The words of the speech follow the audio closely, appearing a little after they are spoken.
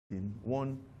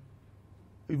One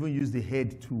even used the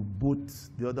head to boot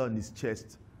the other on his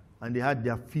chest, and they had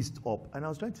their fist up. And I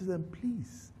was trying to tell them,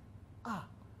 please,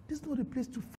 this is not a place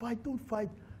to fight, don't fight.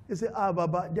 They say,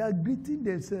 Baba, they are greeting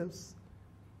themselves.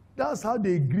 That's how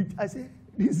they greet. I say,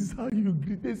 this is how you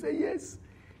greet. They say, yes.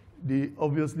 They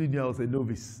obviously knew I was a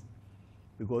novice,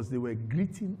 because they were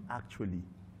greeting actually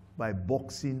by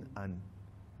boxing and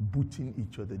booting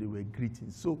each other. They were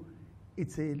greeting. So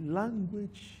it's a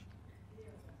language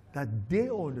that they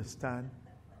understand,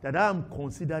 that I am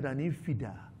considered an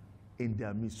infidel in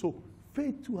their midst. So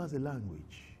faith too has a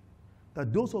language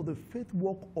that those of the faith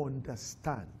walk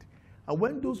understand. And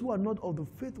when those who are not of the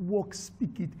faith walk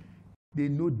speak it, they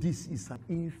know this is an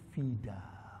infidel.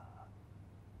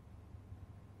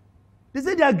 They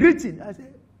say they are greeting. I say,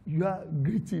 you are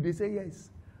greeting. They say yes.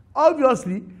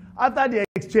 Obviously, after the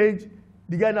exchange,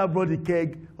 the guy now brought the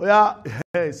keg. Oh yeah,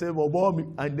 he said,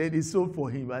 and then he sold for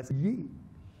him. I said, yeah.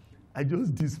 I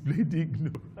just displayed the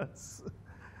ignorance.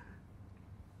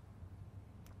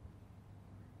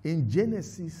 In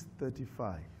Genesis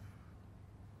 35,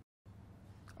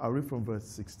 I'll read from verse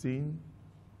 16.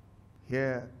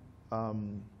 Here,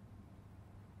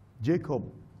 Jacob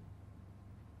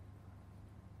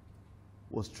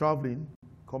was traveling,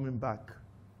 coming back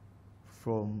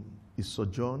from his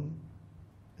sojourn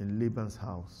in Laban's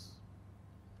house.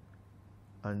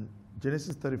 And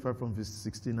Genesis 35 from verse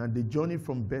 16, and the journey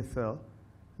from Bethel,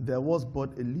 there was but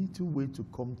a little way to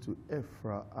come to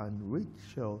Ephraim, and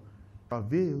Rachel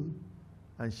travailed,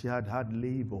 and she had hard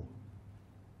labor.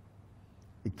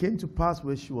 It came to pass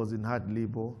when she was in hard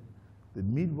labor, the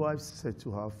midwife said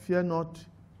to her, fear not,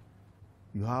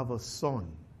 you have a son.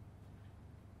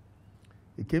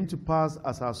 It came to pass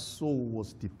as her soul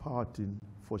was departing,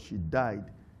 for she died,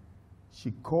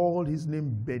 she called his name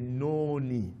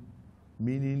Benoni,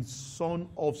 meaning son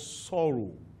of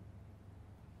sorrow.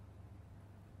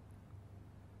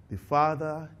 The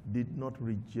father did not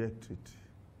reject it.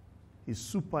 He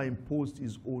superimposed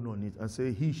his own on it and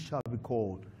said, he shall be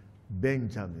called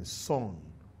Benjamin, son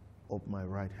of my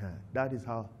right hand. That is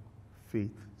how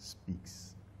faith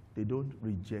speaks. They don't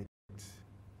reject,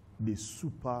 they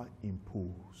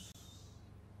superimpose.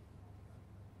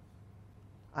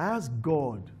 I asked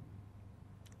God,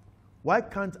 why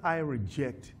can't I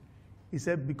reject? He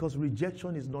said, because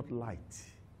rejection is not light.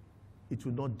 It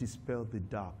will not dispel the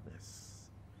darkness.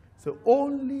 So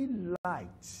only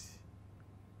light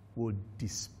will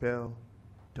dispel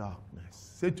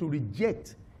darkness. So to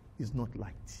reject is not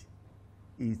light.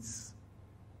 It's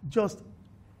just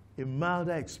a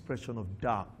milder expression of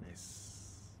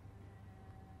darkness.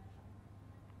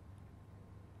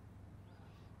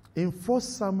 In 1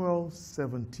 Samuel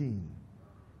 17,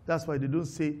 that's why they don't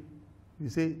say, you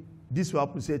say, this will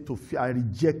happen to say, I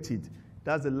reject it.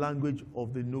 That's the language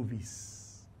of the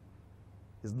novice.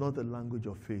 It's not the language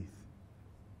of faith.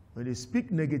 When they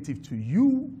speak negative to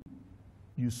you,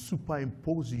 you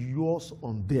superimpose yours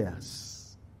on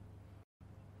theirs.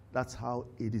 That's how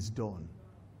it is done.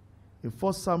 In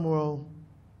 1 Samuel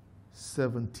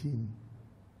 17,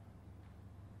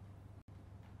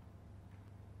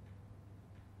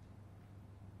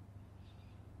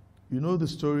 you know the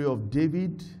story of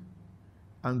David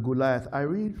and Goliath. I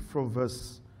read from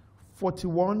verse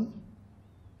 41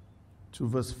 to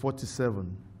verse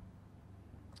 47.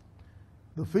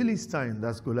 The Philistine,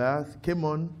 that's Goliath, came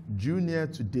on, drew near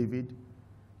to David.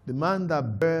 The man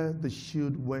that bare the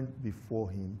shield went before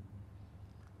him.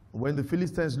 When the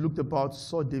Philistines looked about,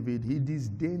 saw David, he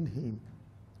disdained him,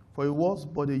 for he was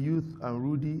but a youth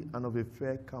and ruddy and of a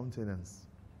fair countenance.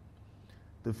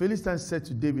 The Philistines said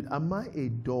to David, am I a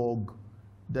dog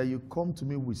that you come to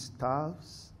me with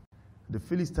staves? The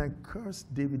Philistine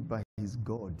cursed David by his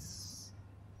gods.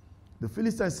 The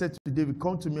Philistine said to David,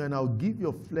 come to me and I'll give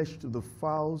your flesh to the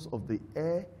fowls of the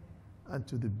air and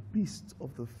to the beasts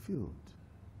of the field.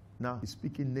 Now he's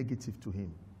speaking negative to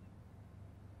him.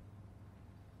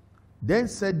 Then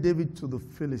said David to the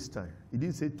Philistine, he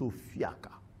didn't say to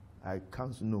Fiaka, I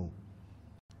can't know.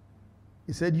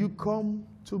 He said, you come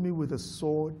to me with a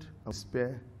sword and a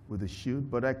spear, with a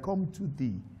shield, but I come to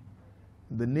thee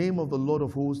in the name of the Lord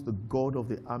of hosts, the God of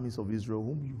the armies of Israel,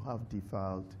 whom you have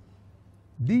defiled.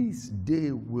 This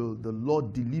day will the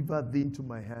Lord deliver thee into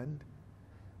my hand.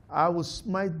 I will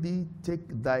smite thee,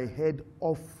 take thy head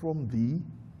off from thee.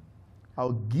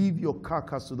 I'll give your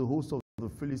carcass to the host of the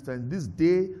Philistines this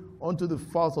day unto the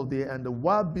fowls of the air and the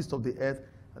wild beasts of the earth,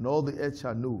 and all the earth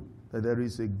shall know that there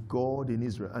is a God in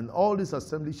Israel. And all this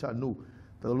assembly shall know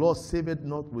that the Lord saveth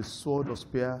not with sword or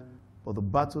spear, but the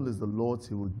battle is the Lord's.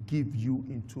 He will give you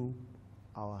into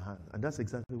our hand. And that's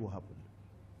exactly what happened.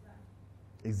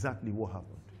 Exactly what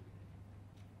happened.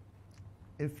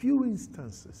 in few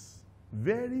instances,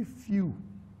 very few,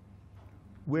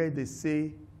 where they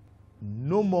say,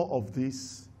 no more of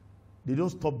this. They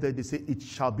don't stop there. They say, it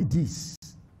shall be this.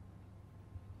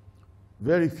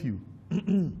 Very few.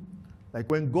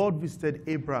 Like when God visited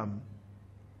Abraham,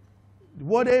 the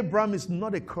word Abraham is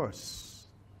not a curse.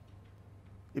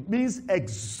 It means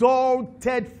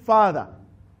exalted father.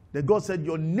 Then God said,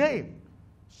 your name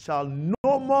shall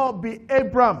no more be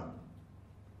Abram,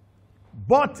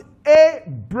 but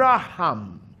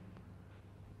Abraham.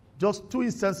 Just two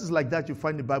instances like that you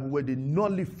find in the Bible where they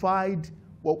nullified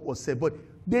what was said. But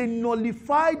they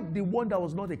nullified the one that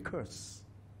was not a curse.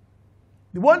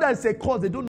 The one that is a curse, they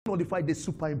don't nullify, they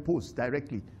superimpose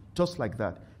directly. Just like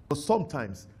that. But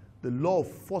sometimes the law of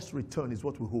forced return is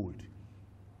what we hold.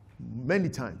 Many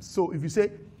times. So if you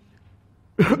say,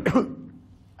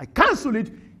 I cancel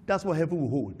it, that's what heaven will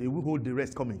hold. They will hold the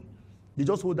rest coming. They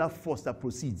just hold that force that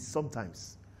proceeds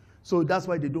sometimes. So that's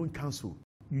why they don't cancel.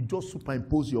 You just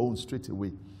superimpose your own straight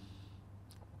away.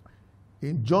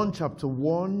 In John chapter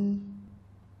 1,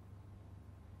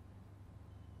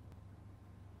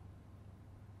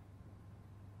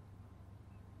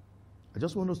 I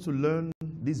just want us to learn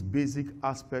this basic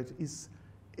aspect. It's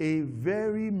a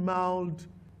very mild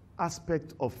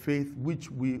aspect of faith which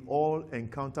we all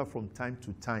encounter from time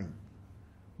to time.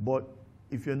 But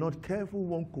if you're not careful,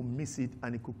 one could miss it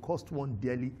and it could cost one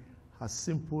dearly, as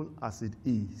simple as it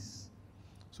is.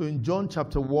 So in John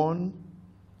chapter 1,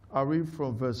 I read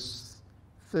from verse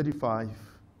 35.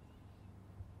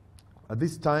 At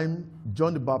this time,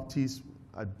 John the Baptist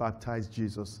had baptized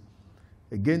Jesus.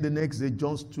 Again the next day,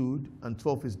 John stood and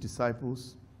 12 of his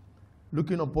disciples.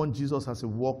 Looking upon Jesus as he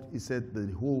walked, he said,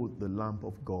 behold, the Lamb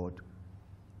of God.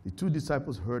 The two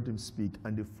disciples heard him speak,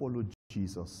 and they followed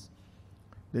Jesus.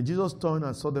 Then Jesus turned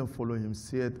and saw them following him,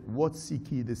 said, what seek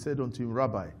ye? They said unto him,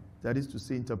 Rabbi, that is to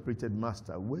say, interpreted,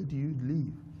 Master, where do you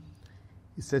live?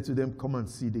 He said to them, come and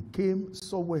see. They came,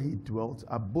 saw where he dwelt,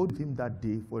 abode with him that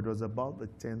day, for it was about the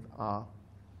 10th hour.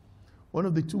 One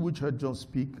of the two which heard John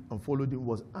speak and followed him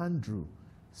was Andrew,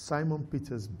 Simon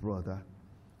Peter's brother.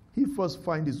 He first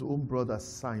found his own brother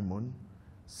Simon,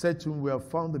 said to him, we have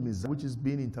found the Messiah, which is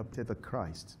being interpreted the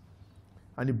Christ.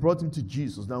 And he brought him to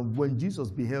Jesus. Now, when Jesus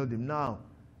beheld him, now,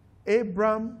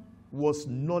 Abraham was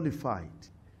nullified,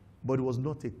 but it was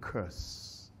not a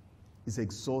curse. His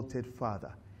exalted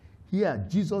father. Here,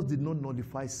 Jesus did not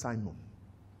nullify Simon.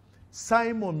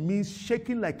 Simon means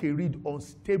shaking like a reed,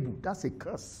 unstable. That's a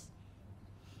curse.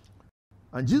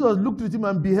 And Jesus looked at him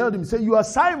and beheld him, saying, you are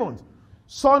Simon,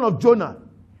 son of Jonah.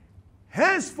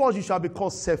 Henceforth you shall be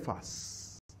called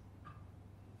Cephas.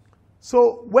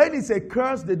 So when it's a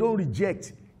curse, they don't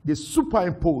reject. They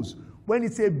superimpose. When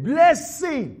it's a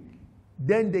blessing,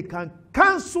 then they can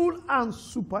cancel and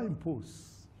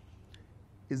superimpose.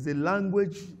 It's the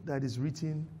language that is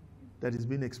written, that is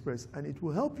being expressed. And it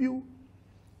will help you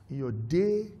in your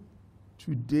day-to-day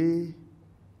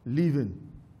living.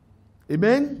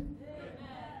 Amen?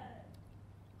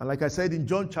 And like I said in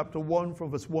John chapter 1 from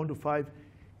verse 1 to 5,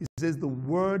 it says the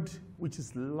word which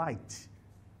is light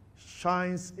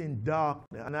shines in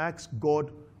darkness. And I asked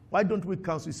God, why don't we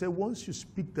cancel? He said, once you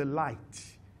speak the light,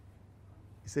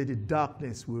 he said the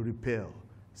darkness will repel.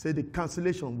 He said the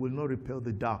cancellation will not repel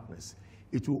the darkness.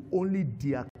 It will only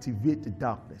deactivate the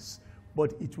darkness,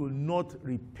 but it will not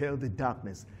repel the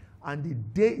darkness. And the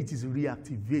day it is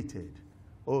reactivated,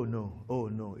 oh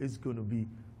no, it's going to be,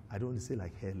 I don't want to say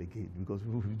like hell again, because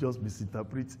we just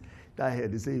misinterpret that hell.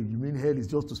 They say, you mean hell is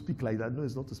just to speak like that? No,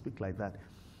 it's not to speak like that.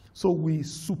 So we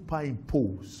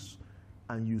superimpose,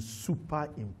 and you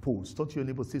superimpose. Talk to your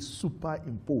neighbor, say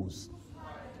superimpose.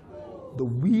 The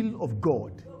will of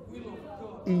God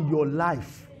in your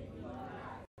life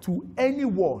to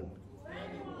anyone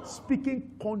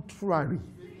speaking contrary.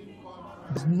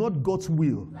 It's not God's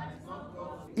will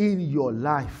in your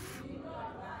life.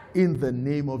 In the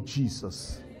name of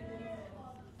Jesus.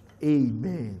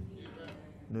 Amen.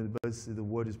 You know, the Bible says the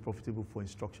word is profitable for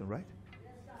instruction, right?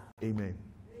 Amen.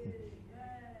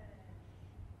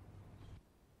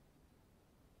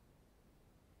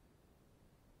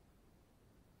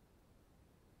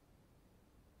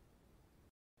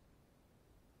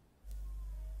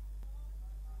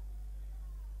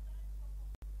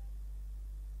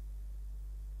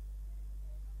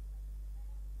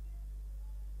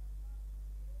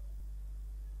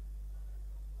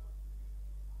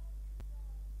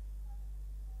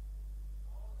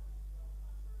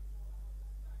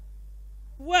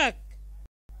 Work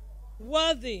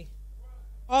worthy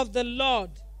of the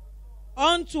Lord,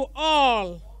 unto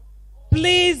all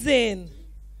pleasing,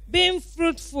 being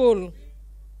fruitful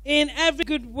in every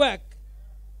good work.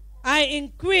 I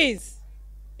increase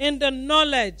in the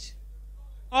knowledge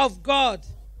of God.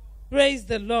 Praise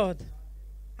the Lord.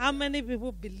 How many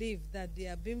people believe that they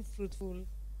are being fruitful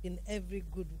in every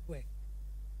good work?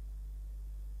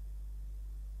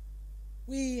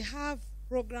 We have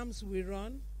programs we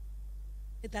run.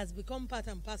 It has become part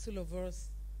and parcel of us,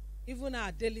 even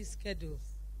our daily schedules,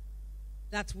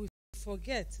 that we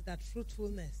forget that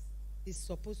fruitfulness is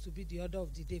supposed to be the order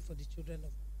of the day for the children of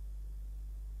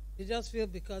God. You just feel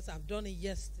because I've done it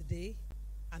yesterday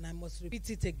and I must repeat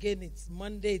it again. It's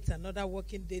Monday, it's another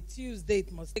working day. Tuesday,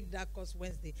 it must take that course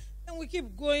Wednesday. And we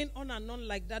keep going on and on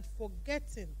like that,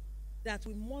 forgetting that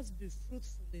we must be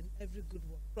fruitful in every good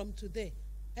work. From today,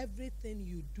 everything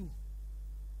you do,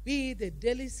 be it a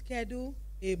daily schedule,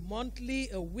 a monthly,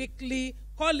 a weekly,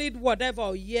 call it whatever,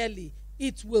 or yearly,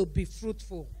 it will be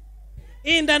fruitful.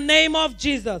 In the name of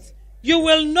Jesus, you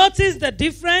will notice the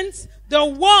difference. The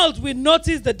world will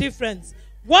notice the difference.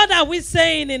 What are we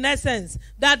saying in essence?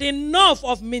 That enough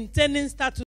of maintaining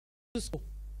status quo,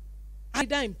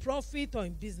 either in profit or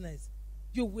in business,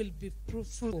 you will be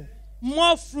fruitful,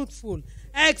 more fruitful,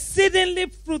 exceedingly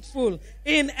fruitful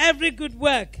in every good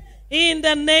work. In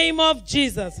the name of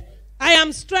Jesus, I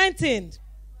am strengthened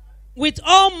with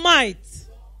all might,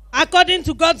 according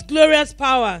to God's glorious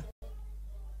power,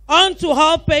 unto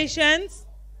all patience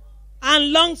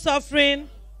and long-suffering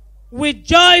with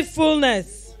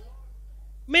joyfulness,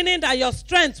 meaning that your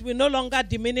strength will no longer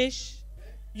diminish.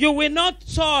 You will not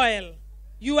toil.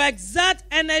 You exert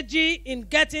energy in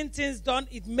getting things done.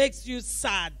 It makes you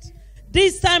sad.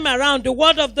 This time around, the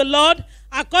word of the Lord,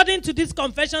 according to these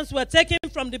confessions we're taking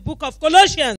from the book of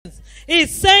Colossians,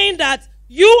 is saying that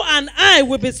you and I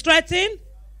will be strengthened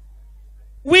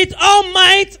with all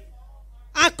might,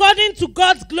 according to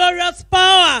God's glorious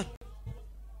power,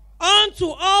 unto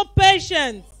all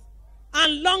patience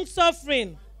and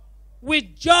long-suffering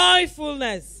with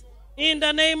joyfulness. In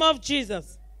the name of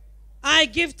Jesus, I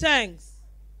give thanks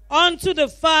unto the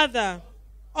Father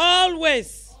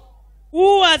always,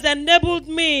 who has enabled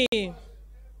me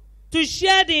to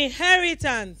share the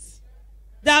inheritance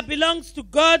that belongs to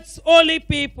God's holy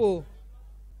people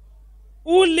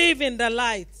who live in the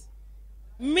light.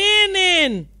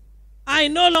 Meaning, I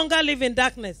no longer live in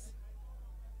darkness.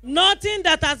 Nothing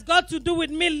that has got to do with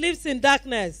me lives in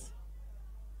darkness.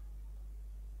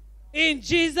 In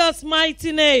Jesus'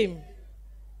 mighty name,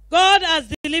 God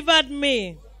has delivered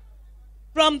me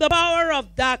from the power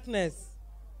of darkness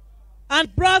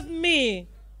and brought me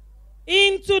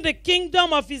into the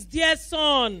kingdom of his dear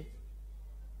Son.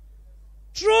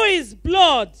 Through his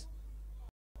blood,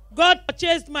 God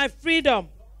purchased my freedom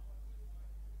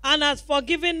and has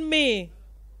forgiven me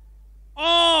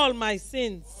all my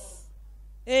sins.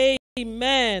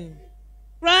 Amen.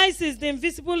 Christ is the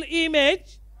invisible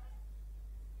image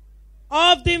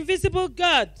of the invisible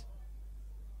God.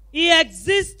 He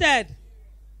existed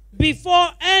before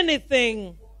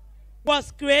anything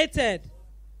was created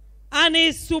and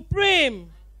is supreme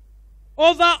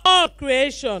over all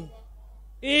creation.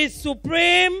 He is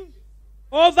supreme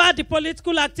over the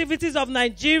political activities of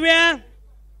Nigeria.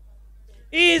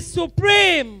 He is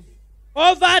supreme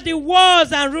over the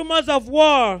wars and rumors of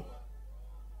war.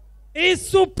 He is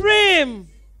supreme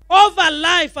over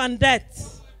life and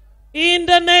death. In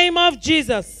the name of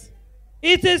Jesus,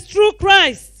 it is through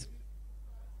Christ,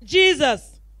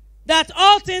 Jesus, that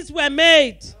all things were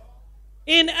made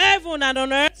in heaven and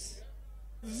on earth,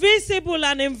 visible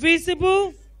and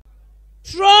invisible,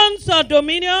 thrones or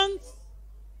dominions,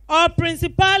 or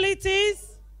principalities,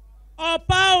 or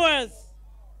powers.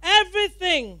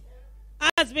 Everything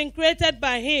has been created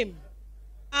by him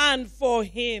and for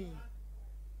him.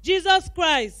 Jesus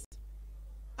Christ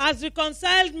has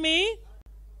reconciled me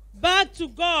back to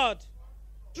God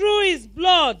through his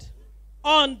blood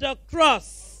on the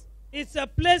cross. It's a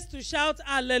place to shout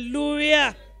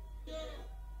hallelujah.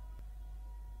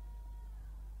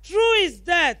 Through his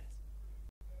death,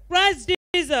 Christ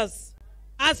Jesus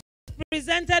has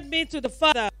presented me to the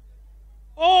Father,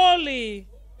 holy,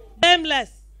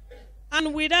 blameless,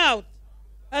 and without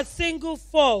a single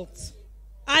fault.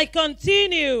 I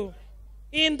continue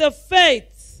in the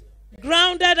faith,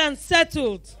 grounded and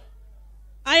settled.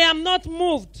 I am not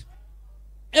moved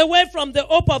away from the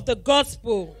hope of the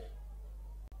gospel,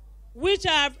 which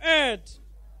I have heard,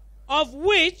 of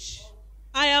which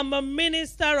I am a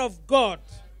minister of God.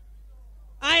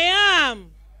 I am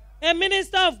a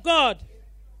minister of God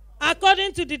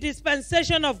according to the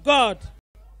dispensation of God,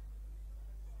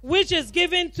 which is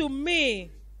given to me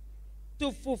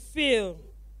to fulfill.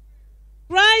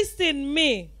 Christ in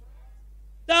me,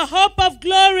 the hope of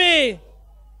glory.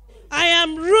 I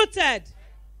am rooted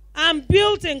and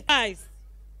built in Christ.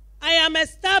 I am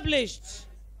established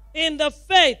in the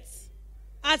faith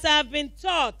as I have been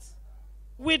taught,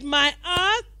 with my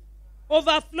heart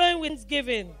overflowing with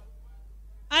thanksgiving.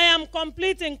 I am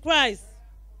complete in Christ,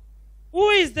 who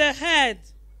is the head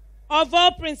of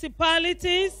all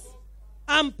principalities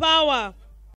and power.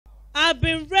 I have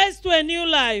been raised to a new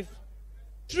life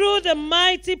through the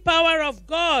mighty power of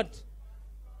God.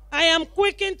 I am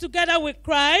quickened together with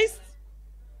Christ,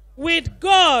 with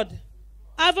God,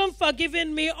 having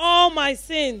forgiven me all my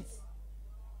sins.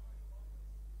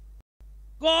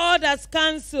 God has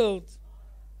cancelled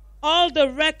all the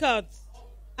records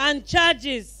and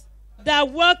charges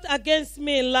that worked against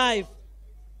me in life.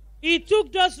 He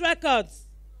took those records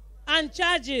and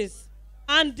charges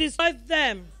and destroyed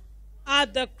them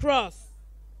at the cross.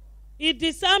 He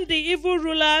disarmed the evil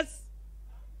rulers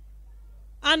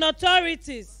and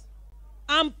authorities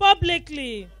and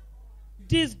publicly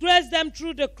disgraced them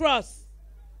through the cross.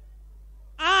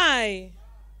 I,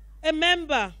 a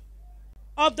member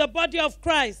of the body of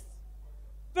Christ,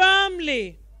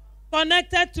 firmly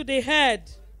connected to the head,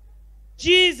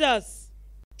 Jesus,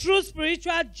 through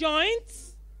spiritual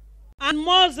joints and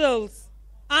muscles,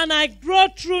 and I grow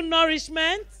through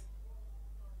nourishment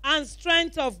and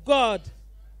strength of God.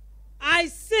 I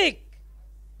seek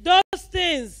those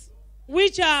things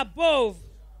which are above,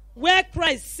 where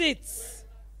Christ sits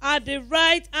at the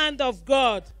right hand of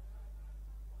God.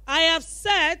 I have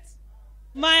set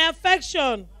my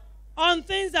affection on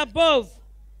things above,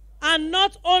 and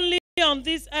not only on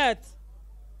this earth,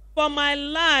 for my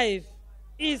life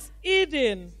is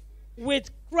hidden with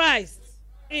Christ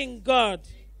in God.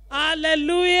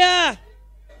 Hallelujah.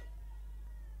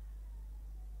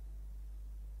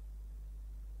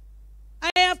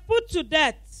 I have put to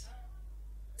death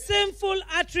sinful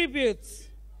attributes.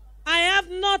 I have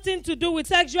nothing to do with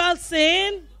sexual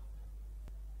sin,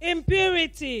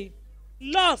 impurity,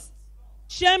 lust,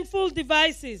 shameful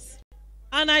devices,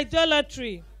 and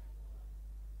idolatry.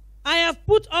 I have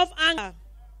put off anger,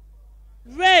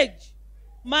 rage,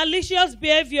 malicious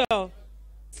behavior,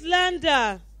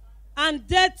 slander, and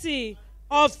dirty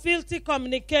or filthy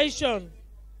communication,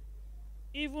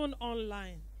 even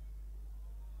online.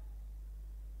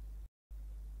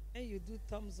 And you do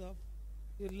thumbs up,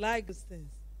 you like those things.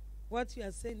 What you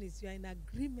are saying is you are in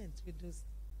agreement with those things.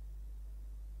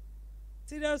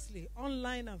 Seriously,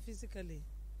 online and physically,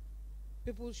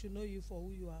 people should know you for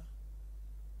who you are,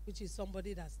 which is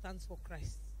somebody that stands for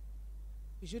Christ.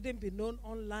 We shouldn't be known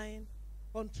online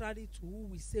contrary to who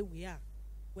we say we are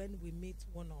when we meet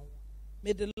one-on-one.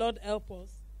 May the Lord help us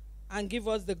and give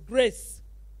us the grace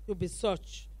to be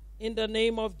such in the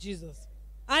name of Jesus.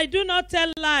 I do not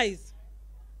tell lies,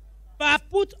 but I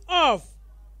put off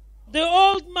the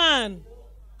old man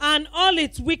and all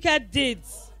its wicked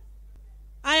deeds.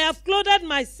 I have clothed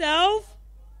myself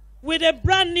with a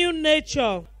brand new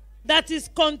nature that is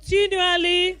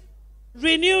continually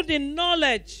renewed in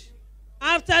knowledge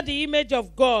after the image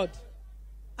of God.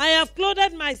 I have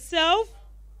clothed myself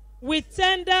with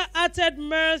tender-hearted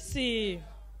mercy,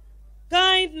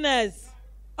 kindness,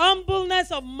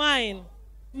 humbleness of mind,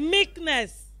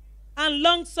 meekness, and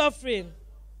long-suffering.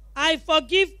 I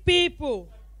forgive people,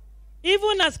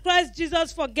 even as Christ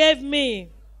Jesus forgave me.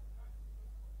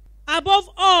 Above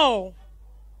all,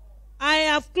 I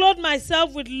have clothed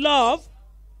myself with love,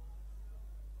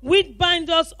 which binds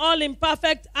us all in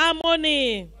perfect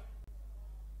harmony.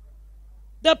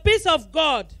 The peace of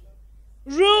God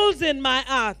rules in my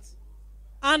heart,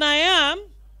 and I am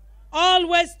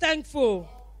always thankful.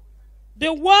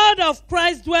 The word of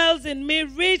Christ dwells in me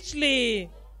richly.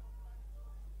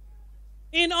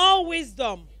 In all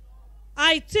wisdom,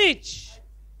 I teach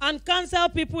and counsel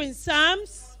people in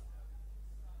psalms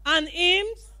and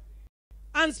hymns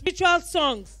and spiritual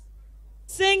songs,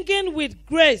 singing with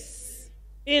grace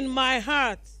in my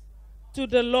heart to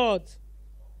the Lord.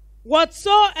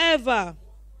 Whatsoever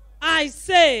I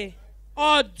say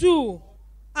or do,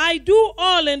 I do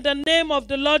all in the name of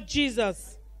the Lord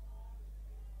Jesus,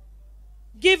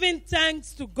 giving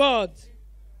thanks to God.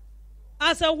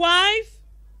 As a wife,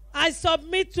 I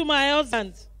submit to my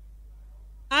husband.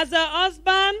 As a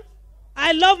husband,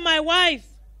 I love my wife,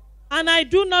 and I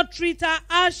do not treat her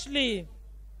harshly.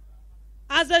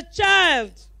 As a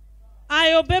child,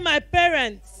 I obey my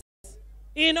parents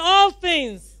in all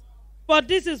things, for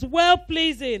this is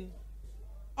well-pleasing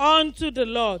unto the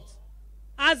Lord.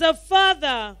 As a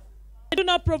father, I do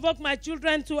not provoke my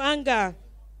children to anger.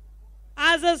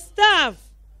 As a staff,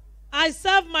 I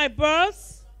serve my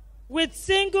boss with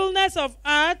singleness of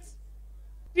heart,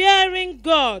 fearing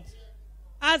God.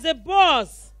 As a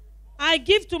boss, I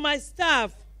give to my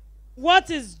staff what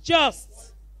is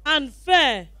just and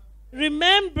fair,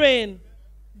 remembering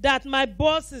that my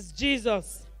boss is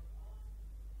Jesus.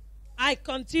 I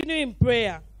continue in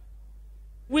prayer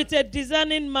with a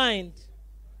discerning mind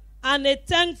and a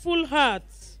thankful heart.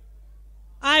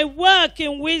 I work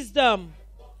in wisdom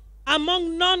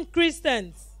among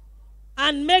non-Christians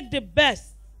and make the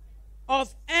best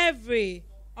of every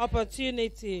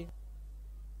opportunity.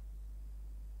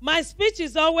 My speech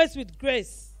is always with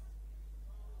grace,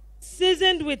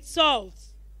 seasoned with salt,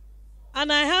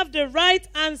 and I have the right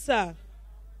answer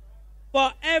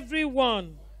for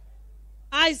everyone.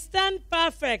 I stand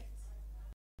perfect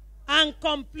and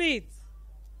complete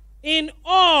in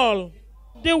all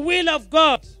the will of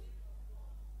God.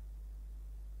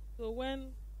 So when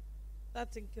you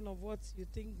start thinking of what you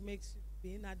think makes you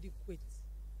be inadequate,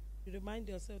 you remind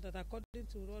yourself that according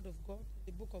to the word of God,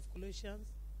 the book of Colossians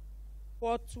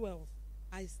 4:12,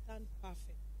 I stand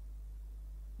perfect.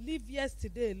 Leave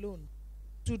yesterday alone.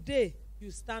 Today, you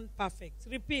stand perfect.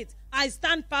 Repeat, I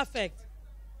stand perfect.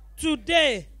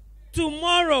 Today,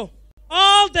 tomorrow,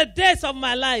 all the days of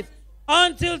my life,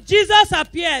 until Jesus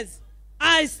appears,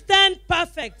 I stand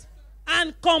perfect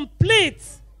and complete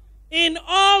in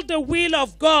all the will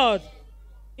of God.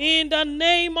 In the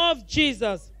name of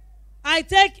Jesus, I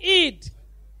take heed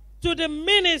to the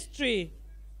ministry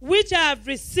which I have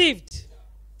received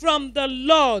from the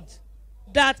Lord,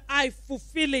 that I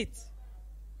fulfill it.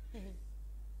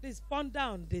 Please ponder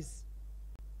on this.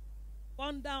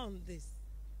 Ponder on this.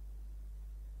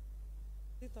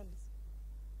 Sit on this.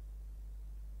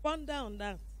 Ponder on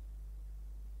that.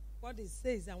 What it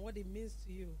says and what it means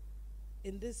to you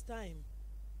in this time.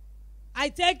 I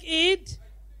take heed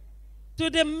to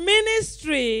the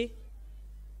ministry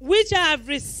which I have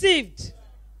received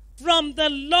from the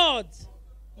Lord,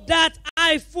 that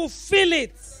I fulfill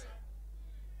it.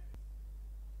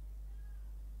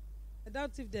 I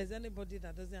doubt if there's anybody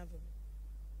that doesn't have it.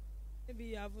 Maybe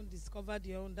you haven't discovered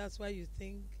your own. That's why you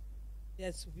think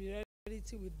there's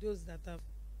superiority with those that have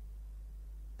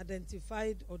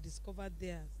identified or discovered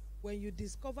theirs. When you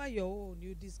discover your own,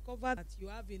 you discover that you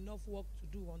have enough work to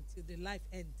do until the life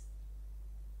ends.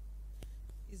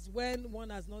 It's when one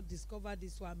has not discovered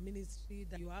this one ministry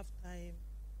that you have time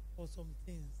for some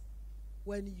things.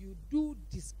 When you do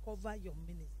discover your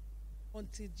ministry,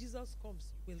 until Jesus comes,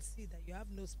 you will see that you have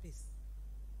no space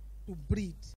to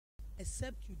breathe,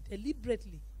 except you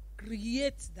deliberately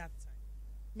create that time.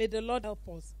 May the Lord help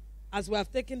us as we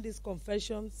have taken these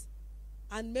confessions,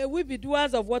 and may we be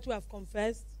doers of what we have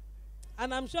confessed.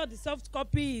 And I'm sure the soft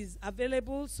copy is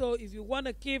available, so if you want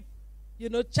to keep,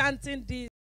 chanting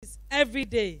this every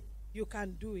day, you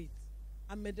can do it.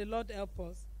 And may the Lord help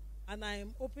us. And I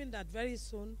am hoping that very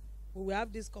soon we will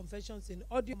have these confessions in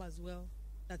audio as well,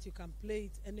 that you can play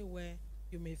it anywhere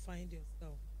you may find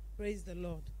yourself. Praise the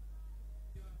Lord.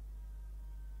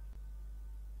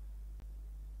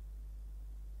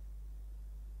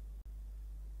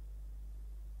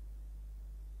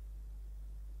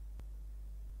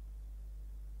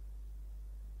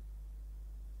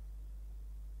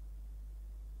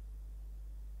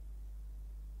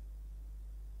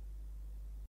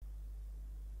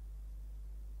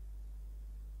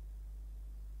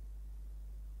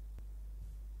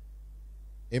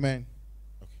 Amen.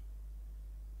 Okay.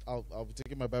 I'll be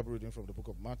taking my Bible reading from the book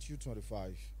of Matthew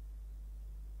 25,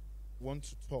 1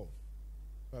 to 12,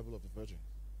 Bible of the Virgin.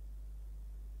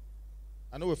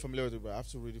 I know we're familiar with it, but I have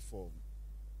to read it for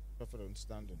perfect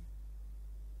understanding.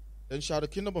 Then shall the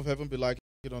kingdom of heaven be likened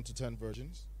unto 10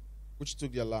 virgins, which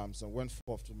took their lamps and went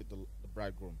forth to meet the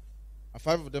bridegroom. And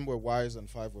 5 of them were wise, and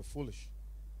 5 were foolish.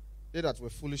 They that were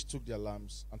foolish took their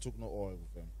lamps, and took no oil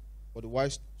with them. But the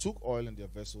wise took oil in their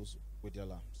vessels with their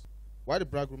lamps. While the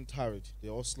bridegroom tarried, they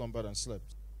all slumbered and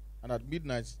slept. And at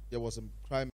midnight there was a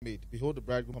cry made, Behold, the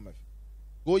bridegroom cometh.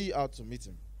 Go ye out to meet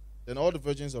him. Then all the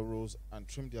virgins arose and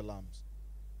trimmed their lamps.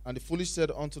 And the foolish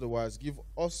said unto the wise, Give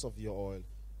us of your oil,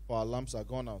 for our lamps are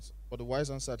gone out. But the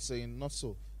wise answered, saying, Not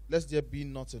so, lest there be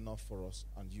not enough for us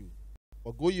and you.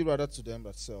 But go ye rather to them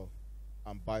that sell,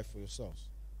 and buy for yourselves.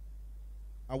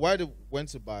 And while they went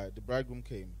to buy, the bridegroom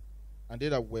came. And they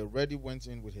that were ready went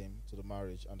in with him to the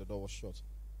marriage, and the door was shut.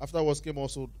 Afterwards came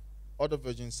also other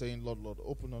virgins, saying, Lord, Lord,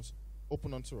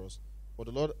 open unto us. But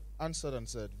the Lord answered and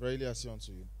said, Verily I say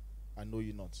unto you, I know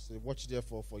you not. Say, watch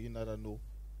therefore, for you neither know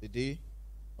the day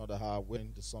nor the hour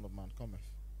when the Son of Man cometh.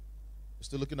 We're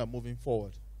still looking at moving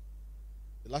forward.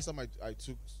 The last time I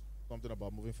took something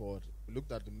about moving forward, we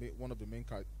looked at one of the main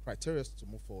criteria to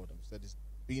move forward, and we said it's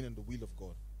being in the will of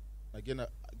God. Again, I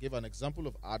gave an example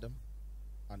of Adam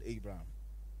and Abraham.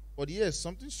 But yes,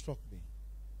 something struck me,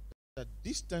 that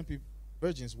these 10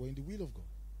 virgins were in the will of God.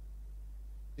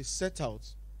 They set out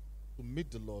to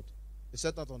meet the Lord They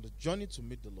set out on the journey to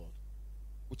meet the Lord,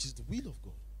 which is the will of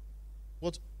God.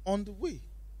 But on the way,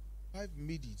 5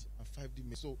 made it and 5 didn't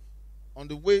make it. So on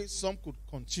the way, some could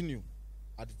continue,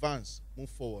 advance, move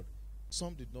forward.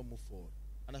 Some did not move forward.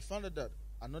 And I found out that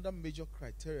another major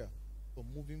criteria for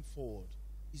moving forward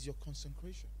is your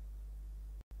consecration.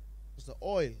 Because the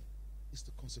oil is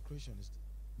the consecration, is the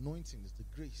anointing, is the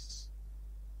grace.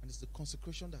 And it's the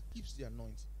consecration that keeps the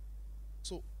anointing.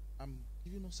 So I'm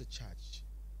giving us a charge.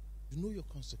 You know your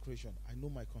consecration. I know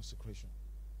my consecration.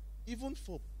 Even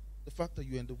for the fact that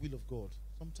you're in the will of God,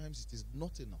 sometimes it is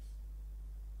not enough.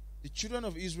 The children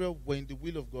of Israel were in the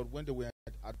will of God when they were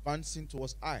advancing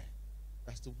towards Ai.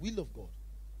 That's the will of God.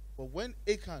 But when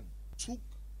Achan took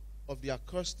of the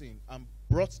accursed thing and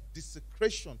brought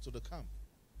desecration to the camp,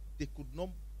 they could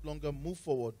no longer move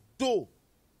forward, though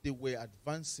they were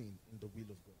advancing in the will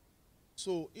of God.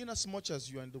 So, in as much as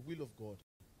you are in the will of God,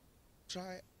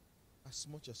 try as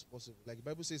much as possible. Like the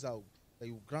Bible says that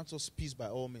you grant us peace by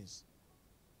all means.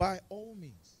 By all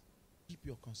means, keep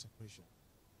your consecration.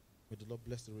 May the Lord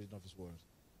bless the reading of His word.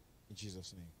 In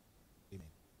Jesus' name, amen.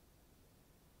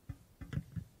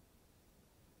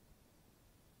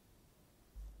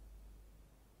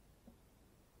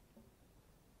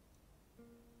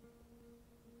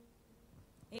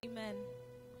 Amen.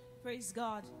 Praise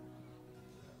God.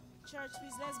 Church,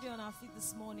 please let's be on our feet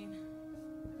this morning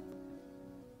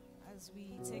as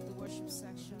we take the worship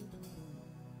section.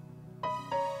 I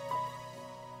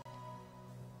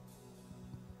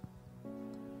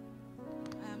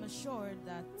am assured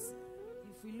that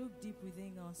if we look deep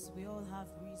within us, we all have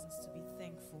reasons to be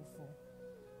thankful for.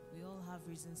 We all have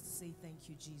reasons to say thank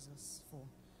you, Jesus, for.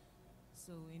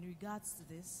 So in regards to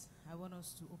this, I want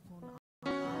us to open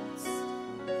our mouths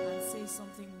and say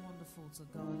something wonderful to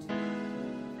God.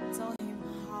 Tell Him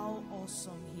how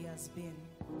awesome He has been.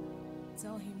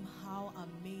 Tell Him how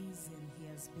amazing He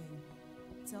has been.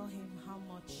 Tell Him how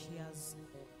much He has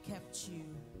kept you,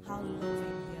 how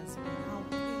loving He has been, how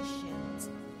patient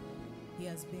He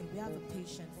has been. We have a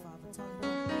patient Father. Tell Him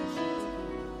how patient.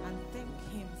 And thank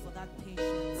Him for that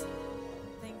patience.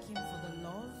 Thank Him for the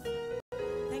love.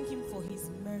 Thank Him for His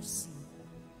mercy.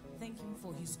 Thank Him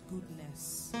for His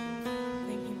goodness.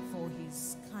 Thank Him for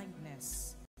His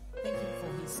kindness. Thank Him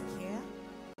for His care.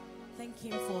 Thank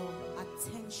Him for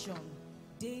attention,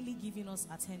 daily giving us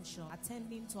attention,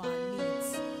 attending to our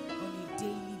needs on a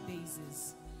daily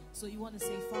basis. So you want to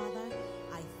say, Father,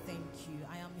 I thank you.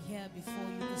 I am here before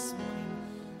you this morning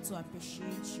to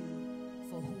appreciate you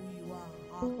for who you are,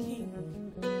 our King and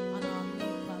our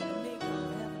Maker, the Maker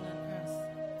of heaven and earth,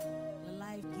 the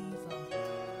life giver,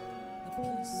 the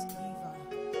peace giver.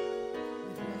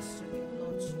 We bless your name,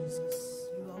 Lord Jesus.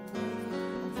 You are worthy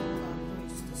of all our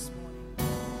praise this morning.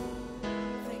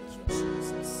 Thank you,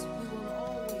 Jesus. We will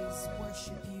always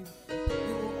worship you.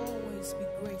 We will always be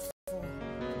grateful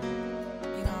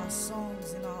in our songs,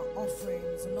 in our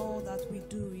offerings, and all that we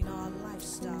do in our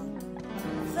lifestyle.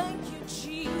 Thank you,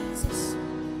 Jesus.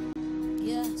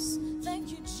 Yes, thank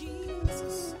you,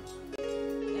 Jesus.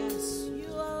 Yes,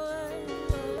 you are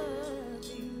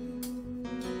worthy.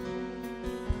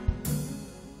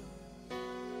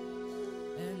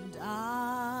 And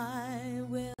I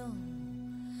will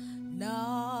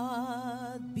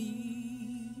not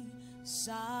be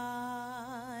silent.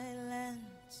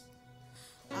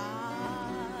 I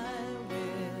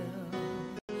will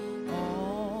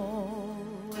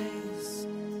always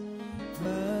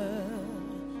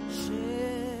worship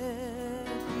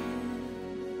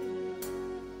you.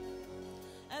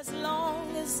 As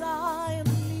long as I am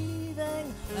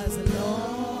breathing, as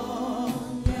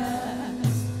long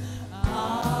as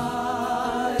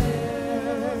I am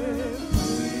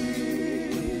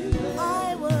breathing,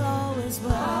 I will always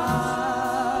worship.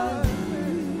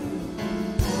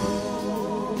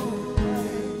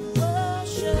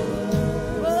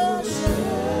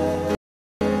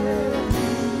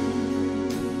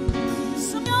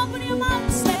 Somebody open your mouth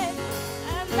and say,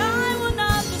 and I will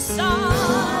not be silent.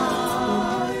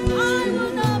 I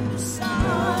will not be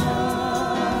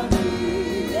silent.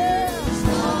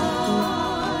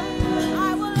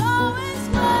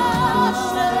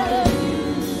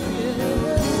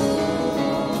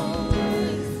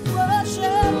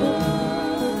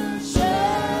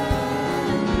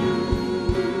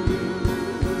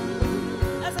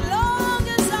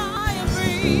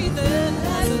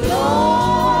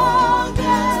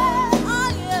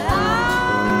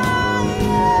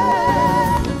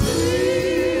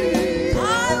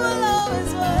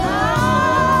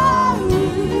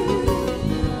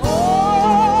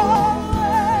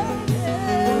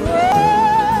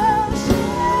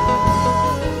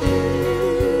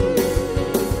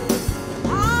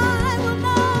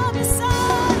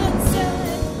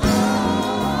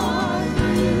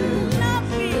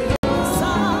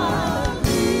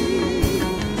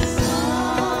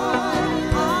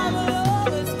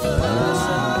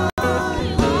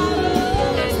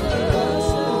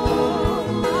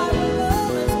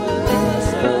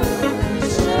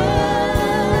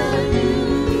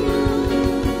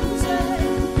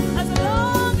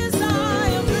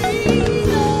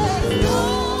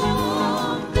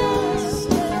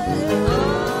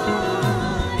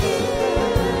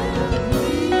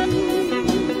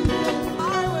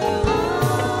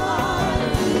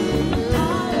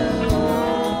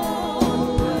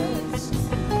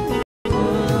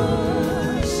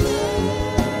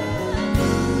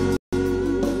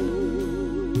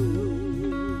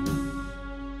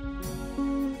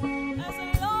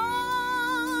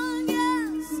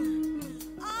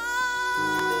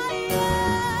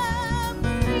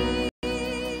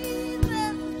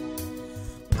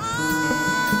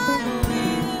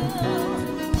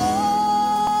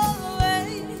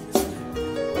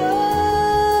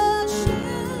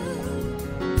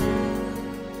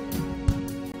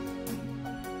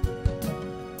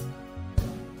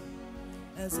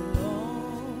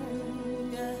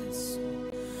 As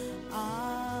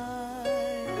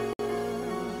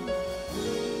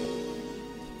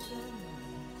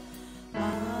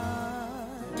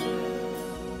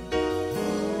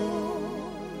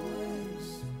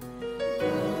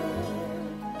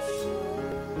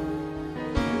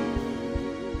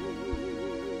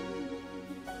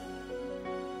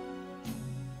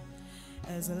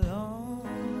long as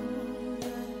I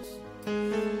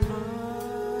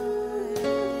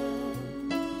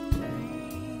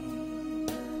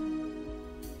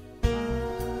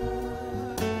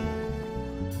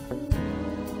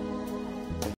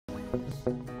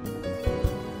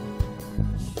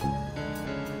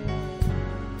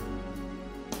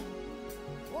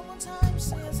one more time,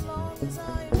 say as long as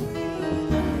I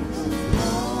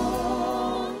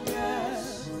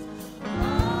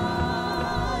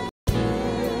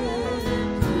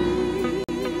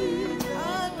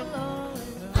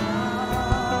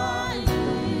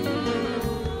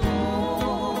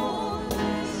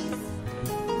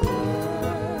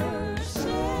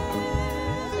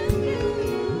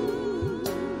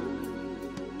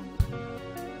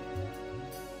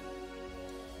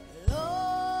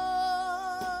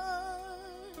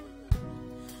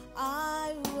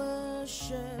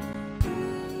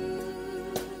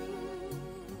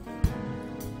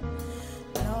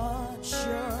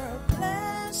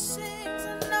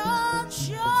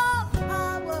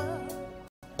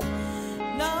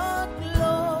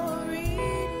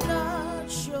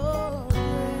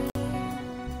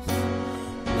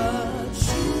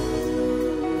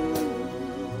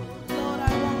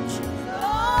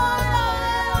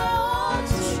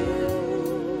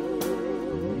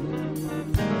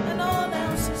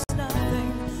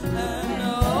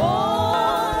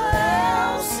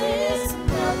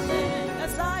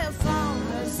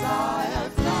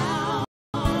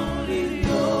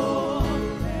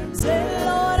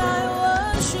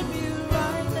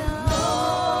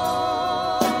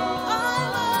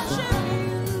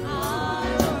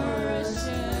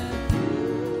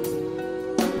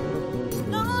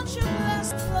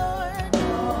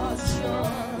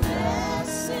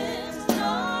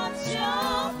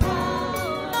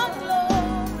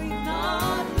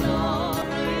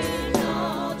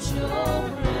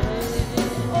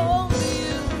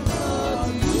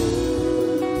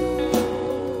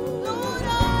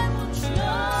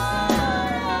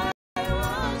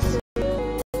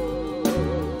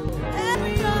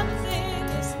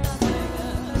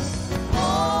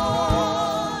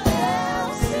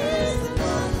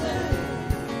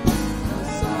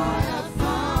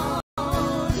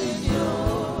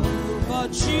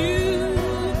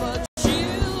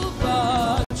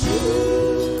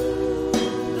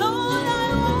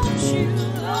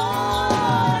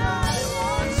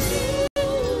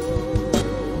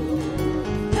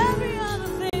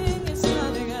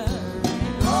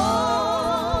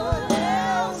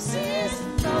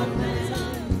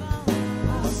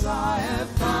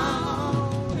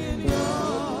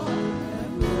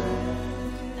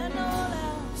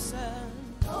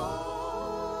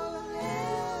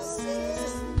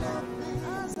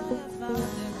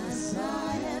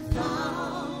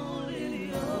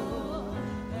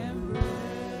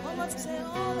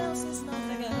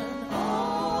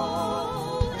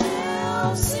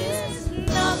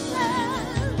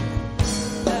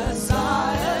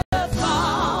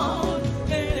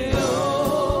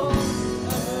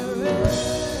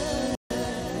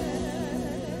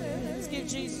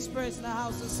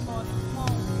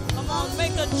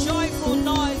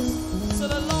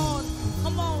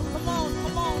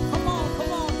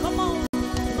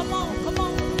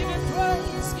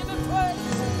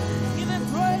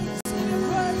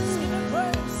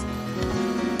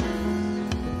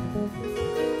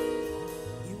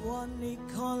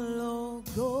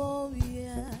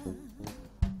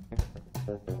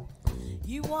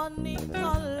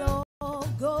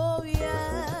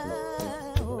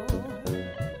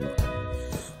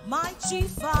Mighty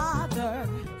Father,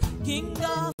 King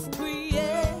of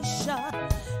creation,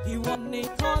 you want me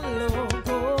call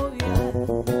logo, yeah.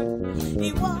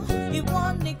 You want me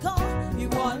call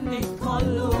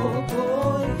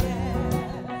logo,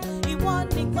 yeah.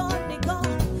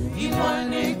 You want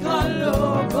me call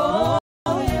logo,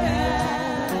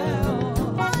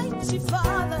 yeah. Mighty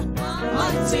Father,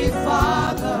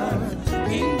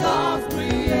 King of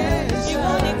creation.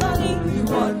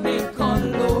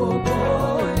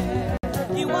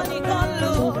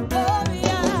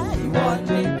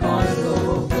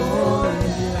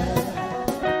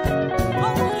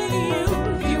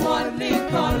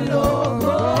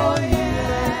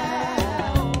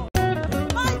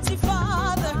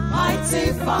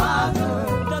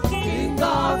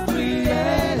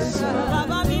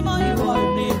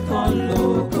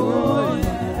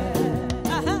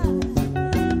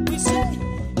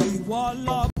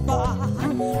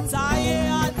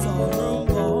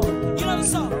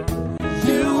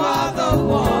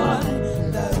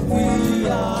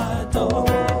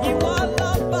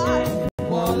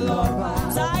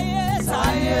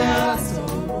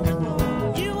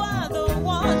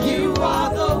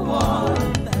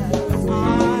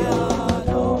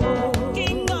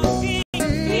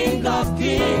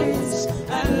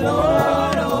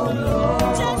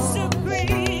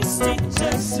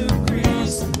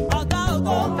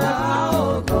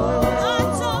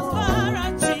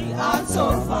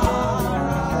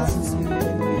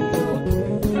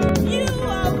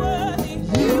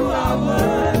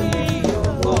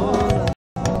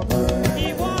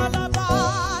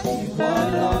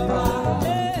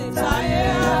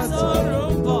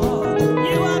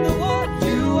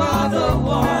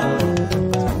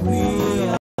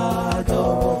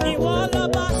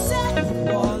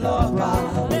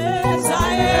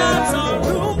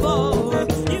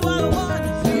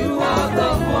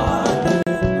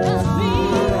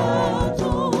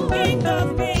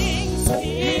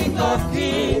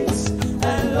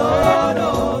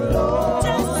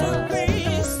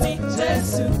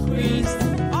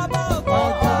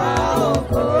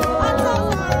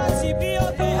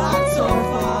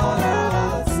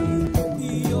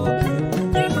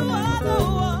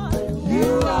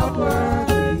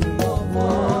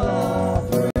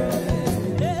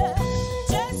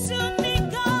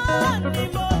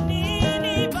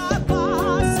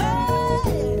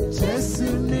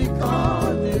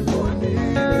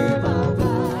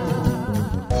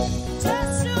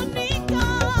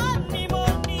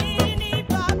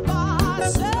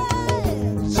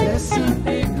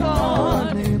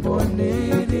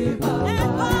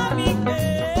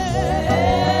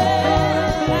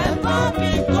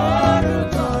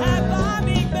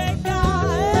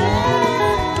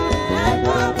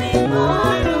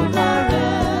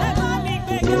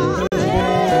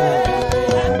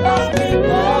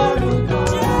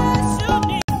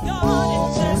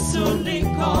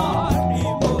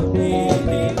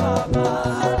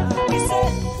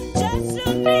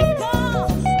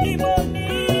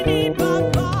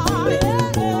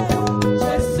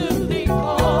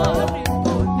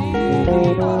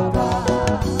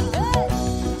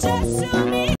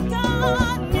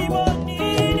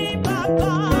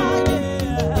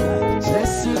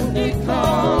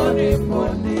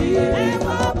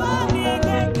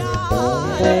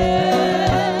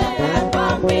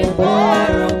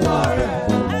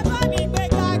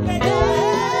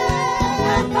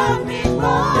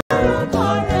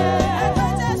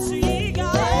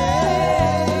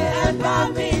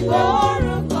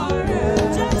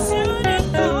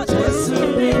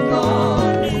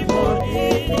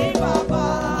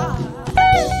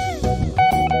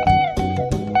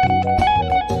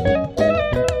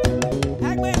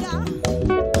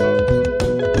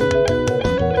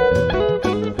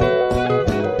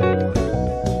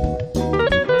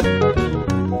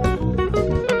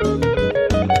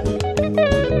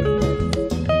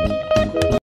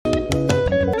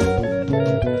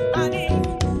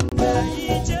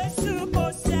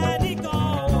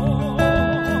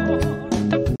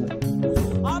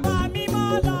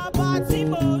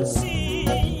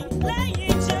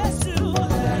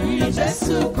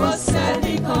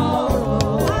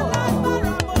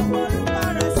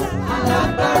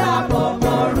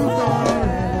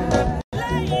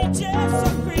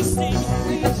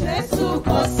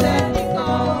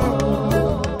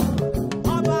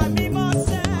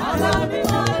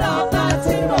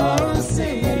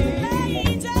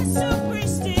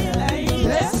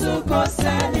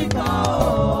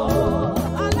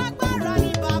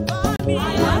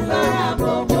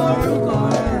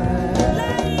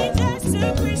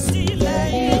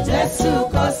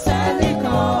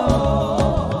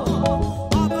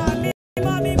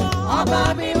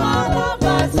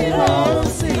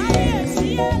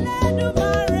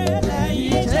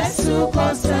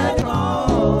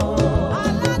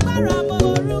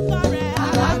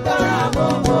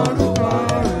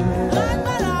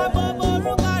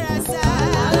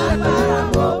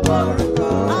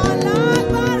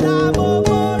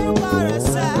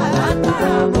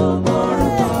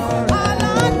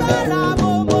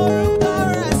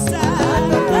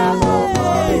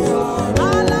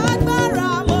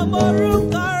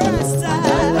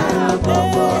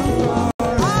 Oh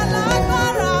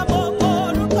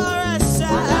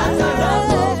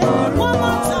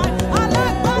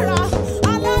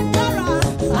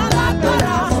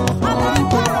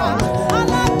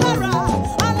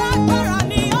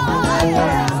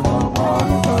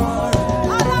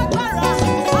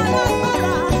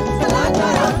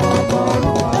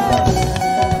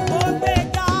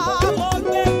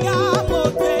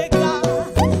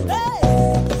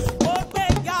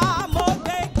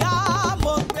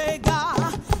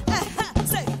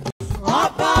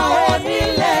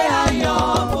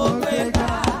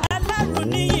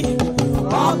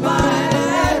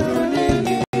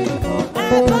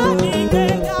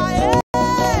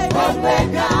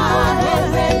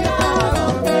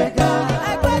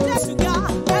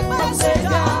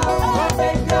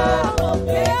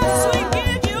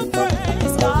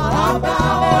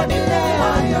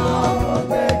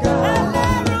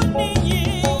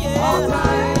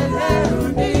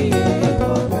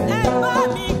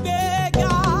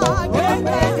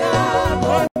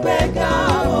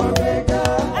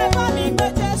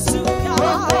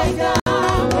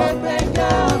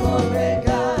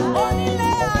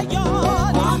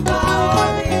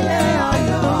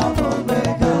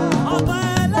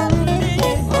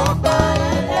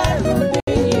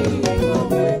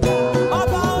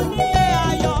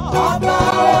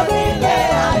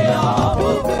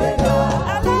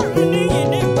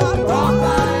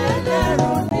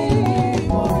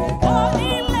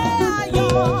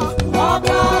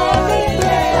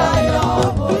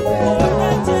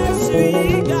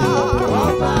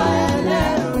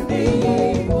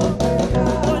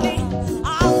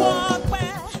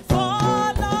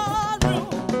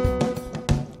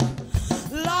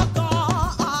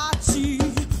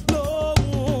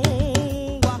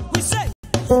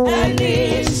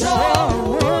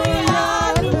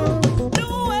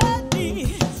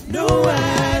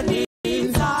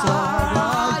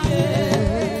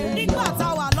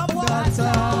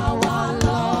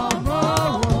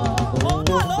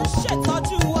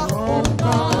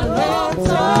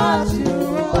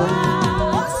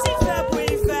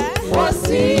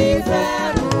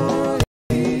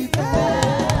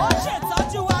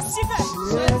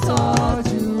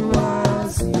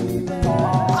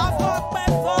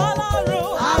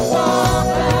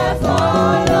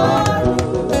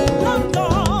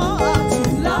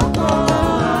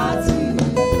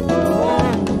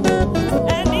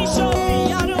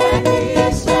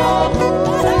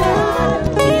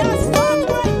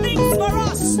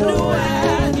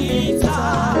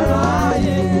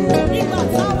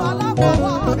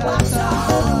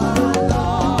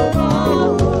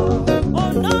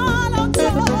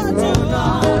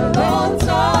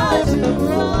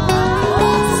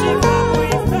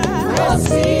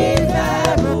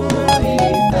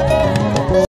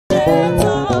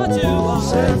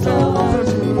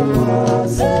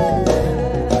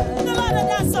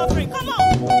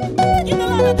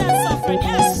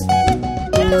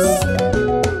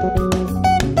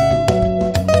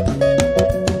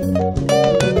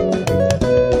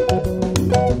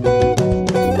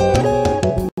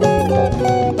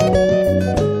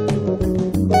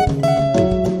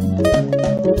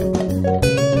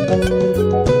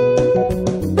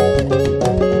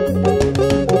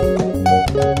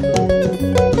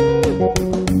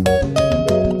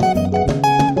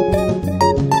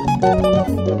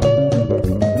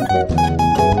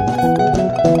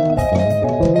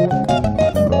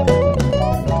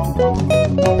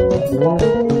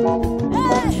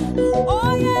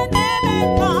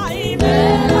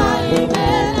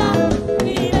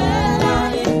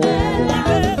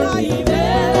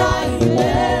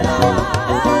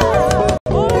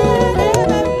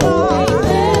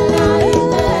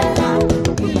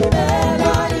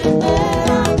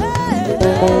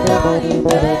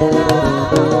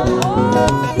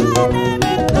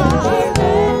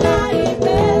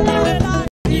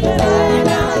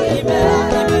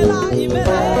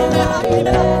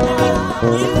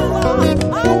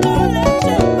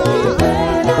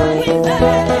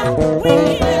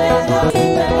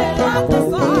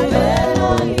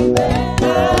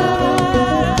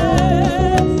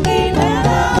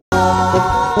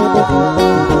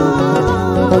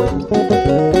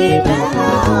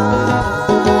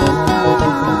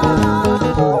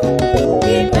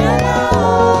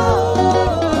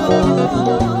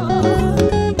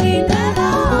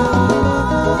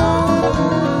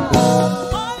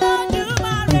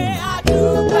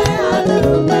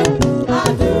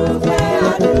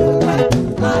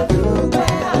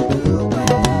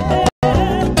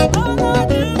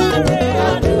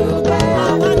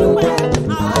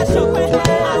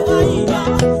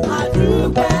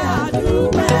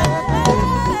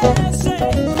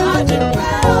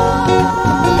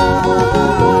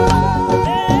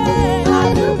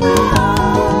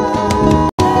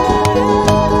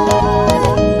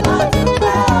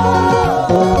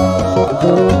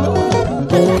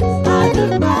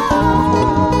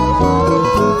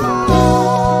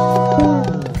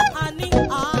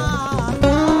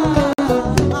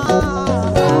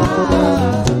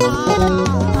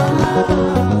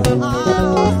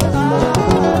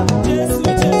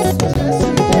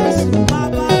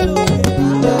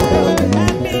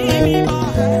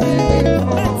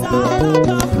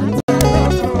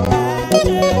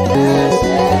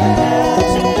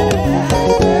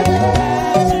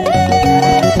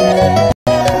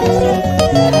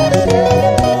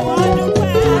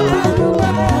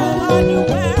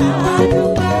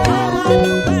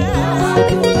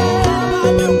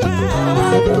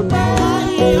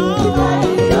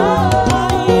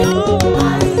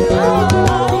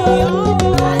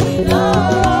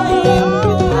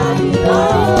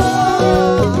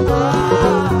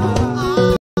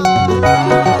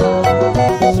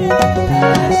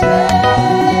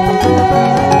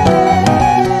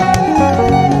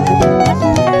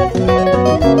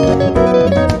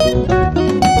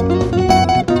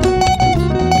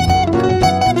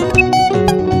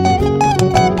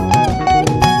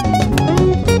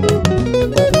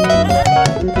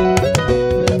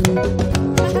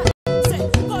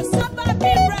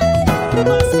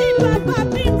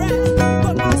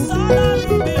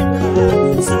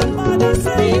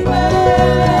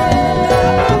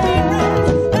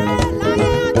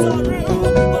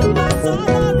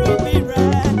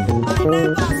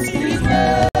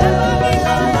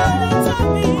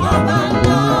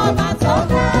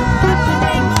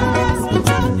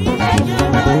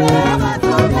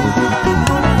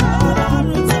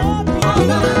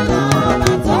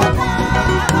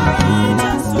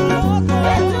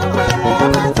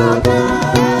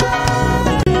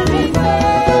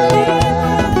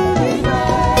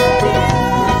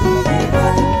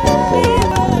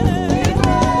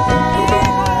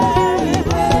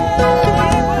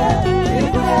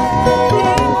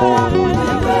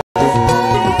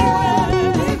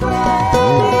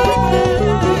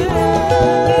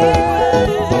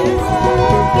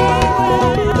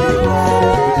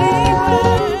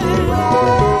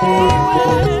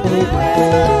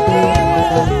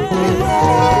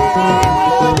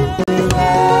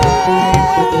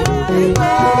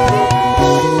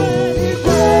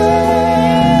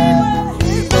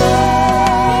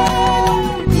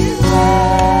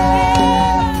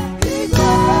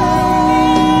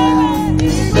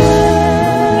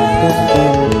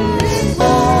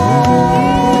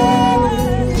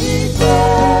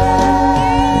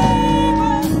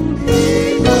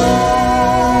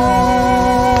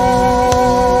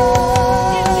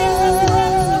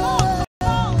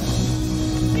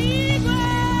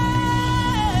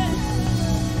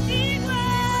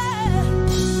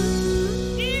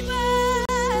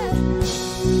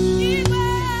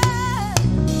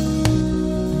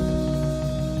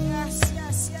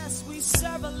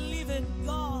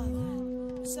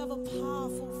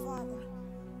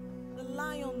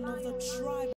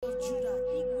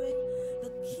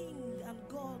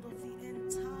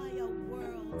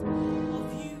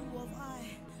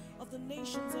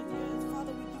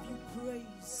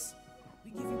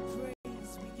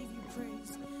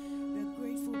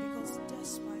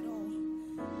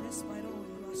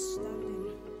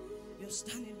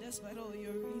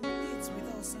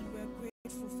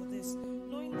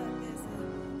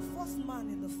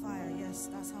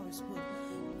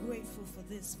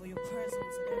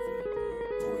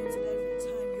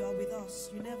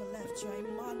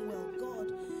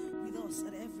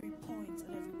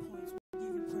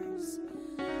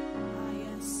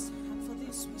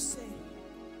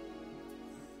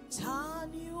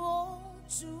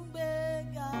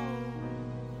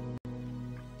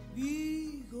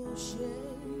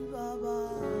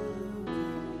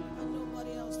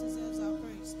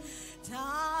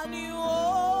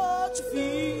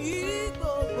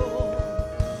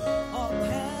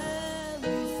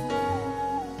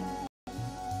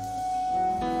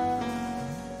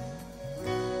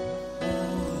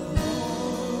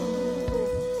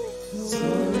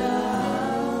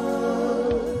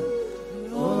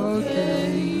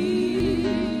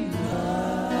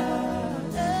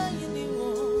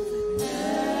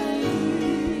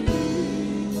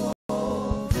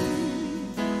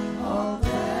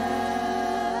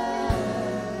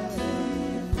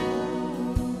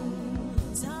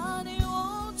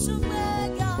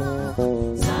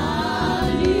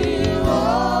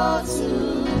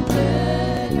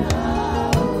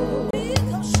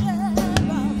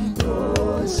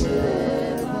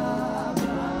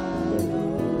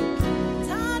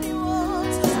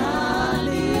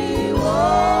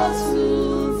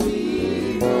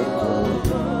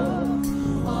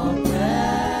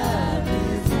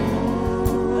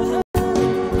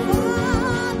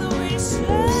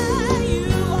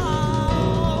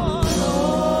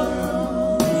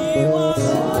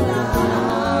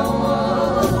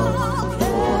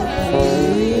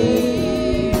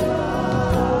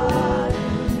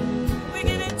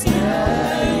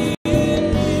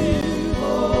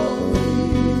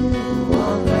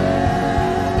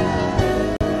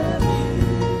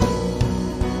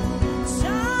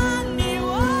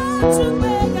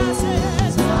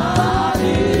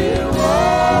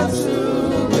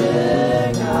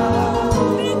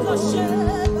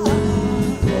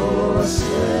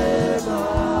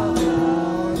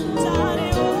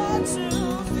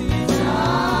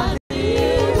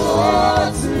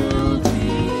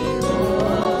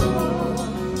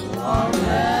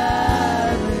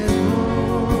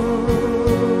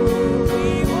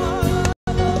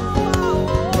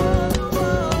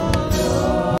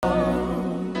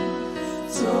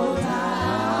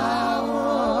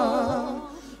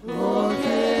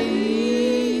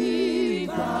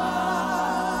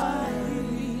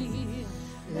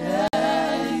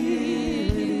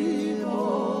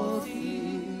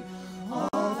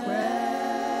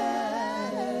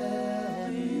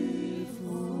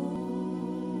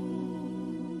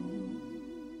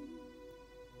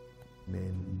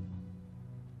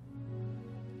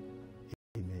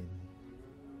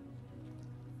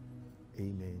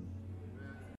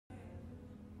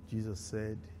Jesus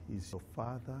said, He's your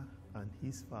Father and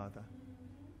His Father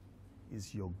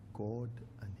is your God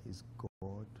and His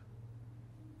God.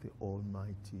 The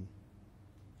Almighty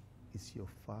is your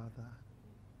Father,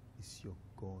 is your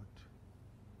God.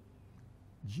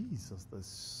 Jesus, the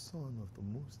Son of the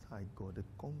Most High God, the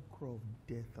conqueror of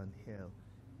death and hell,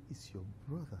 is your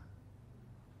brother.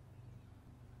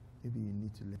 Maybe you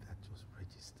need to let that just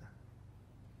register.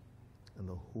 And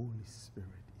the Holy Spirit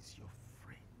is your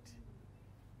friend.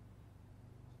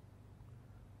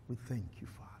 We thank you,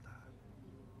 Father.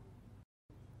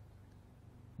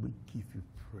 We give you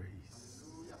praise.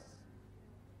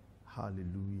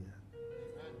 Hallelujah.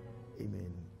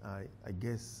 Amen. I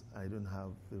guess I don't have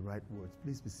the right words.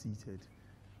 Please be seated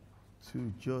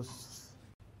to just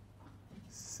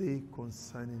say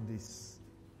concerning this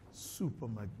super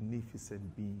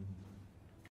magnificent being.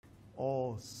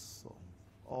 Awesome,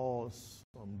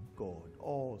 awesome God.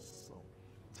 Awesome,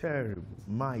 terrible,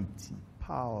 mighty,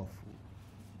 powerful.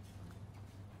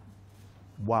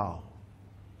 Wow.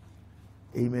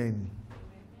 Amen.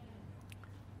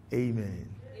 Amen.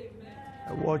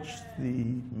 I watched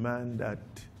the man that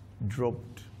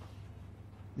dropped,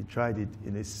 they tried it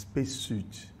in a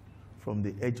spacesuit from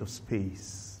the edge of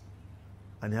space,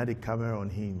 and he had a camera on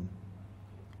him.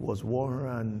 It was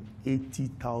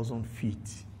 180,000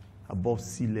 feet above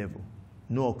sea level.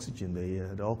 No oxygen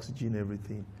there, the oxygen,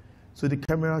 everything. So the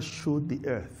camera showed the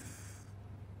earth,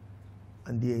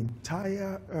 and the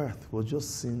entire earth was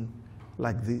just seen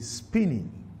like this,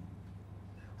 spinning.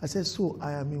 I said, so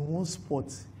I am in one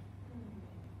spot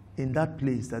in that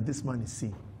place that this man is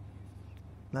seeing.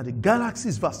 Now the galaxy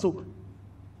is vast, so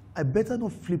I better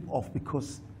not flip off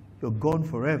because you're gone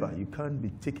forever. You can't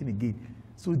be taken again.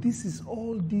 So this is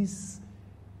all this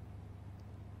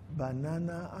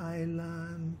Banana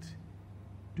Island,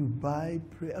 Dubai,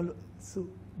 so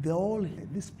they're all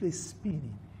this place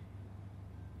spinning.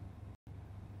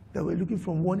 That we're looking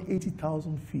from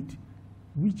 180,000 feet,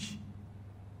 which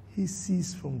he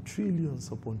sees from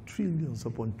trillions upon trillions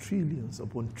upon trillions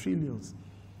upon trillions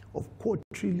of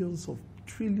quadrillions of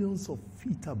trillions of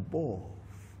feet above,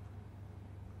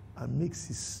 and makes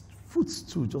his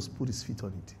footstool, just put his feet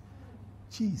on it.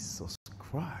 Jesus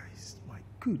Christ, my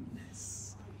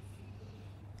goodness.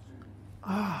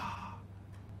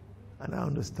 And I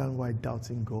understand why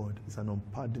doubting God is an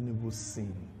unpardonable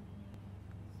sin.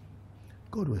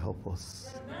 God will help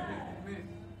us. Amen.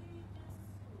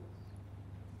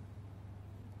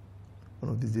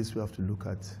 One of these days we have to look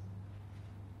at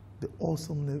the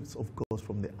awesomeness of God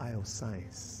from the eye of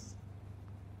science.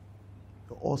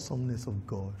 The awesomeness of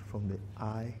God from the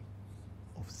eye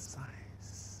of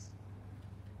science.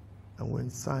 And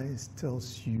when science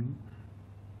tells you,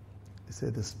 they say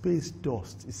the space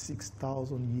dust is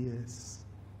 6,000 years.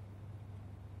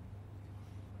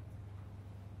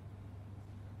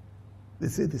 They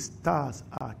say the stars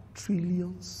are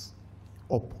trillions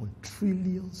upon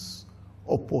trillions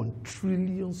upon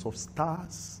trillions of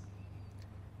stars.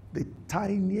 The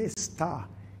tiniest star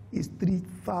is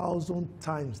 3,000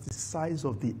 times the size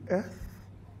of the earth.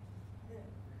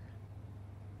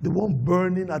 The one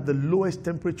burning at the lowest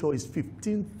temperature is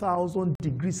 15,000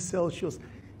 degrees Celsius.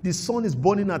 The sun is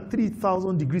burning at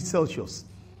 3,000 degrees Celsius.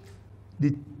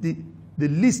 The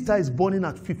least star is burning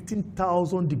at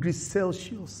 15,000 degrees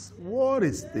Celsius. What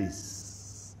is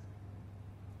this?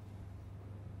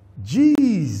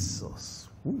 Jesus.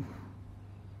 Ooh.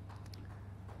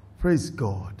 Praise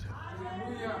God.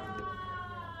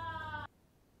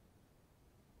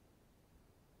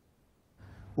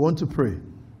 We want to pray.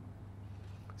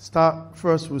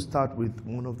 First, we'll start with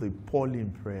one of the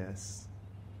Pauline prayers.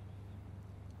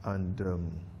 And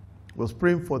was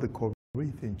praying for the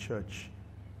Corinthian church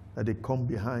that they come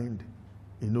behind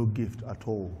in no gift at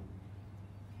all.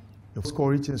 In 1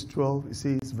 Corinthians 12, it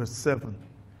says, verse 7,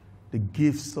 the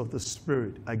gifts of the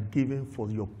Spirit are given for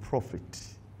your profit.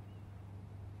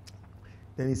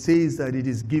 Then it says that it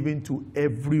is given to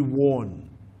everyone.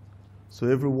 So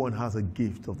everyone has a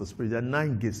gift of the Spirit. There are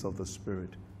 9 gifts of the Spirit.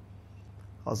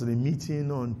 I was in a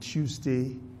meeting on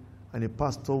Tuesday, and a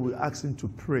pastor will ask him to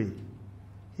pray.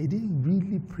 He didn't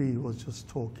really pray, he was just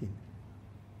talking.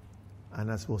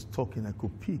 And as he was talking, I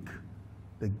could pick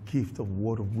the gift of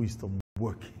word of wisdom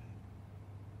working,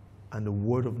 and the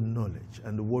word of knowledge,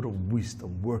 and the word of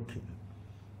wisdom working.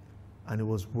 And it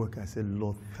was working. I said,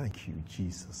 Lord, thank you,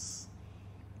 Jesus.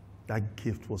 That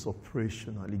gift was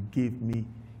operational. It gave me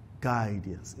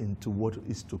guidance into what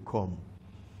is to come.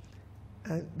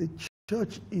 And the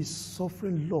church is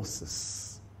suffering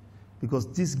losses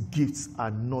because these gifts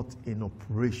are not in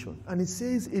operation. And it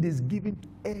says it is given to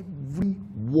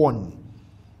everyone.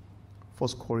 1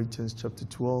 Corinthians chapter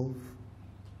 12,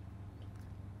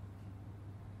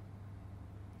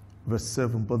 Verse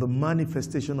 7, but the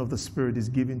manifestation of the Spirit is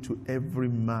given to every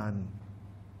man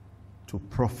to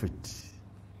profit.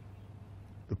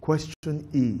 The question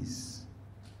is,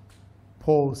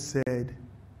 Paul said,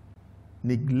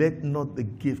 neglect not the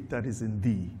gift that is in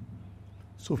thee.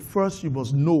 So first you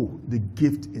must know the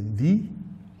gift in thee.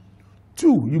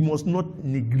 2, you must not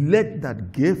neglect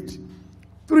that gift.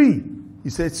 3, he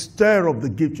said stir up the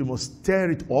gift, you must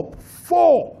stir it up.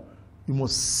 4, you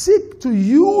must seek to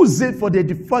use it for the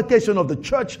edification of the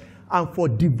church and for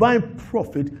divine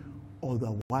profit.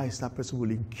 Otherwise, that person will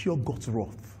incur God's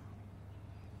wrath.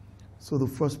 So the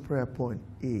first prayer point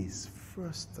is,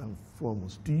 first and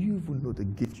foremost, do you even know the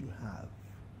gift you have?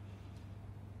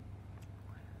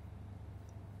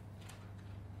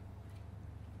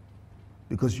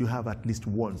 Because you have at least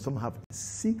one. Some have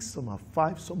 6, some have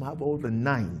 5, some have all the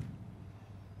 9.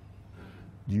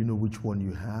 Do you know which one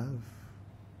you have?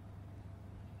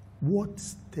 What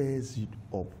stirs it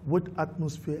up? What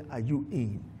atmosphere are you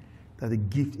in that the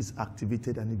gift is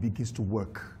activated and it begins to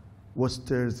work? What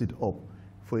stirs it up?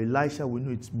 For Elisha, we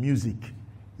know it's music.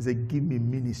 He said, give me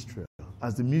ministry.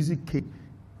 As the music came,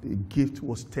 the gift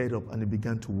was stirred up and it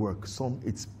began to work. Some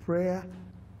it's prayer,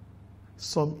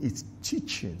 some it's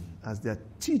teaching. As they're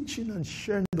teaching and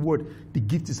sharing the word, the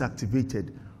gift is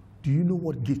activated. Do you know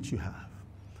what gift you have?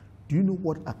 Do you know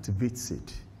what activates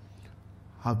it?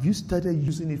 Have you started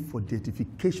using it for the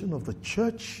edification of the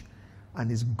church?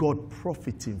 And is God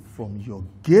profiting from your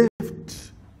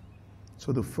gift?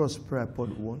 So the first prayer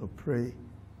point we want to pray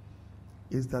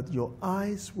is that your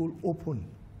eyes will open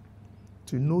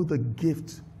to know the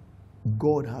gift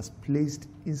God has placed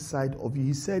inside of you.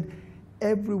 He said,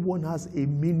 everyone has a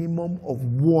minimum of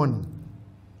 1.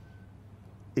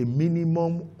 A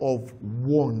minimum of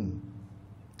 1.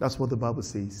 That's what the Bible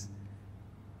says.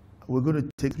 We're going to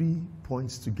take 3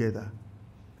 points together.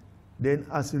 Then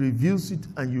as he reveals it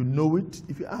and you know it,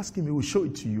 if you ask him, he will show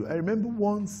it to you. I remember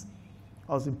once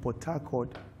I was in Port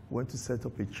Harcourt, went to set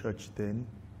up a church then,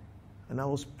 and I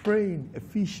was praying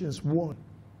Ephesians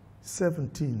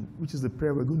 1:17, which is the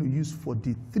prayer we're going to use for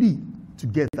the 3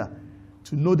 together.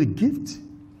 To know the gift,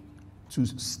 to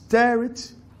stir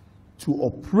it, to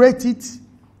operate it,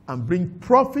 and bring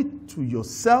profit to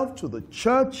yourself, to the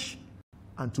church,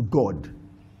 and to God.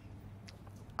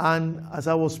 And as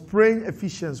I was praying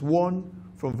Ephesians 1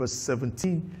 from verse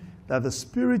 17, that the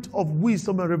spirit of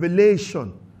wisdom and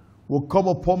revelation will come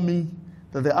upon me,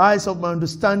 that the eyes of my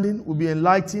understanding will be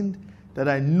enlightened, that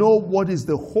I know what is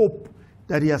the hope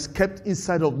that he has kept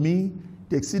inside of me,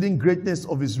 the exceeding greatness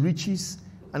of his riches.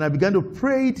 And I began to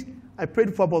pray it. I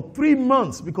prayed for about 3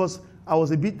 months because I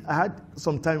had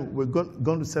some time, we're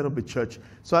going to set up a church.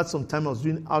 So I had some time, I was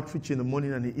doing outreach in the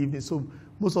morning and the evening. So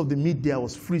most of the midday I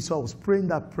was free, so I was praying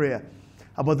that prayer.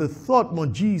 About the third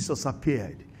month, Jesus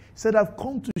appeared. He said, I've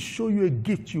come to show you a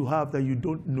gift you have that you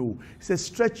don't know. He said,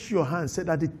 stretch your hand. He said,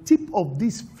 at the tip of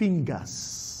these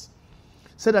fingers.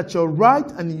 He said, at your right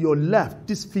and your left,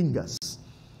 these fingers.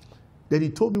 Then he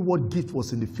told me what gift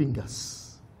was in the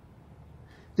fingers.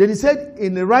 Then he said,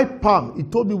 in the right palm, he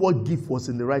told me what gift was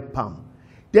in the right palm.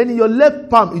 Then in your left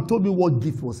palm, he told me what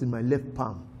gift was in my left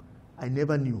palm. I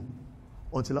never knew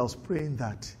until I was praying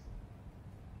that.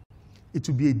 It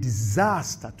would be a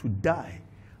disaster to die.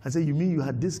 I said, you mean you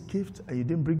had this gift and you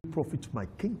didn't bring profit to my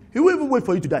king? He won't even wait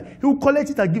for you to die. He will collect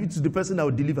it and give it to the person that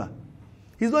will deliver.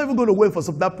 He's not even going to wait for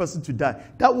that person to die.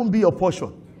 That won't be your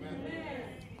portion. Amen.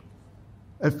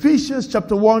 Ephesians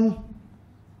chapter 1,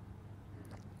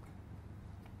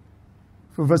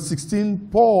 from verse 16,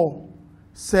 Paul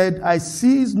said, I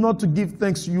cease not to give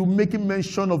thanks to you, making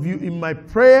mention of you in my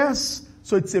prayers.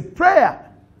 So it's a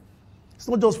prayer. It's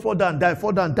not just fall down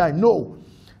and die. No.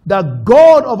 That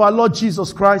God of our Lord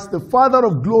Jesus Christ, the Father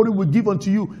of glory, will give unto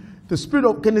you the spirit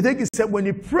of... Can you think? He said when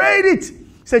he prayed it,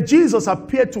 he said Jesus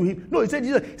appeared to him. No, he said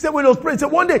Jesus. He said when he was praying, he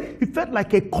said one day he felt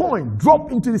like a coin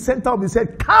drop into the center of his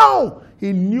head. Cow!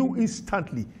 He knew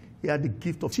instantly he had the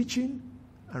gift of teaching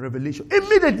and revelation.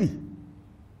 Immediately.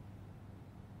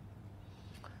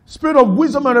 Spirit of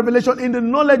wisdom and revelation in the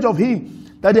knowledge of him.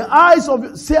 That the eyes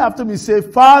of... Say after me, say,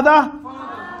 Father,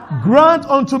 grant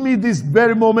unto me this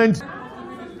very moment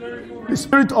the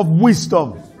spirit of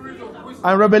wisdom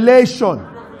and revelation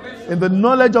in the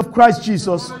knowledge of Christ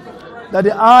Jesus, that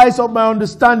the eyes of my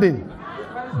understanding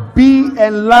be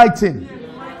enlightened.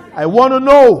 I want to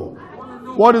know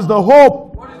what is the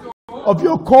hope of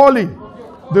your calling,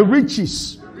 the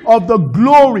riches of the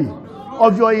glory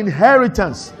of your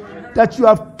inheritance that you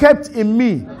have kept in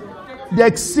me, the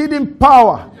exceeding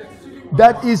power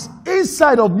that is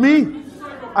inside of me,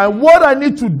 and what I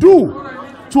need to do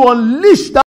to unleash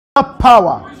that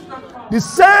power. The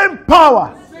same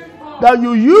power that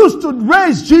you used to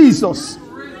raise Jesus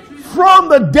from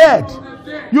the dead,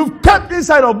 you've kept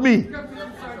inside of me.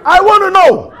 I want to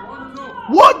know,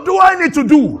 what do I need to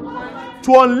do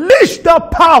to unleash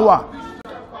that power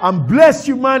and bless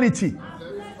humanity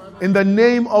in the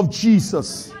name of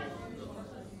Jesus?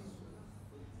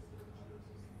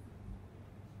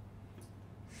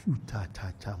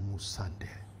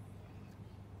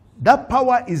 That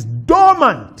power is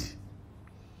dormant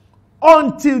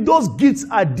until those gifts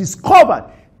are discovered.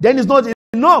 Then it's not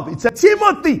enough. It's a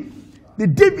Timothy. The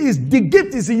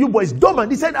gift is in you, but it's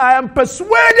dormant. He said, I am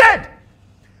persuaded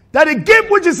that the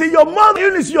gift which is in your mother,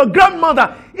 even is your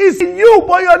grandmother, is in you,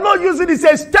 but you're not using it. He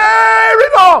says, stir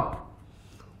it up.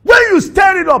 When you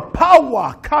stir it up,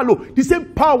 power, Carlo, the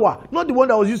same power, not the one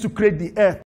that was used to create the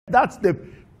earth. That's the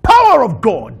power of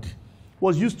God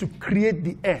was used to create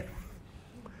the earth.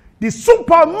 The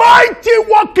super mighty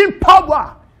working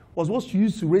power was what's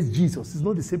used to raise Jesus. It's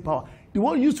not the same power. The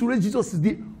one used to raise Jesus is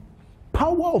the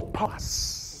power of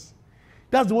powers.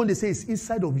 That's the one they say is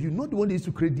inside of you, not the one they used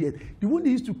to create the earth. The one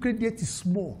they used to create the earth is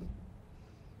small.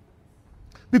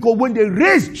 Because when they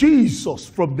raised Jesus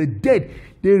from the dead,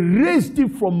 they raised him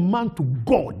from man to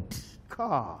God.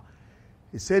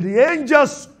 He said the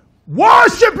angels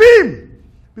worship him.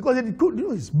 Because he could,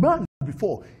 he's man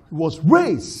before. He was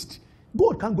raised.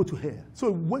 God can't go to hell. So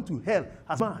he went to hell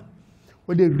as man.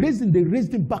 When they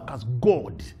raised him back as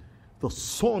God, the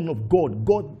Son of God.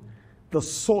 God, the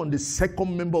Son, the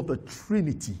second member of the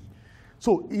Trinity.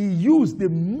 So he used the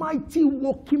mighty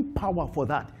working power for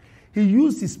that. He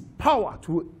used his power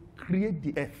to create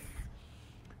the earth.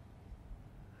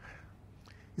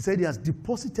 He said he has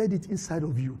deposited it inside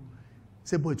of you. He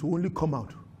said, but it will only come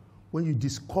out when you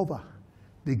discover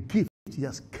the gift he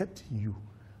has kept in you.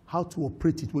 How to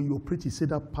operate it. When you operate it, he said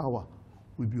that power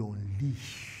will be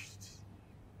unleashed.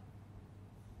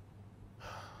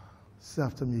 Say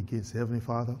after me again. Say, Heavenly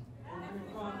Father,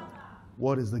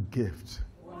 what is the gift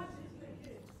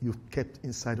you've kept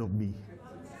inside of me?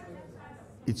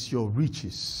 It's your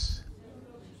riches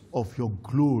of your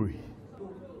glory.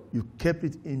 You kept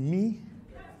it in me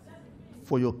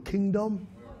for your kingdom,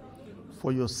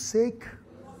 for your sake,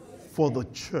 for the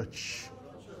church.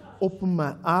 Open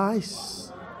my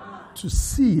eyes to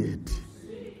see it.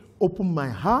 Open my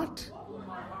heart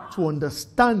to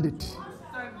understand it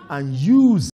and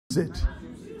use it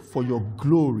for your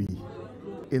glory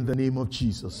in the name of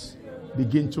Jesus.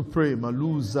 Begin to pray.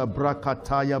 Maluza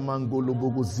brakataya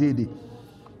mangolobogo zede.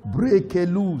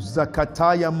 Brekeluza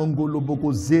kataya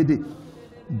mangolobogo zede.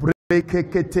 Breke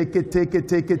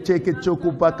teke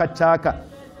chokubaka chaka.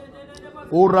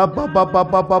 Ora baba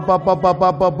baba baba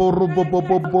baba baba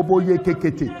bobo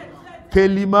yekekete.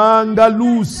 Kelimanga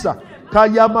lusa.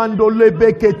 Kayamando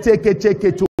lebeke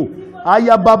teke to.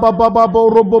 Aya baba baba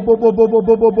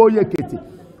bobo yekete.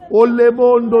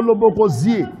 Olemondo loboko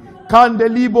zie.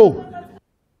 Kandelibo.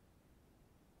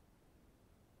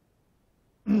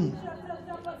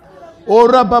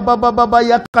 Ora baba baba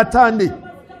yakatande.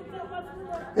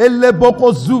 Elle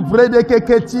boko zubre de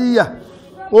keketia.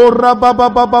 Ora baba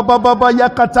baba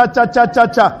yakata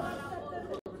cha.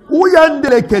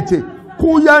 Uyandele kete.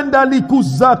 Kuyanda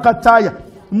likuza kataya.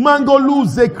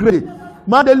 Mangoluze kre.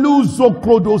 Mandeluzo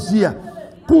krodosia.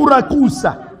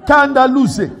 Kurakusa.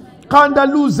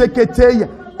 Kandaluze keteya.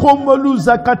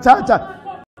 Komoluza katata.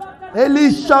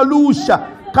 Elisha lusha.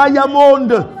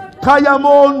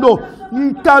 Kayamondo.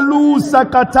 Nikalusa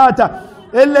katata.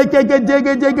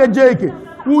 Elekeke.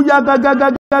 Uya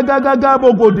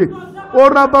bogode.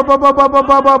 Ora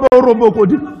baba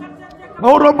robokode.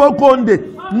 Orobokonde.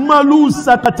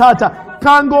 Malusa katata.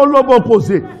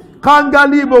 Kangolobokoze.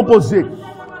 Kangalibokoze.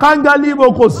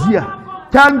 Kangalibokozia.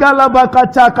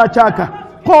 Kangalabakachaka.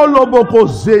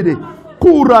 Kolobokozede.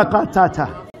 Kura katata.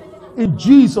 In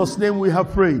Jesus' name we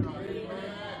have prayed.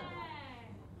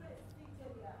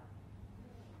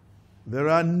 There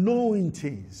are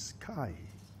anointings, Kai.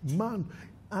 Man,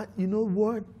 you know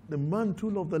what? The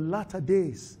mantle of the latter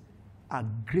days are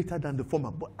greater than the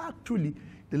former. But actually,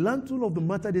 the mantle of the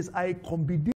latter days are a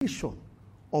combination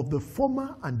of the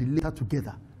former and the latter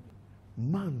together.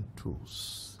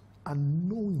 Mantles,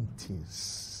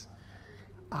 anointings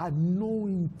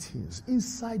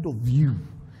inside of you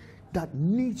that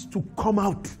needs to come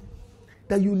out,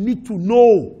 that you need to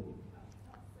know.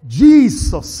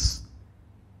 Jesus.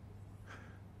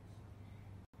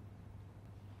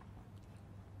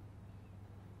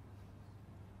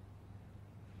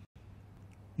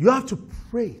 You have to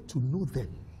pray to know them.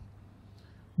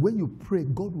 When you pray,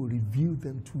 God will reveal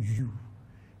them to you.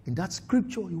 In that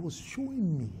scripture, he was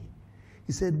showing me.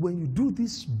 He said, when you do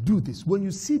this, do this. When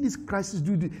you see this crisis,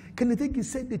 do this. Can you think he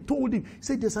said, they told him, he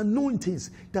said, there's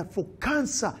anointings that for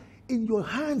cancer in your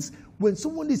hands, when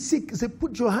someone is sick, he said,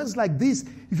 put your hands like this.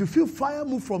 If you feel fire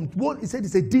move from one, he said,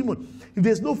 it's a demon. If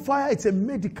there's no fire, it's a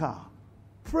medical.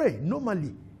 Pray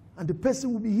normally, and the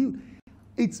person will be healed.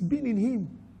 It's been in him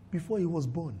before he was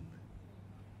born.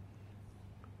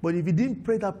 But if he didn't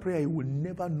pray that prayer, he will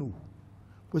never know.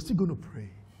 We're still going to pray.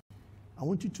 I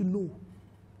want you to know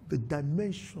the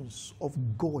dimensions of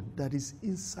God that is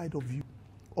inside of you,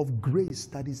 of grace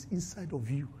that is inside of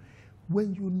you.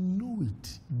 When you know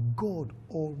it, God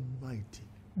Almighty,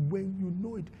 when you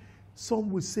know it, some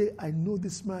will say, I know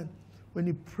this man. When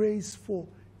he prays for,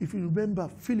 if you remember,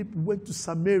 Philip went to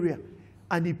Samaria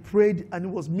and he prayed and he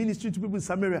was ministering to people in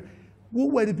Samaria.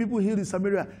 Who were the people healed in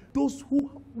Samaria? Those who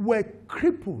were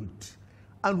crippled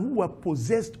and who were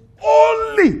possessed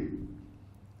only.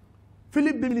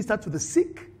 Philip didn't minister to the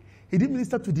sick. He didn't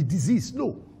minister to the disease.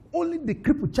 No, only the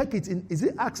crippled. Check it in, is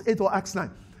it Acts 8 or Acts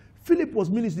 9? Philip was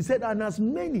ministering. He said, and as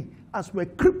many as were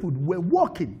crippled were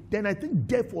walking. Then I think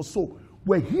deaf or so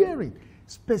were hearing.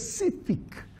 Specific.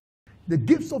 The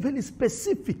gifts of healing is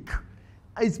specific.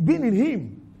 It's been in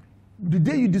him. The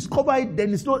day you discover it,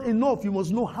 then it's not enough. You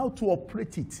must know how to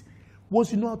operate it.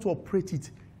 Once you know how to operate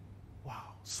it,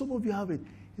 wow. Some of you have it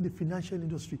in the financial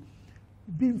industry.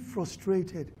 Being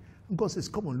frustrated. And God says,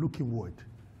 come on, look inward.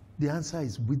 The answer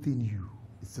is within you.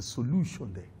 It's the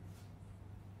solution there.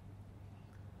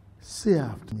 Say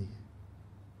after me.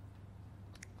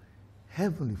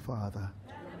 Heavenly Father,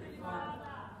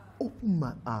 open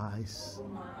my eyes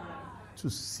to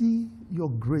see your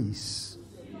grace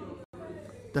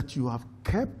that you have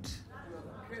kept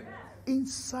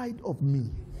inside of me,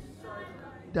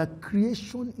 that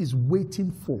creation is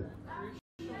waiting for.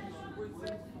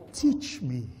 Teach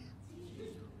me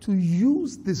to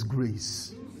use this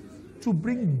grace to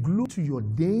bring glory to your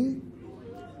name,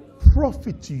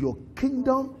 profit to your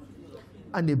kingdom,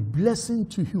 and a blessing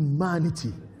to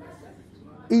humanity.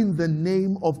 In the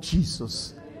name of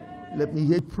Jesus. Let me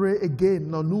hear pray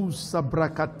again. Nanusa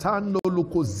brakatano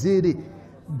lokozere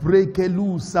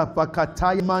brekelusa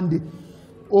pakataya mande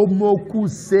omoku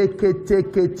seke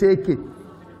teke teke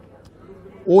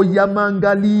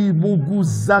oyamangali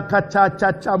muguzaka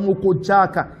chacha chamoko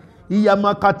chaka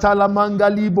iyamakatala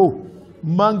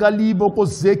mangalibo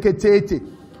kozeke tete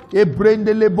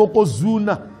ebrendele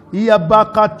bokozuna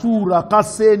iyabakatura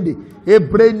kasende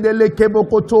ebrendele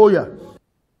kebokotoya.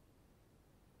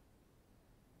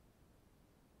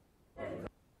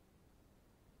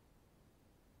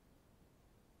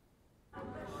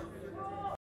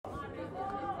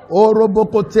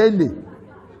 Oroboko tende,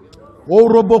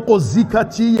 oroboko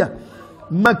zikatia,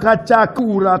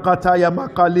 makachakura kataya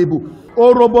makalebu,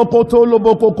 oroboko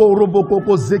toloboko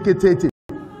koroboko zeketete,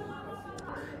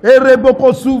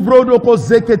 ereboko suvrodoko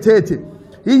zeketete,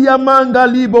 iyamanga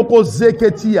liboko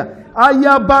zeketia,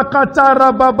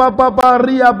 ayabakatara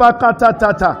bababaria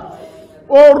bakatatata,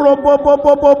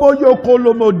 orobobobobobo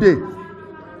yokolomode,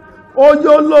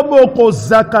 oyoloboko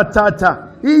zakatata.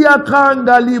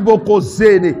 Iyakanga liboko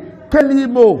zene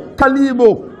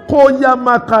kalimo koya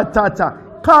makatata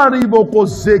kariboko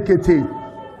zekete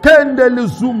kendeli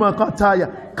zuma kataya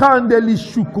kandeli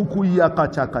shukuku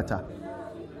yakachakata.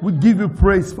 We give you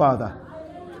praise, Father.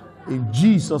 In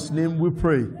Jesus' name we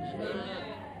pray.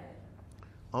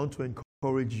 I want to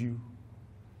encourage you,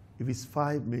 if it's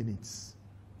 5 minutes,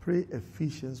 pray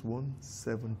Ephesians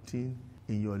 1:17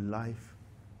 in your life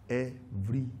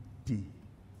every day.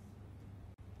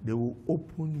 They will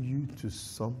open you to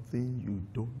something you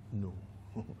don't know.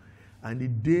 And the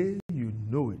day you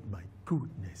know it, my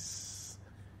goodness,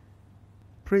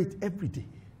 pray it every day.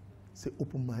 Say,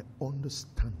 open my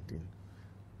understanding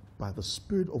by the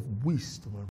spirit of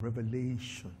wisdom and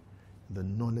revelation, the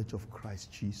knowledge of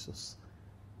Christ Jesus.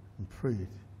 And pray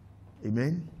it.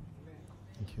 Amen?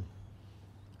 Thank you.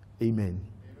 Amen.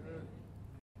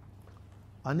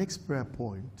 Our next prayer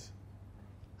point.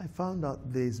 I found out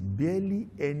there's barely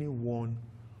anyone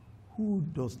who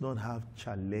does not have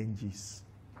challenges,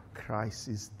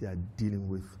 crises they are dealing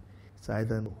with. It's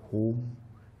either in the home,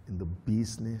 in the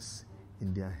business,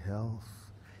 in their health,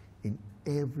 in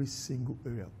every single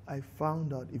area. I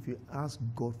found out if you ask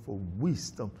God for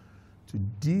wisdom to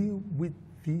deal with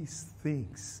these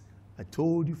things. I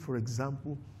told you, for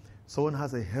example, someone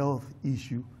has a health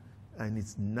issue and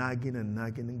it's nagging,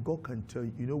 and God can tell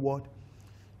you, you know what?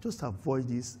 Just avoid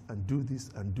this and do this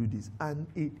and do this. And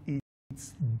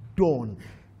it's done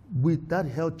with that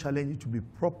health challenge to be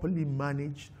properly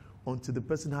managed until the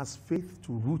person has faith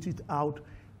to root it out.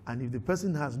 And if the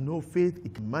person has no faith, he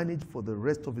can manage for the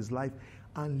rest of his life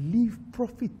and live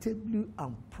profitably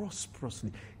and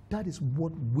prosperously. That is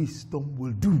what wisdom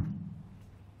will do.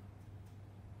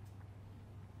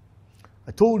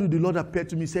 I told you the Lord appeared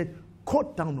to me and said,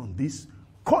 cut down on this,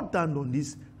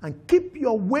 and keep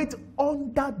your weight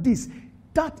under this.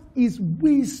 That is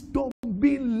wisdom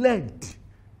being learned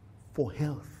for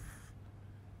health.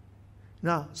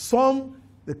 Now,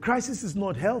 the crisis is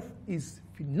not health, it's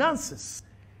finances.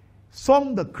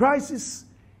 The crisis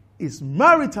is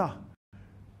marital.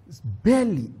 It's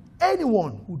barely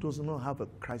anyone who does not have a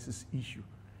crisis issue.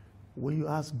 When you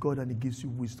ask God and He gives you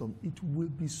wisdom, it will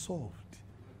be solved.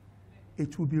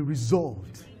 It will be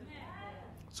resolved.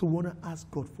 So we want to ask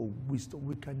God for wisdom.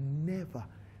 We can never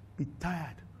be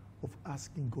tired of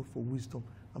asking God for wisdom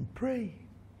and pray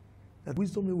that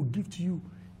wisdom He will give to you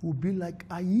will be like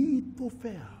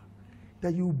Ahithophel,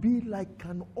 that you will be like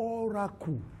an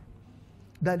oracle,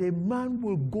 that a man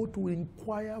will go to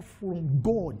inquire from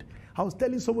God. I was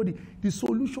telling somebody the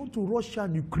solution to Russia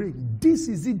and Ukraine, this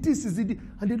is it.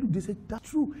 And they said, that's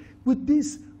true. With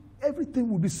this, everything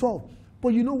will be solved. But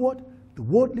you know what? The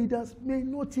world leaders may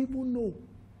not even know.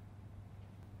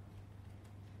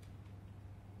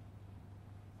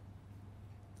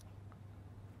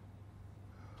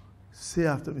 Say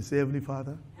after me, say, Heavenly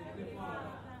Father,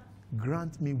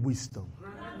 grant me wisdom,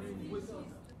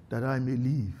 that I may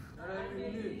live.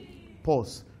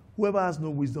 Pause. Whoever has no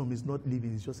wisdom is not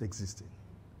living, is just existing.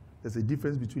 There's a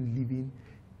difference between living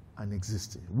and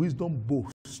existing. Wisdom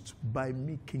boasts, by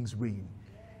me kings reign.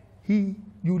 You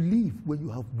live when you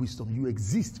have wisdom. You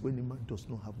exist when a man does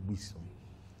not have wisdom.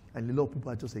 And a lot of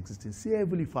people are just existing. Say,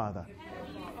 Heavenly Father,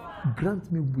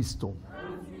 grant me wisdom,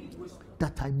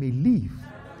 that I may live.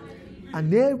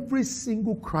 And every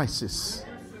single crisis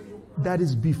that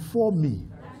is before me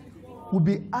will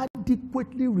be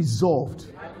adequately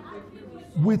resolved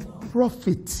with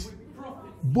profit,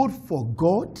 both for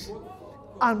God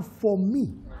and for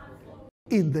me,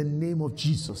 in the name of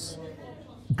Jesus.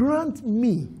 Grant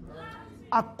me,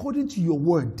 according to your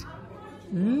word,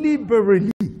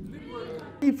 liberally.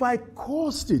 If I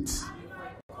caused it,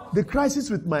 the crisis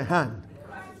with my hand,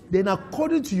 then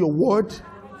according to your word,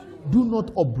 do not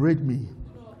upbraid me,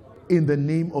 in the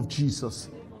name of Jesus.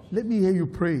 Let me hear you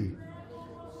pray.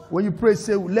 When you pray,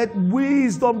 say, let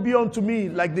wisdom be unto me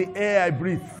like the air I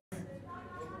breathe.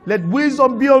 Let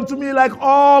wisdom be unto me like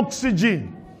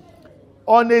oxygen.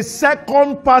 On a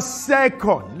second per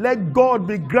second, let God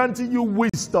be granting you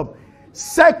wisdom.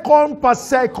 Second per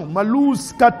second.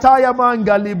 Malus kataya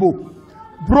mangalibo.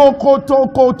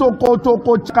 Brokoto koto koto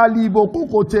kalibo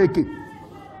kokoteke.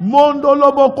 Mondo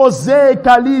lobo koze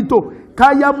kalito.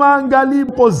 Kayamanga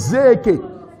libo zeke.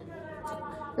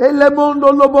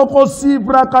 Elemondo loboko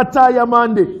sivra kataya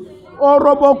mande.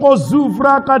 Oroboko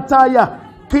zuvra kataya.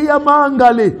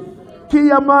 Kiyamanga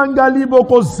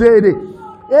liboko zede.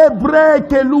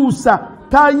 Ebreke lusa.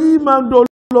 Kayimando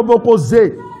loboko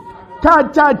ze.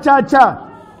 Kacha cha cha.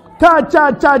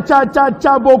 Kacha cha cha cha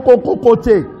cha boko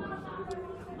kokote.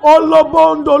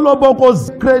 Olobondo loboko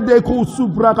krede ku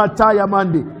suvra kataya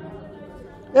mande.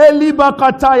 Eliba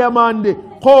kataya mande.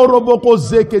 Koroboko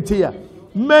zeketia.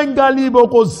 Mengalibo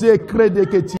koze krede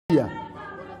ketia.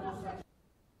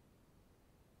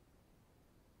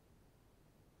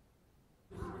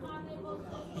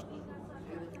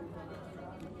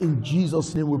 In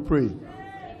Jesus' name we pray.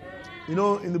 You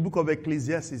know, in the book of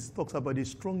Ecclesiastes, it talks about a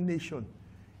strong nation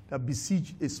that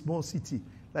besieged a small city,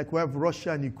 like we have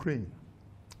Russia and Ukraine.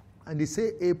 And they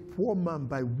say a poor man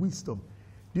by wisdom.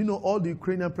 Do you know all the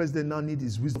Ukrainian president now need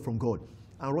is wisdom from God?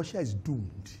 And Russia is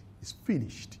doomed. It's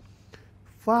finished.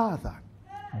 Father,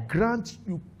 grant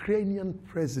Ukrainian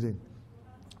president,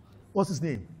 what's his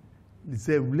name?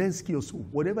 Zelensky or so,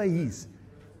 whatever he is.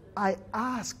 I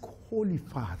ask, Holy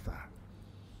Father,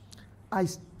 I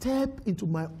step into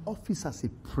my office as a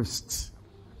priest,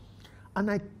 and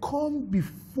I come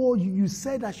before you. You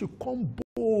said I should come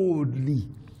boldly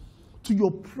to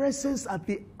your presence at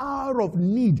the hour of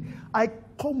need. I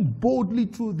come boldly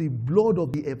through the blood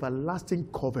of the everlasting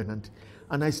covenant,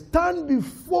 and I stand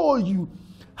before you,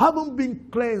 having been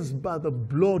cleansed by the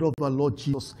blood of our Lord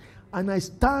Jesus. And I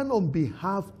stand on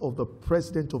behalf of the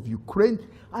president of Ukraine,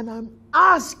 and I'm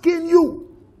asking you,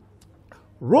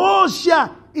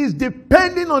 Russia is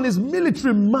depending on his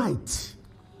military might.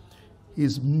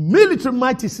 His military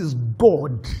might is his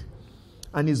God,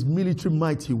 and his military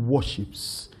might he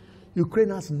worships. Ukraine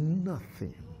has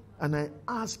nothing, and I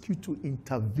ask you to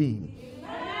intervene.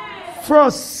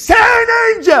 First, send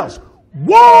angels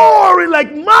warring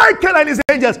like Michael and his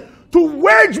angels to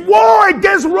wage war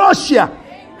against Russia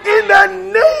in the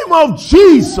name of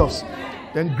Jesus.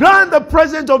 Then grant the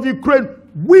president of Ukraine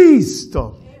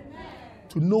wisdom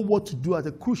to know what to do at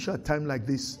a crucial time like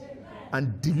this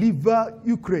and deliver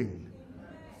Ukraine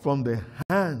from the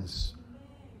hands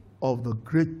of the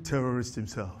great terrorist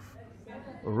himself,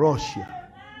 Russia,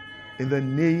 in the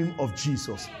name of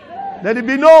Jesus. Let it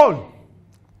be known,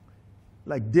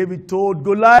 like David told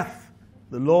Goliath,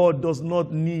 the Lord does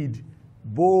not need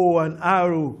bow and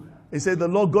arrow. He said, the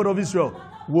Lord God of Israel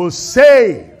will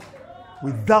say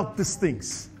without these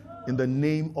things in the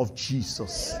name of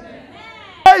Jesus.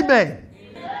 Amen.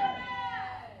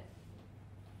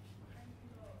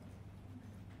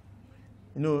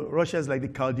 You know, Russia is like the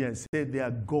Chaldeans. Say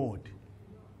their God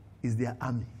is their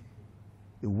army.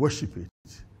 They worship it.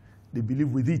 They believe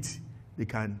with it they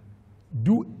can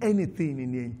do anything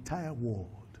in the entire world.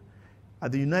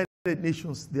 At the United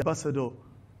Nations, the ambassador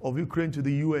of Ukraine to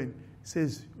the UN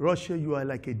says, Russia, you are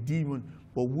like a demon,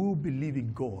 but we'll believe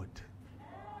in God.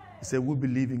 He said, we'll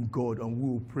believe in God and we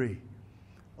will pray.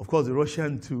 Of course, the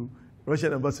Russian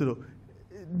ambassador,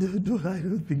 I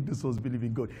don't think those ones believe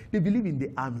in God. They believe in the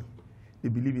army. They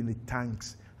believe in the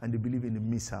tanks and they believe in the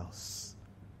missiles.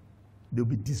 They'll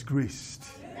be disgraced,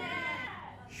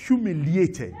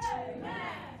 humiliated,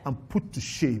 and put to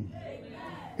shame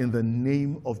in the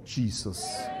name of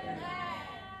Jesus.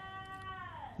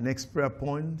 Next prayer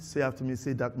point, say after me,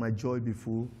 say that my joy be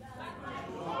full.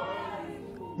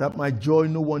 That my joy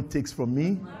no one takes from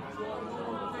me.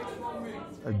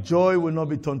 That joy will not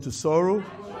be turned to sorrow.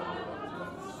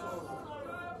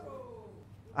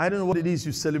 I don't know what it is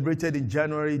you celebrated in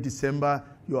January, December,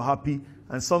 you're happy,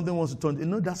 and something wants to turn.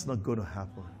 No, that's not going to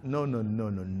happen. No.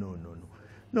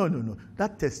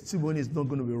 That testimony is not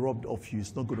going to be robbed off you.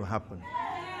 It's not going to happen.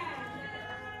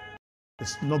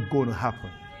 It's not going to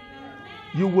happen.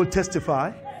 You will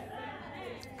testify.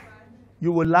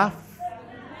 You will laugh.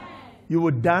 You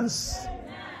will dance.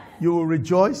 You will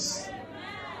rejoice.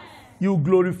 You will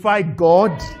glorify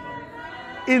God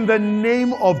in the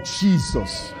name of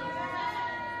Jesus.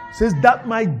 It says that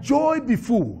my joy be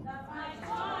full.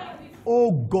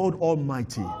 Oh God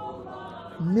Almighty,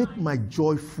 make my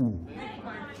joy full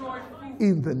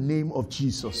in the name of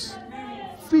Jesus.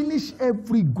 Finish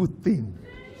every good thing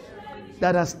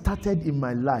that has started in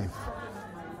my life.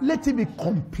 Let it be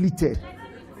completed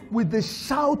with the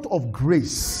shout of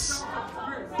grace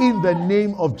in the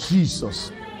name of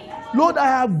Jesus. Lord, I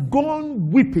have gone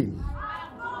weeping.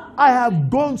 I have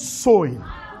gone sowing.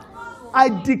 I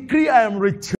decree I am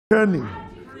returning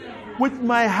with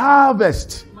my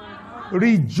harvest,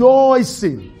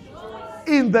 rejoicing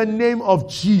in the name of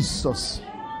Jesus.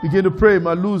 Begin to pray.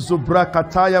 Maluzo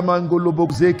brakataya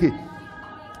mangolobozeke.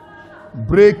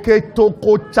 Breke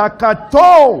toko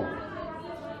chakato.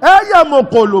 Eya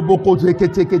mokolo boko zeke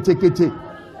teke teke te.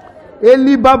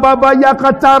 Eli baba ba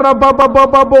yakatara baba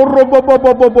baba bo robo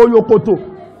bobo bobo yokoto.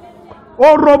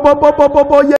 O robo bobo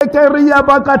bobo yekeria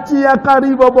bakati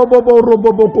yakari bobo bobo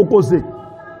robo bobo koze.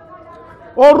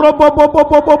 O robo bobo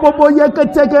bobo bobo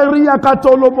yeketekeria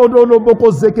katolo modolo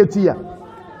boko zeketia.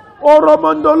 O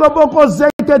romondolo boko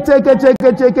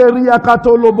zeketekeria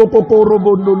katolo boko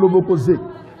korobo ndolo boko ze.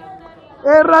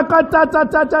 Erakatata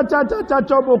tata tata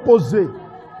tata boko ze.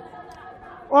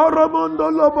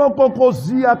 Oromondo lobo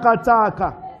kokozia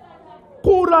kataka.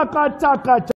 Kura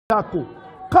kataka chako.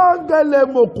 Kangele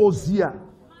mokozia.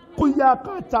 Kuya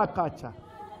katakacha.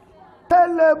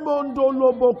 Telemondo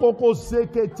lobo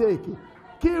kokozeke teke.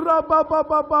 Kira baba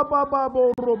baba baba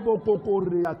robo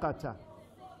kokoria kata.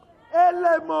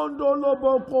 Elemondo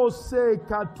lobo kose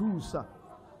katusa.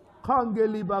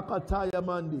 Kangeli bakataya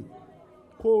mandi.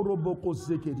 Korobo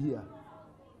kozeke dia.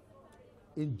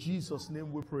 In Jesus'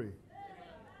 name we pray.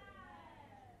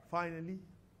 Finally,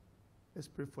 let's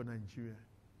pray for Nigeria.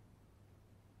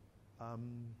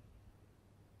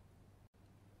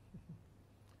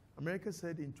 America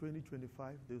said in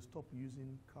 2025 they'll stop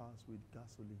using cars with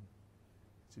gasoline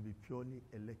to be purely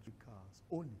electric cars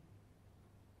only.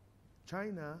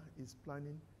 China is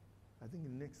planning, I think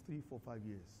in the next 3, 4, 5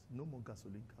 years, no more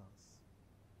gasoline cars.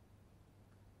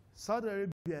 Saudi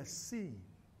Arabia, seeing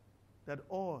that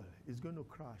oil is going to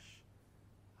crash,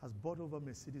 has bought over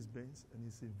Mercedes-Benz and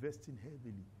is investing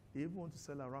heavily. They even want to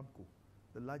sell Aramco,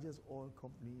 the largest oil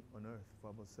company on earth,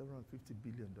 for about $750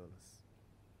 billion.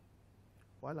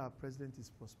 While our president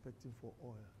is prospecting for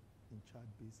oil in Chad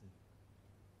Basin.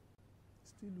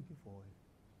 Still looking for oil.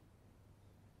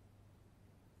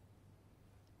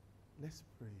 Let's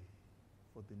pray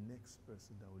for the next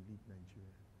person that will lead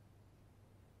Nigeria.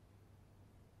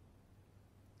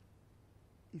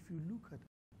 If you look at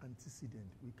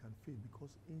antecedent, we can fail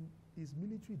because in his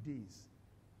military days,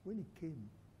 when he came,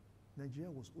 Nigeria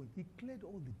was owing. He cleared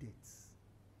all the debts.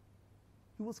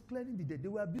 He was clearing the debt. They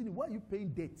were abusing. Why are you paying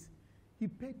debt? He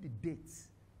paid the debt.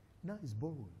 Now he's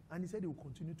borrowing. And he said he will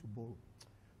continue to borrow.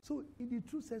 So in the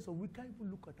true sense of, we can't even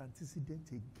look at antecedent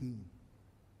again.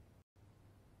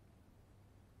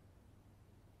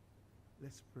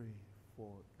 Let's pray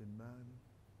for the man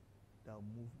that will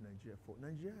move Nigeria forward.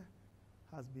 Nigeria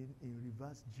has been in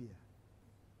reverse gear.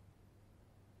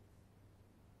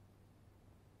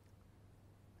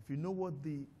 If you know what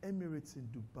the Emirates in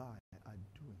Dubai are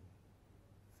doing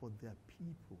for their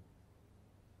people,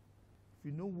 if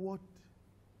you know what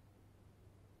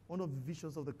one of the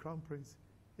visions of the Crown Prince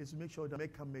is to make sure that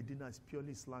Mecca Medina is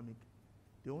purely Islamic,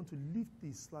 they want to lift the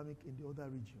Islamic in the other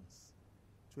regions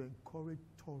to encourage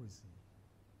tourism.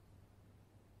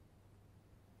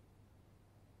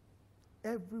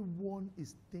 Everyone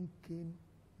is thinking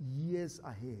years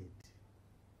ahead.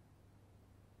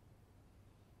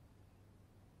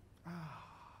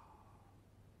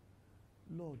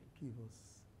 Lord, give us.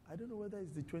 I don't know whether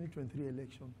it's the 2023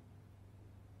 election.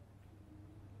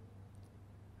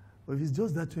 But if it's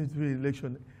just that 2023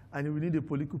 election and we need a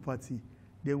political party,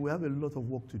 then we have a lot of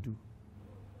work to do.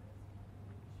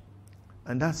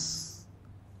 And that's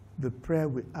the prayer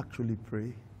we actually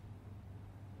pray.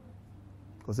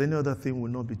 Because any other thing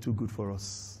will not be too good for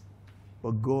us.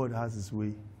 But God has his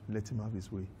way. Let him have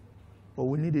his way. But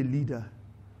we need a leader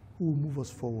who will move us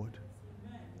forward.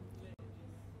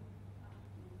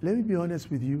 Let me be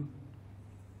honest with you.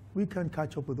 We can't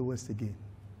catch up with the West again.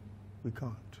 We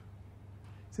can't.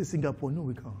 Say Singapore, no,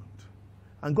 we can't.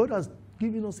 And God has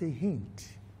given us a hint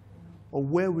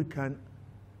of where we can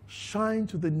shine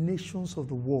to the nations of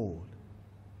the world.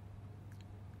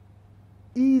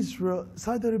 Israel,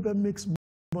 Saudi Arabia makes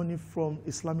money from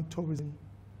Islamic tourism.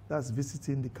 That's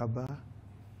visiting the Kaaba.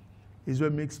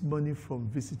 Israel makes money from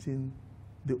visiting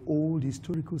the old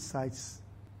historical sites.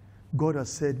 God has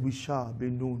said we shall be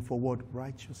known for what?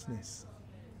 Righteousness.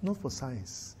 Not for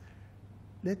science.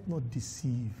 Let's not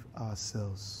deceive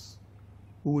ourselves.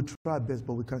 We will try our best,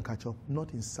 but we can't catch up.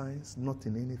 Not in science, not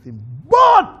in anything.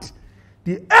 But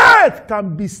the earth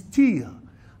can be still,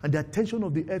 and the attention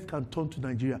of the earth can turn to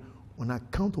Nigeria on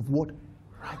account of what?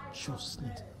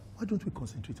 Righteousness. Why don't we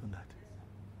concentrate on that?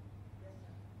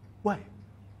 Why?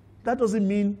 That doesn't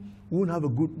mean we won't have a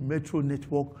good metro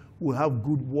network, we'll have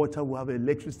good water, we'll have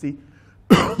electricity.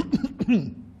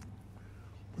 The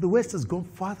West has gone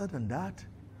farther than that.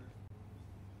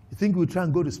 You think we'll try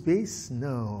and go to space?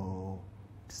 No.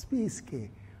 Space care.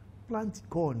 Plant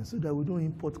corn so that we don't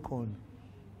import corn.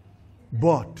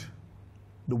 But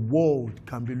the world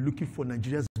can be looking for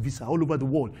Nigeria's visa all over the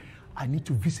world. I need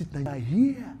to visit Nigeria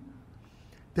here.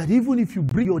 That even if you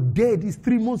bring your dead, it's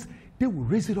 3 months, they will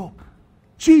raise it up.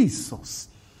 Jesus.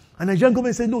 And the Nigerian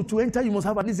government said, no, to enter you must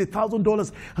have at least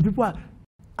 $1,000. And people are,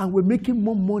 and we're making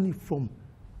more money from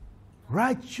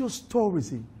righteous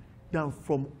tourism than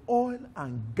from oil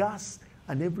and gas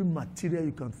and every material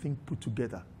you can think put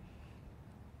together.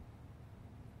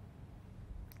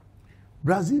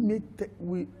 Brazil made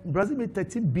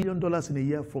 $13 billion in a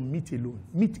year from meat alone.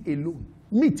 Meat alone.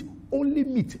 Meat. Only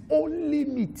meat. Only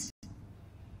meat.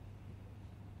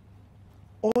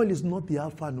 Oil is not the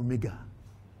alpha and omega.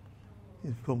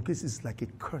 In some cases, it's like a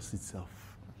curse itself.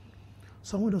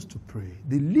 So I want us to pray.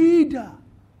 The leader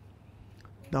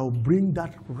that will bring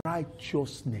that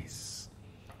righteousness.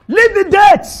 Leave the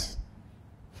debt.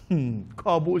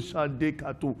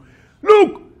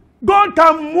 Look, God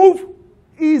can move.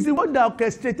 He's the one that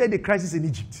orchestrated the crisis in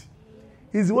Egypt.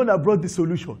 He's the one that brought the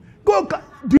solution. God can,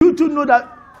 do you two know that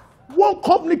one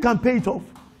company can pay it off?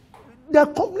 Their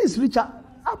company is richer.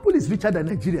 Apple is richer than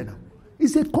Nigeria now.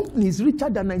 It's a company is richer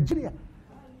than Nigeria.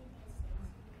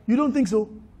 You don't think so?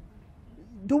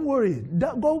 Don't worry.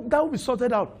 That will be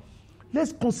sorted out.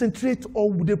 Let's concentrate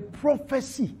on the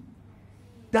prophecy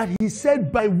that he said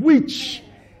by which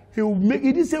he will make.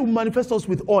 He didn't say he will manifest us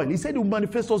with oil. He said he will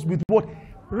manifest us with what?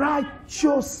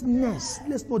 Righteousness.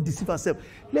 Let's not deceive ourselves.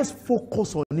 Let's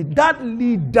focus on it. That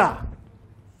leader,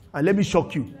 and let me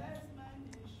shock you,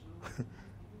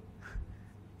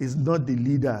 is not the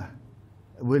leader.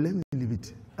 Well, let me leave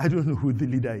it. I don't know who the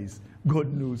leader is.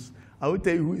 God knows. I will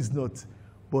tell you who is not.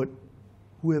 But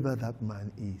whoever that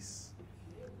man is.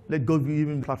 Let God be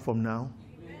giving platform now.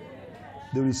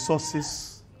 The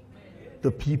resources,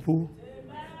 the people,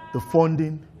 the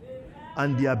funding,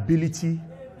 and the ability,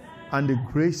 and the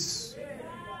grace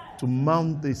to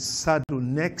mount the saddle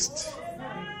next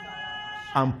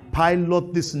and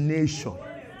pilot this nation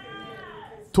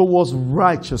towards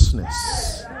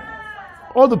righteousness.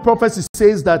 All the prophecy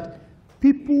says that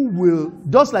people will,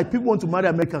 just like people want to marry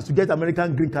Americans to get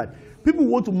American green card, people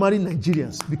want to marry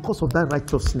Nigerians because of that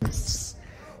righteousness.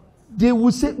 They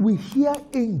will say, we hear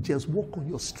angels walk on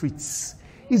your streets.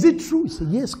 Is it true? He said,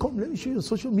 yes, come, let me show you on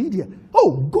social media.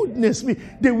 Oh, goodness me.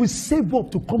 They will save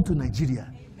up to come to Nigeria.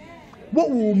 What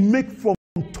we will make from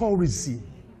tourism,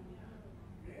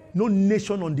 no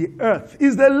nation on the earth,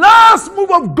 is the last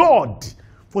move of God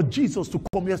for Jesus to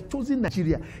come. He has chosen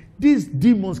Nigeria. These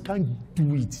demons can't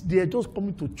do it. They are just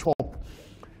coming to chop.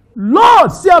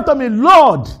 Lord, say after me,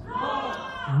 Lord,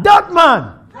 that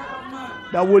man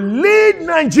that will lead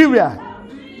Nigeria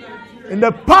in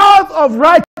the path of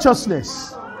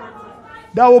righteousness,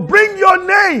 that will bring your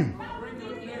name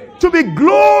to be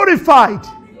glorified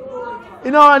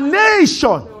in our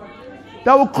nation,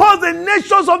 that will cause the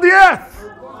nations of the earth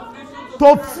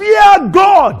to fear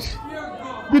God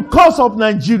because of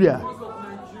Nigeria.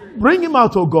 Bring him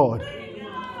out, oh God.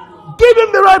 Give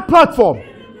him the right platform.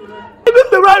 Give him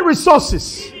the right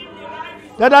resources.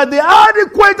 That at the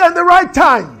adequate and the right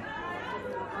time,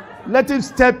 let him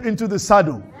step into the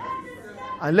saddle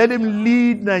and let him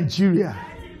lead Nigeria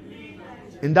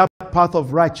in that path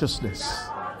of righteousness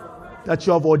that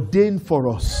you have ordained for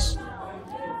us,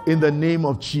 in the name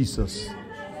of Jesus.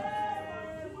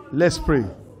 Let's pray.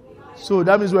 So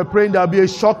that means we're praying there will be a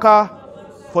shocker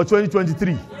for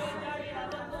 2023.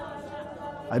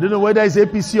 I don't know whether it's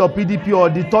APC or PDP or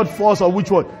the third force or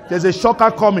which one. There's a shocker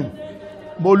coming.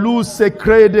 Molu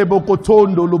sekrede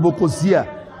bokotondo lobokozia.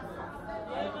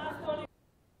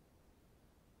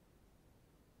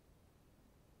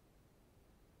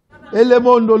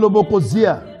 Elemondo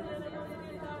lobokozia.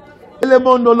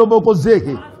 Elemondo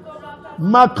lobokozeke.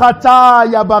 Makata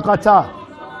ya bakata.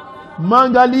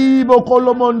 Mangali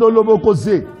bokolomondo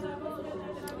lobokoze.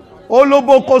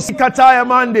 Olobokosi kata ya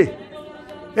mande.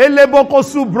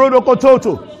 Elebokosu brodo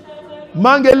kototo.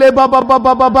 Mangele baba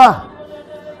baba baba.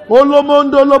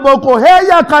 Olomondo loboko.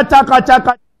 Heya kata kata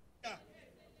kata.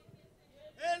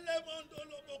 Elemondo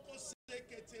loboko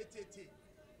sekete.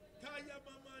 Kaya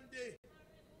mamande.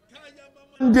 Kaya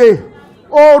mamande.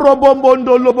 O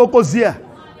robombondo lobokozia.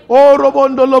 O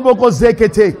robondo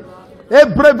lobokozekete.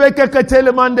 Ebreveke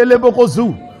ketele mandele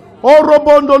bokozu. O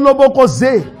robondo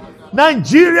lobokoze.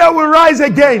 Nigeria will rise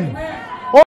again.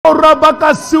 O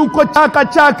rabakasu kochaka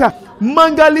chaka.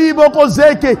 Mangali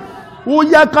bokozeke.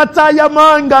 Uyakataya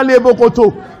mangale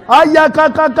bokoto.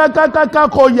 Ayakakakakaka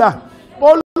koya.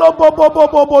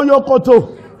 Olobobobobobo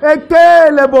yokoto.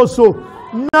 Ekele boso.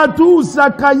 Natusa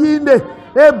kayinde.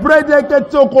 Ebrede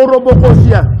ketoko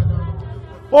robokozia.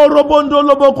 O robondo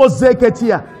loboko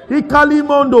zeketia.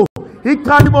 Ikalimondo.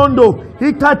 Ikalimondo.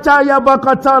 Ikachaya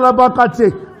bakatala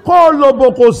bakate.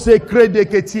 Koloboko sekrede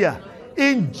ketia.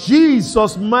 In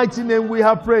Jesus' mighty name we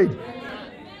have prayed.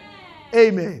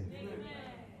 Amen.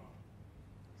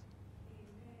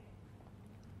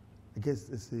 I guess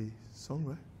it's a song,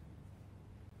 right?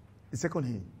 The second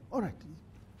hymn. All right.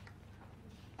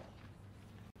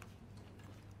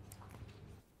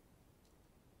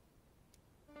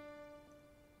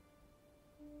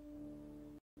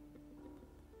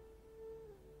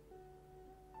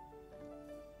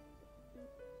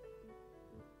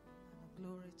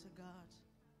 Glory to God.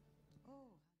 Oh,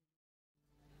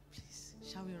 please,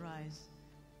 shall we rise?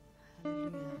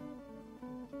 Hallelujah.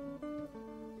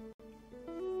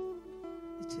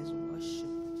 It is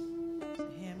worship to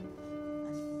Him,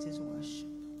 and it is worship.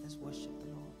 Let's worship the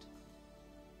Lord.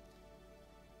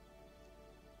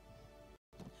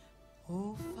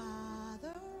 Oh,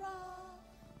 Father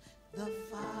of the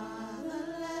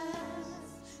fatherless,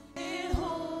 in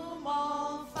whom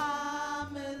all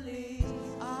families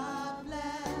are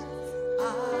blessed,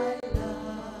 I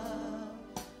love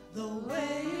the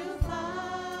way you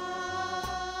father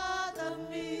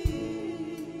me.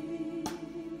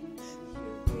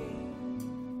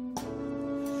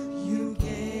 You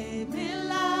gave me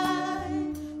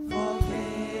life,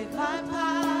 forgave my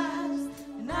past.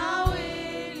 Now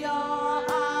in your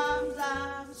arms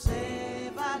I'm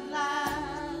safe at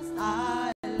last.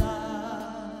 I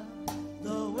love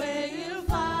the way you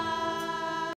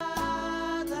father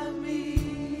me.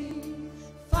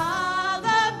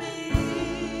 Father me.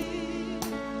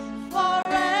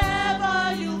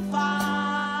 Forever you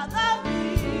father me.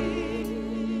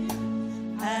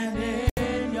 And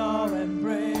in your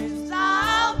embrace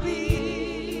I'll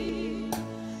be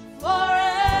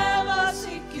forever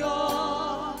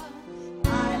secure.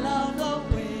 I love the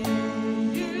way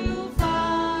you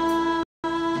father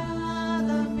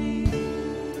me.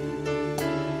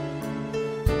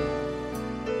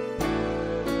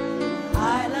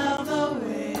 I love the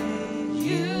way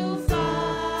you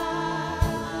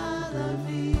father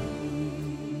me.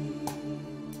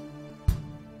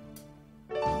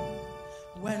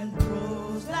 When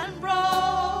bruised and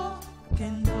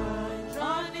broken, I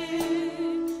draw near,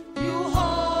 you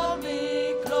hold me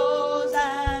close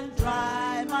and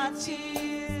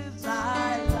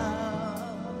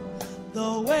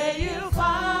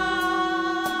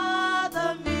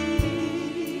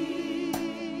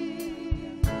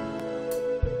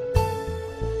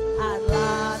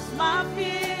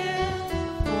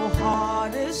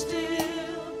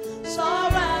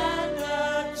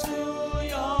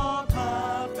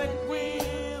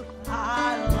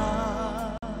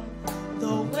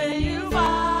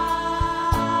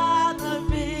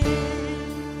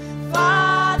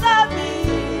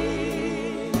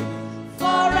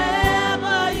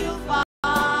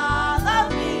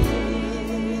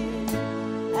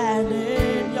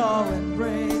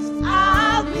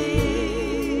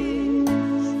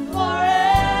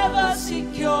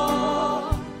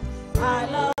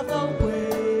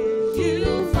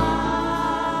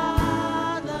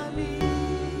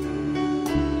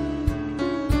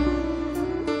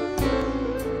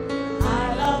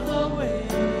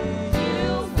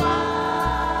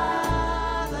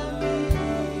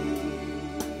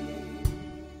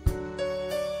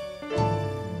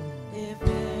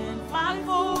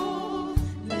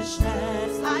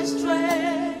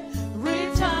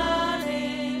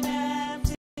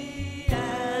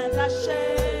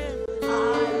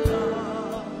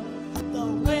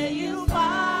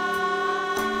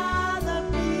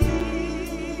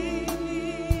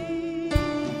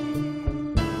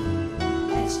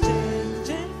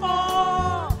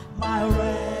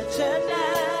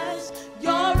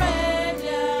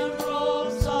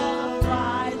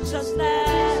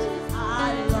graciousness.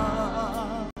 I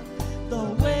love the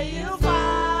way you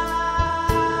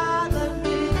father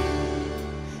me,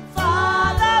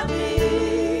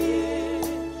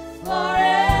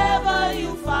 forever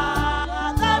you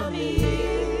father me,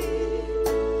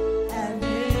 and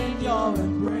in your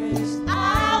embrace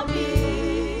I'll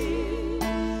be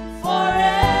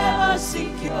forever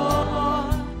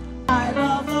secure. I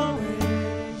love the way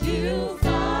you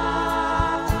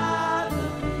father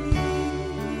me.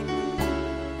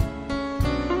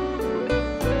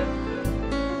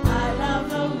 I love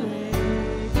the way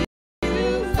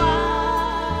you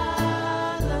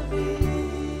father me.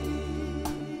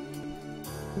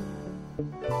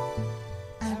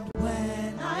 And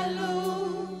when I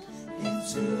look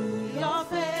into your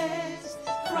face,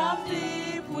 from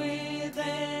deep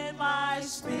within my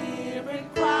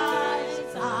spirit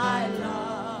cries, I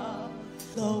love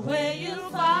the way you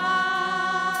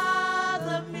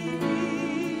father me.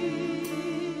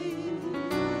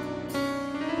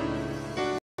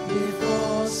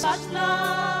 Before such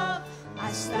love,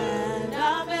 I stand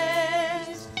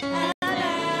amazed, and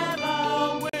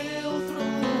ever will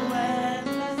through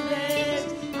endless days.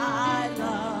 I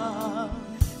love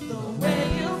the way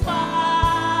you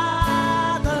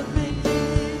father me,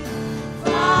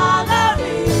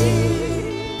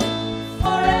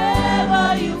 forever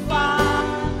you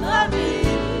father me,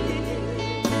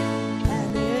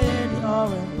 and in your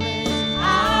embrace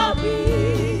I'll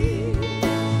be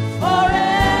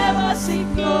forever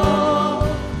secure.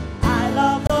 I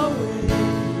love the way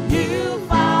you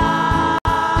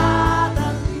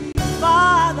father me,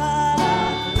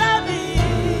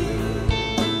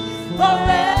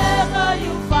 forever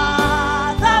you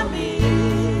father me,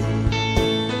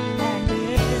 and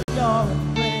in your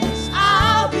embrace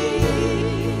I'll be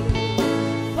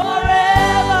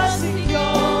forever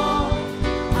secure.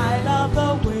 I love the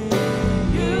way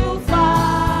you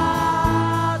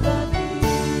father me.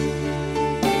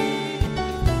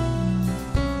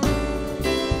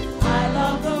 I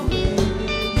love the way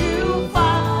you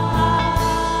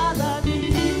father me.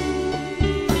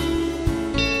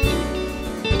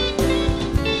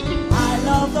 I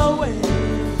love the way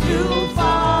you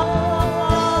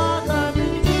father me.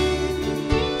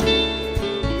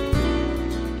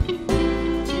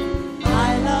 I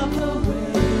love the way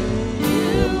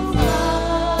you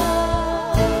father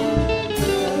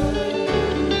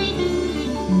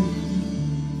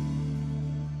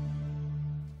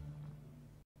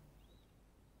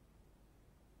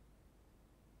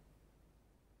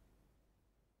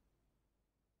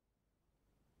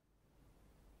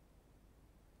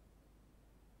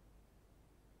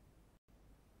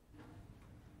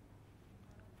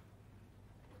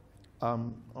I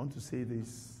want to say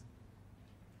this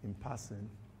in passing.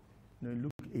 You know, in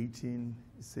Luke 18,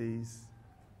 it says,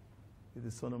 if the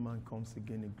Son of Man comes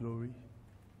again in glory,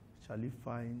 shall he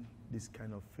find this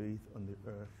kind of faith on the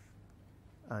earth?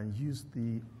 And use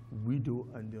the widow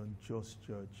and the unjust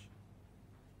judge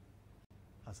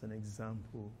as an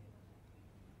example.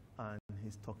 And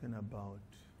he's talking about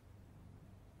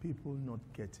people not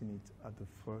getting it at the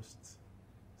first,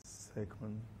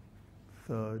 second,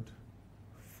 third,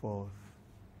 fourth,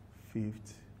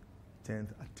 fifth,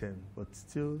 10th attempt, but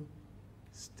still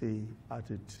stay at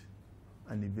it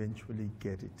and eventually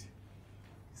get it.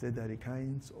 He said that the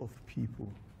kinds of people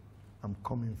I'm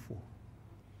coming for.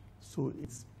 So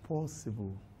it's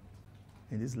possible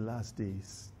in these last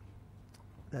days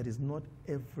that is not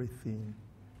everything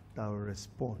that will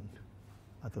respond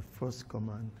at the first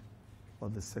command or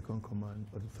the second command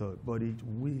or the third, but it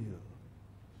will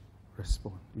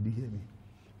respond. Did you hear me?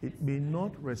 It may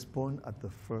not respond at the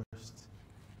first,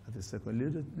 at the second.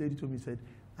 Lady told me, said,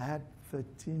 I had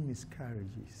 13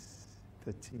 miscarriages.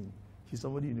 13. She's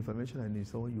somebody in information I know,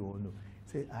 someone you all know.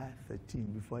 Said, I had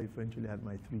 13 before I eventually had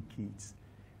my 3 kids.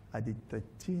 At the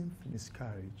 13th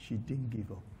miscarriage, she didn't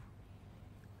give up.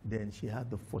 Then she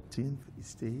had the 14th, it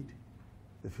stayed.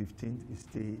 The 15th, it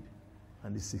stayed.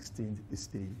 And the 16th, it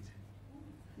stayed.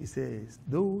 He says,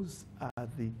 those are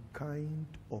the kind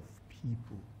of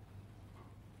people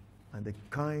and the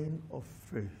kind of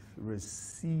faith,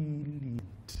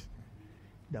 resilient,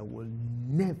 that will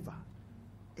never,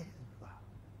 ever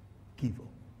give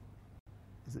up.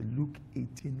 It's a Luke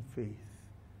 18 faith,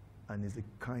 and it's the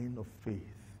kind of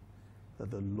faith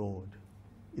that the Lord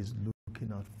is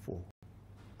looking out for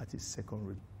at his second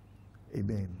return.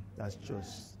 Amen. That's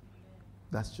just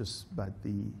by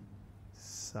the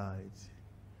side.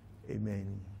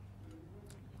 Amen.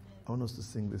 I want us to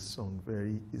sing this song.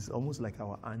 It's almost like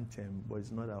our anthem, but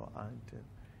it's not our anthem.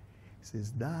 It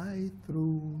says, thy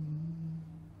throne.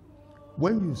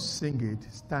 When you sing it,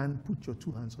 stand, put your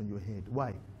 2 hands on your head.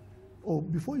 Why? Oh,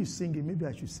 before you sing it, maybe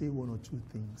I should say one or two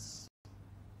things.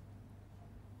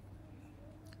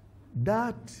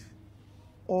 That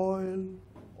oil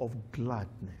of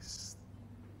gladness,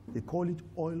 they call it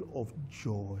oil of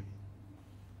joy.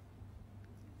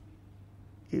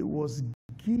 It was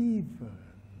given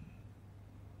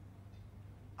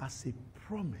as a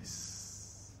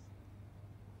promise.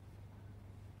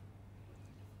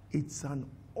 It's an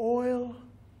oil,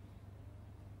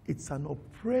 it's an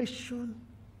operation,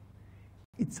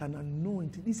 it's an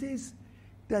anointing. He says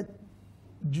that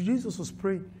Jesus was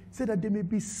praying, said that they may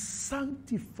be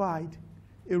sanctified.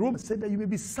 A Roman said that you may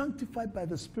be sanctified by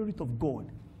the Spirit of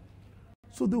God.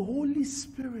 So the Holy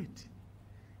Spirit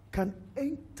can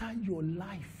enter your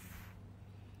life.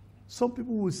 Some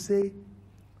people will say,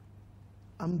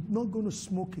 I'm not going to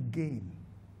smoke again,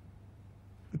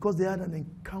 because they had an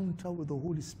encounter with the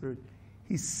Holy Spirit.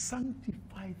 He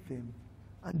sanctified them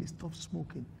and they stopped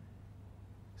smoking.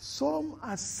 Some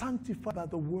are sanctified by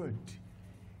the word.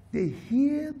 They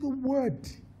hear the word.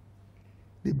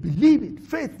 They believe it.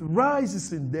 Faith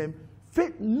rises in them.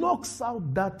 Faith knocks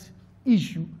out that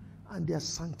issue and they are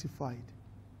sanctified.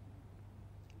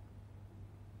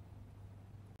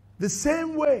 The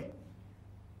same way,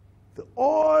 the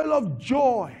oil of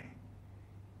joy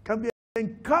can be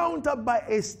encountered by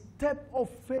a step of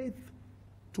faith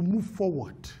to move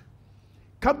forward.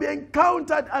 Can be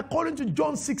encountered, according to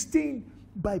John 16,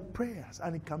 by prayers,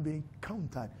 and it can be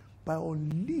encountered by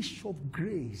unleash of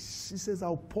grace. He says,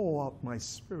 I'll pour out my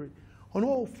spirit on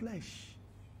all flesh.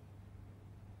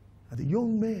 And the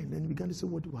young man then began to say,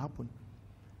 what will happen?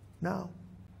 Now,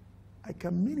 I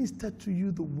can minister to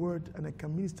you the word, and I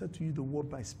can minister to you the word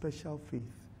by special faith.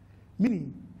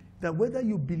 Meaning that whether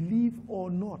you believe or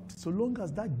not, so long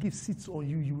as that gift sits on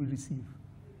you, you will receive.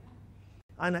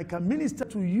 And I can minister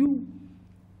to you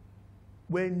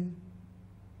when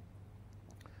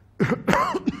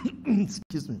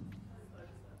excuse me.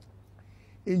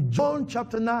 In John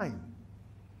chapter 9,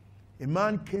 a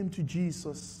man came to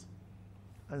Jesus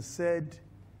and said,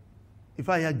 if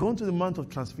I had gone to the Mount of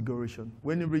Transfiguration,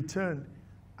 when he returned,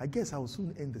 I guess I will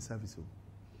soon end the service.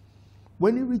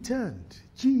 When he returned,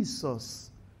 Jesus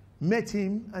met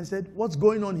him and said, what's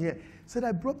going on here? He said,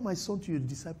 I brought my son to your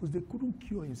disciples. They couldn't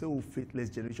cure him. He said, oh, faithless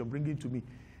generation, bring him to me.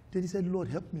 Then he said, Lord,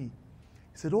 help me.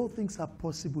 He said, all things are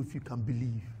possible if you can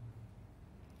believe.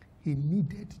 He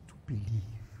needed to believe.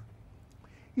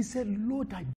 He said,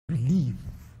 Lord, I believe.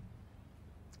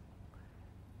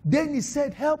 Then he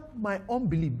said, help my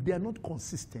unbelief. They are not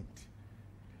consistent.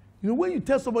 You know, when you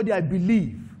tell somebody, I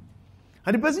believe,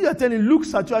 and the person you are telling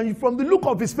looks at you, and from the look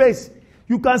of his face,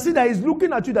 you can see that he's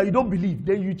looking at you that you don't believe.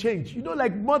 Then you change. You know,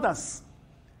 like mothers.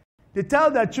 They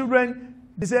tell their children,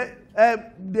 they say,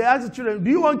 they ask the children, do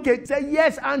you want cake? Say,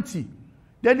 yes, auntie.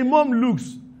 Then the mom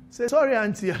looks. Say, sorry,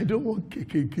 auntie, I don't want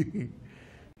cake.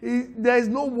 There is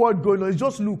no word going on. It's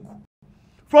just look.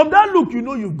 From that look, you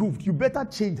know you've goofed. You better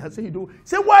change. I say, you don't.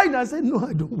 Say, why? And I say, no,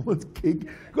 I don't want cake.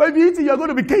 Because if you eat it, you're going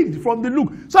to be caged from the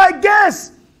look. So I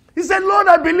guess, he said, Lord,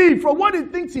 I believe. From what he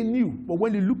thinks he knew. But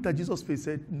when he looked at Jesus' face, he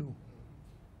said, no.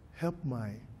 Help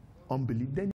my unbelief.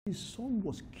 Then his son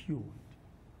was cured.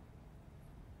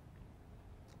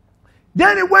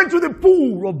 Then he went to the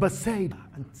pool of Bethsaida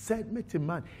and said, met a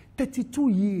man, 32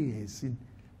 years in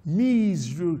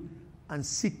misery and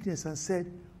sickness, and said,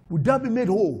 would thou be made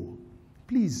whole?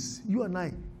 Please, you and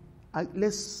I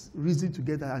let's reason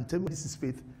together and tell me this is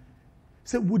faith.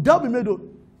 Say, would thou be made whole?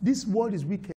 This world is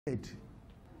wicked.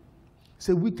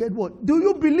 Say, wicked what? Do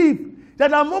you believe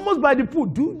that I'm almost by the pool?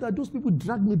 Do that those people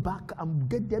drag me back and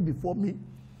get there before me?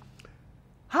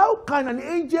 How can an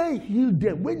angel heal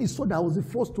them when he saw that I was the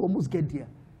first to almost get there?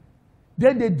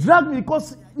 Then they drag me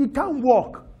because he can't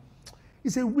walk.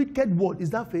 It's a wicked word. Is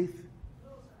that faith?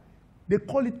 They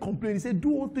call it complaining. He said,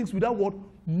 do all things without what?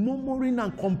 Murmuring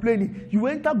and complaining. You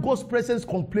enter God's presence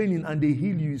complaining and they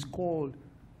heal you. It's called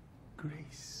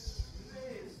grace.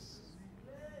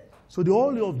 So the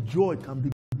oil of joy can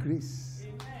be grace.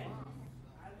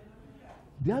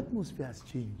 The atmosphere has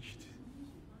changed.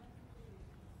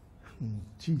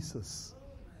 Jesus.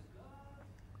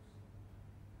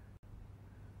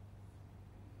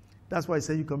 That's why I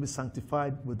say you can be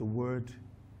sanctified with the word,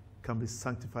 can be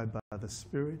sanctified by the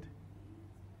Spirit.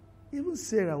 Even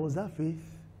Sarah, was that faith?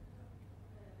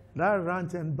 That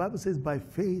rant, and the Bible says by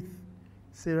faith,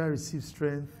 Sarah received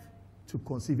strength to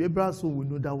conceive. Abraham's son, we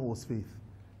know that was faith.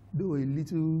 Though a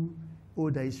little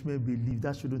older Ishmael believed,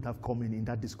 that shouldn't have come in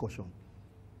that discussion.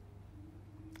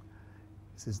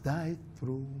 It says, thy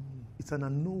throne. It's an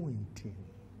anointing.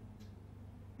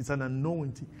 It's an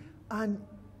anointing. And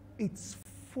it's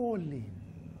falling.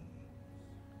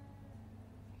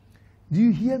 Do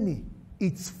you hear me?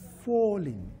 It's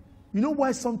falling. You know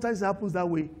why sometimes it happens that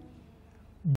way?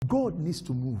 God needs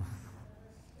to move.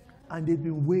 And they've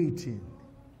been waiting.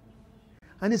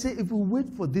 And they say, if we wait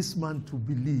for this man to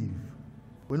believe,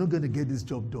 we're not going to get this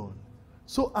job done.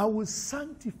 So I will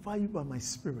sanctify you by my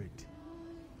spirit.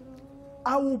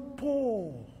 I will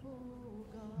pour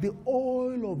the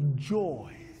oil of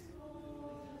joy.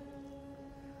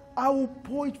 I will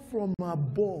pour it from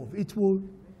above. It will,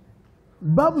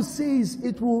 Bible says,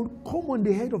 it will come on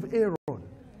the head of Aaron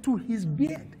to his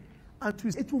beard, and to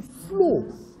his, it will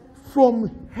flow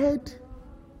from head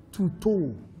to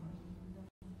toe.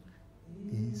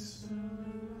 Yes.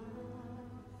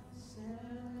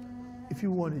 If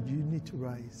you want it, you need to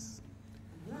rise.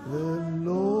 The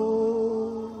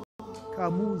Lord,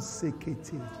 Kamun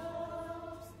Sekete,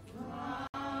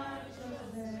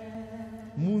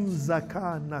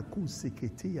 Munzaka Naku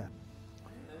Seketia,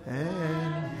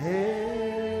 and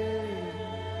hey,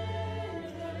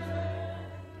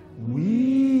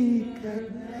 we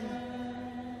can.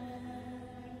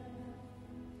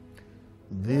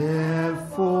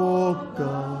 Therefore,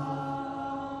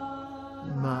 God,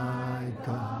 my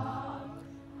God,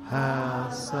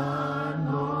 has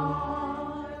anointed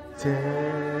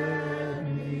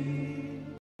me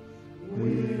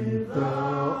with the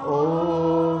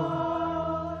oil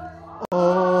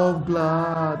of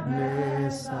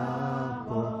gladness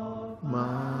upon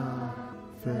my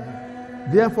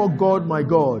face. Therefore, God, my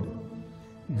God,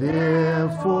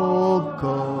 therefore,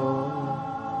 God,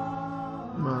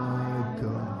 my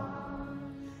God,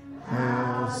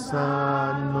 has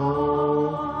anointed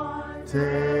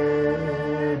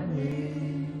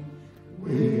me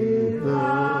with the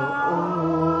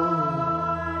oil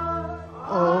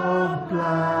of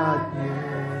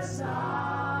gladness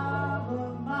of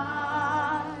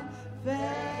my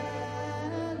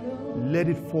fellow. Let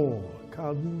it fall.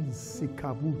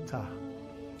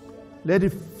 Let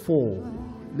it fall.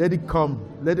 Let it come.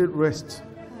 Let it rest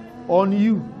on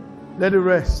you. Let it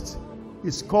rest.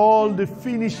 It's called the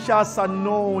finisher's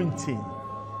anointing.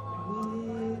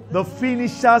 The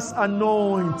finisher's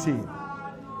anointing.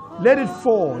 Let it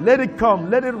fall. Let it come.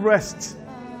 Let it rest.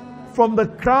 From the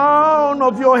crown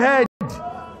of your head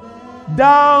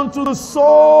down to the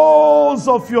soles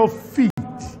of your feet.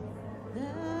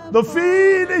 The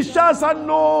finisher's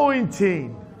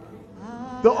anointing.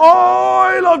 The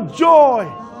oil of joy.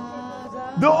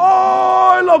 The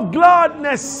oil of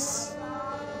gladness.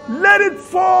 Let it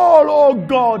fall, oh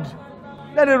God.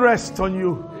 Let it rest on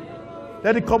you.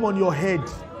 Let it come on your head.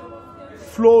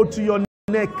 Flow to your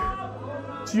neck,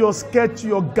 to your skirt, to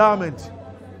your garment.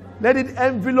 Let it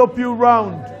envelope you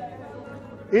round.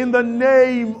 In the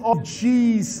name of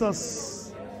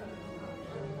Jesus.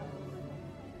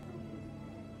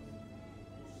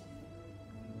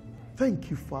 Thank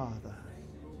you, Father.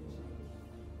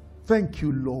 Thank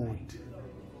you, Lord.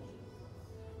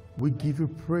 We give you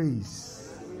praise.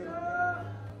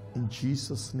 In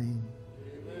Jesus' name.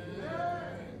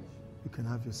 You can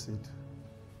have your seat.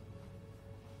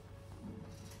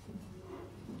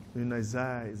 In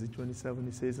Isaiah, is it 27?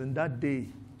 It says, in that day,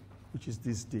 which is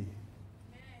this day,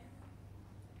 it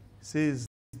says,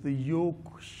 the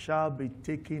yoke shall be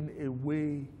taken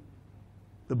away,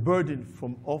 the burden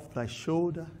from off thy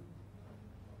shoulder,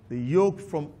 the yoke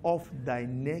from off thy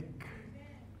neck,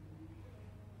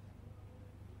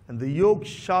 and the yoke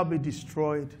shall be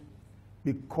destroyed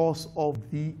because of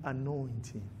the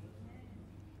anointing.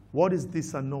 What is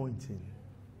this anointing?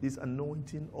 This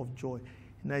anointing of joy.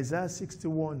 In Isaiah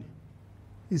 61,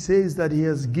 he says that he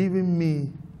has given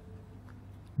me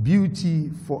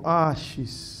beauty for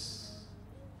ashes,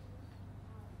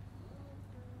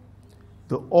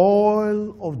 the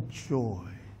oil of joy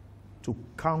to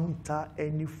counter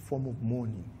any form of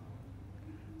mourning.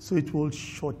 So it will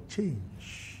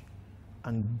shortchange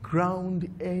and ground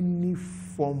any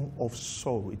form of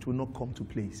sorrow. It will not come to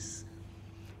place.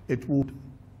 It would.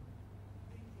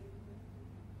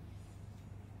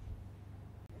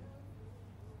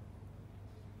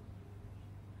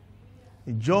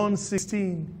 In John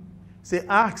 16, say,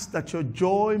 ask that your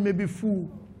joy may be full.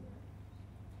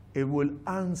 It will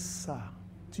answer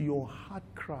to your heart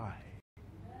cry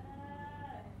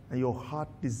and your heart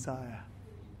desire.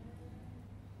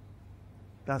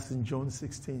 That's in John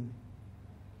 16.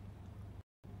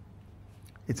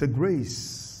 It's a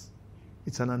grace.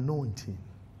 It's an anointing.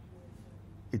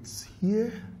 It's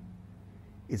here.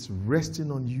 It's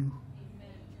resting on you.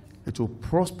 It will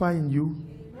prosper in you.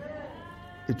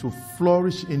 It will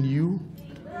flourish in you.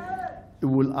 It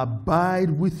will abide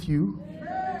with you.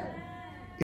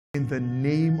 In the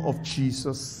name of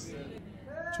Jesus.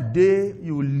 Today,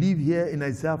 you will live here in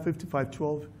Isaiah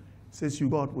 55:12. says you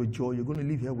go out with joy. You're going to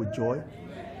leave here with joy.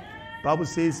 Bible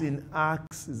says in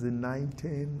Acts, is it 9,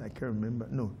 10? I can't remember.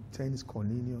 No, 10 is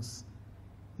Cornelius.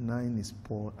 9 is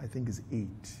Paul. I think it's 8.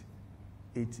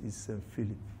 8 is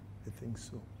Philip. I think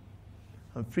so.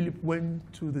 And Philip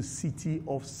went to the city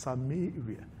of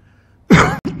Samaria.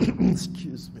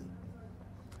 Excuse me.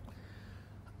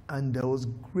 And there was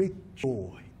great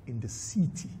joy in the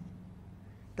city.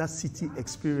 That city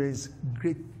experienced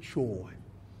great joy.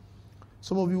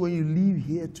 Some of you, when you leave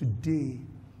here today,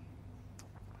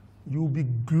 you'll be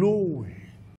glowing.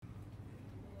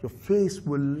 Your face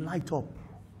will light up.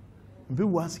 And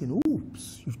people will asking,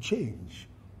 oops, you've changed.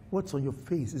 What's on your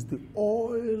face? It's the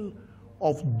oil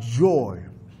of joy.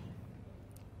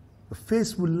 The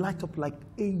face will light up like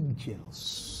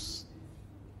angels.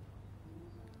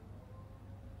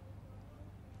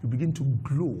 You begin to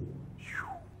glow.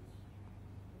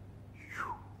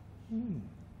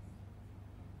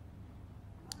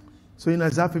 So in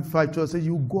Isaiah 55, it says,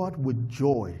 you go out with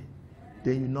joy,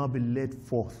 then you now be led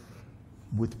forth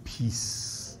with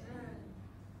peace.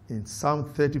 In Psalm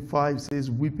 35, it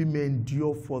says, weeping may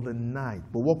endure for the night,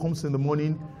 but what comes in the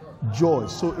morning? Joy.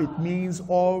 So it means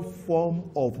all form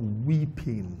of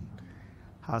weeping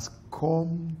has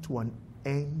come to an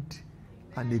end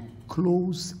and a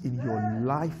close in your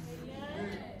life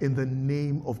in the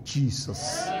name of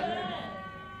Jesus.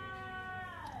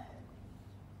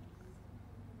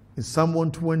 In Psalm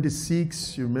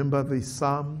 126, you remember the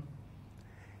psalm?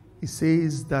 It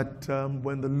says that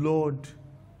when the Lord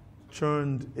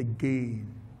turned again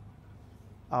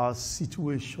our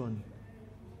situation,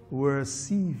 we're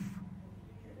as if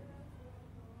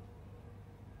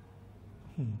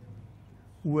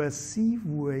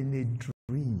we're in a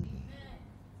dream.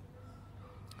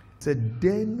 It said,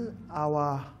 then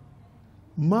our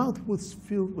mouth was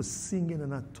filled with singing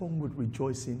and our tongue with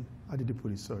rejoicing. How did they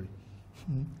put it? Sorry.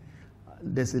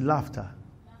 There's a laughter.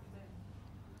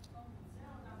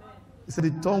 It said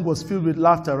the tongue was filled with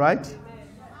laughter, right?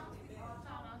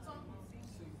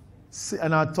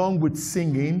 And our tongue with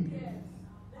singing.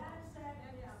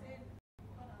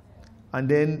 And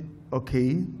then,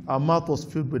 okay, our mouth was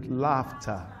filled with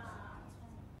laughter.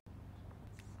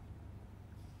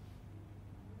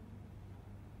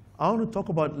 I want to talk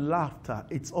about laughter.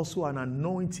 It's also an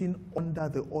anointing under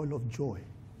the oil of joy.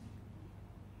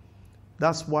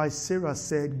 That's why Sarah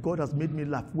said, God has made me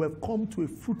laugh. We have come to a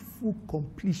fruitful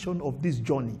completion of this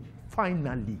journey.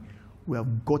 Finally, we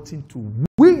have gotten to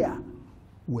where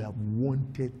we have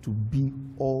wanted to be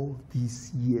all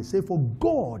these years. Say, for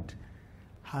God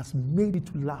has made it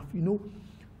to laugh. You know,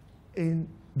 in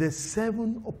the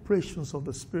 7 operations of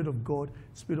the Spirit of God,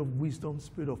 Spirit of wisdom,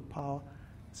 Spirit of power,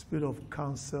 Spirit of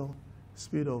counsel,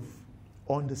 Spirit of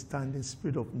understanding,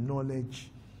 Spirit of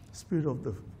knowledge, Spirit of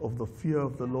the fear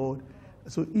of the Lord.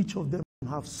 So each of them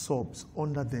have subs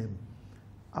under them.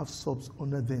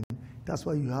 That's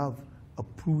why you have a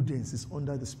prudence. It's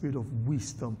under the spirit of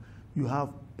wisdom. You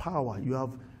have power. You have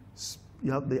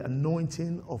the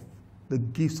anointing of the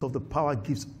gifts of the power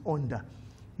gifts under.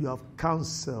 You have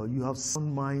counsel. You have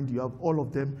sound mind. You have all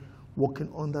of them working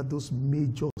under those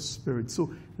major spirits.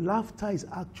 So laughter is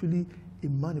actually a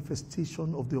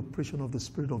manifestation of the operation of the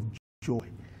spirit of joy.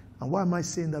 And why am I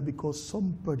saying that? Because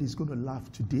somebody is going to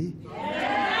laugh today.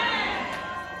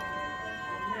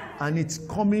 And it's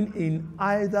coming in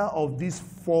either of these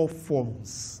 4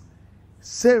 forms.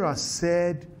 Sarah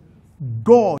said,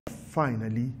 God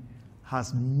finally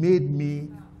has made me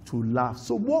to laugh.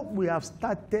 So what we have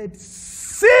started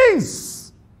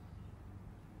since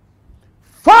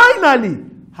finally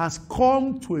has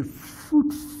come to a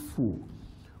fruitful,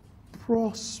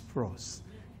 prosperous,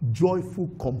 joyful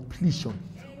completion.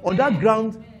 On that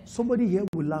ground, somebody here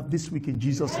will laugh this week in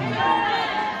Jesus' name.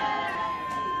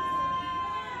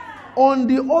 On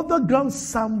the other ground,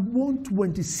 Psalm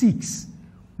 126,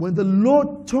 when the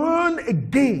Lord turned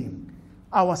again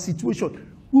our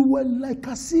situation, we were like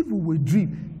as if we were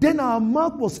dreaming. Then our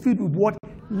mouth was filled with what?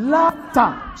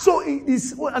 Laughter. So it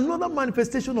is another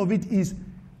manifestation of it is,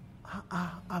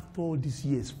 after all these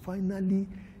years, finally,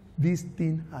 this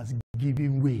thing has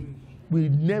given way. We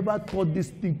never thought this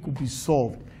thing could be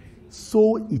solved.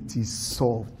 So it is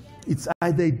solved. It's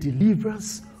either a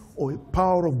deliverance or a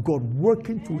power of God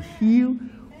working to heal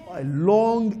a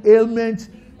long ailment.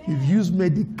 You've used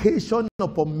medication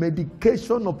upon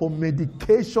medication upon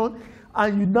medication,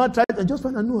 and you now try and just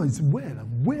find out, no, it's well,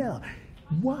 I'm well.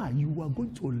 Why? You are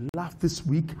going to laugh this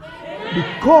week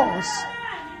because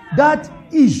that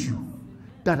issue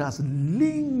that has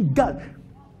lingered.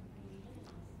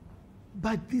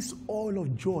 But this oil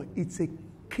of joy, it's a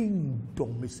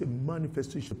kingdom, it's a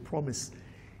manifestation, promise.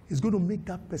 is going to make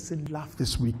that person laugh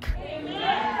this week.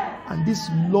 And this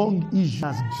long issue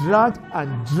has dragged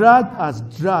and dragged, has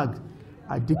dragged.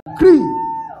 I decree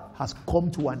has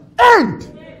come to an end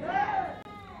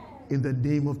in the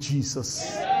name of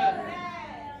Jesus.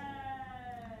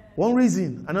 One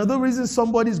reason. Another reason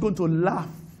somebody is going to laugh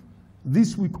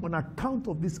this week on account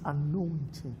of this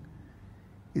anointing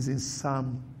is in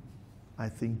Psalm, I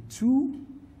think, 2,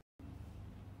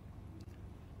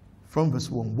 from verse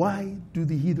 1. Why do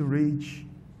the heathen rage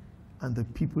and the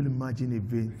people imagine a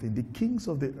vain thing? The kings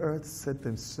of the earth set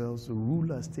themselves, the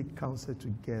rulers take counsel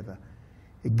together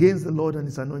against the Lord and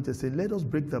his anointed, saying, let us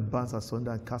break their bands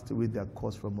asunder and cast away their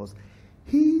cords from us.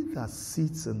 He that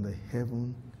sits in the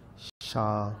heaven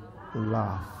shall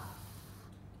laugh.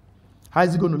 How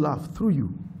is he going to laugh? Through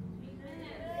you.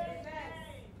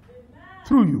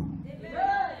 Through you.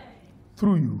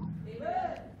 Through you.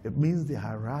 It means the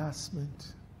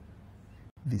harassment,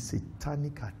 the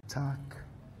satanic attack,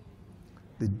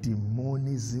 the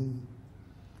demonism,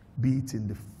 be it in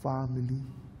the family,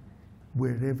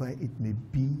 wherever it may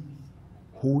be,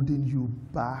 holding you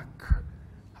back,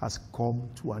 has come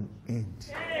to an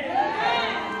end.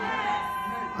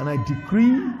 And I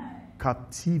decree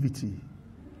captivity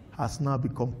has now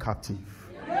become captive.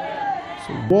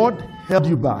 So what held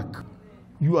you back,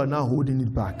 you are now holding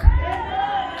it back.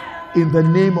 In the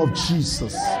name of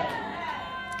Jesus.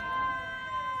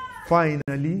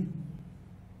 Finally,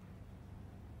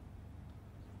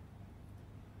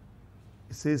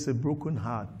 it says a broken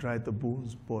heart dried the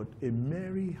bones, but a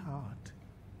merry heart,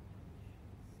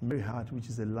 which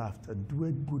is a laughter,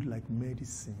 doeth good like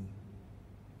medicine.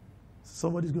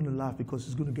 Somebody's going to laugh because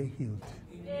he's going to get healed.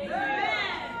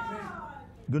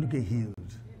 You're going to get healed.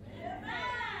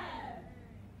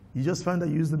 You just find that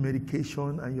you use the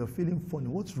medication and you're feeling funny.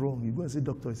 What's wrong? You go and say,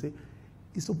 doctor, I say,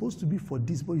 it's supposed to be for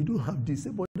this, but you don't have this.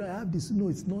 Say, but I have this. No,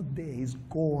 it's not there. It's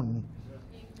gone.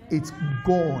 It's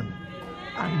gone.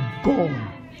 And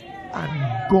gone.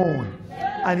 And gone.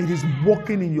 And it is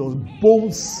working in your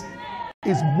bones.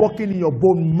 It's working in your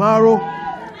bone marrow.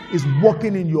 It's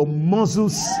working in your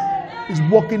muscles. It's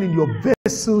working in your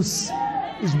vessels.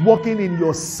 It's working in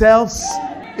your cells.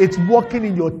 It's working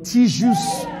in your tissues.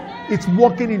 It's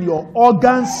working in your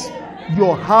organs,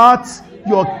 your heart,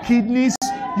 your kidneys,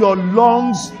 your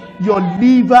lungs, your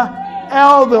liver,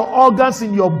 all the organs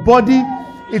in your body.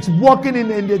 It's working in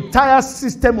the entire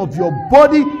system of your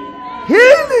body,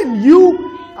 healing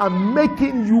you and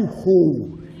making you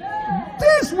whole.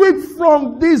 This week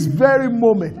from this very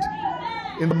moment,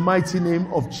 in the mighty name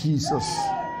of Jesus.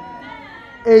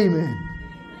 Amen.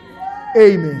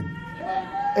 Amen.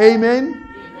 Amen.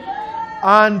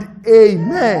 And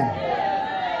amen.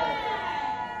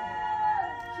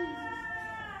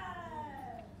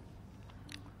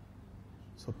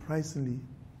 Surprisingly,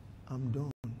 I'm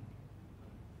done.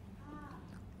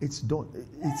 It's done.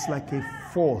 It's like a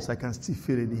force. I can still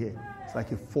feel it here. It's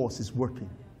like a force. It's working.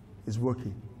 It's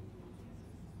working.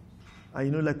 And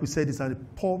you know, like we said, it's a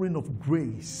pouring of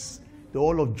grace. The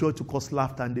oil of joy to cause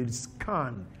laughter, and they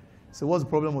scan. So what's the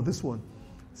problem with this one?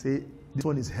 Say, this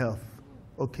one is health.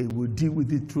 Okay, we'll deal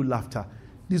with it through laughter.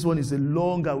 This one is a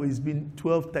longer, it's been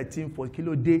 12, 13, 14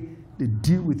 kilo a day. They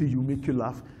deal with it, you make you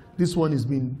laugh. This one has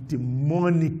been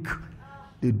demonic.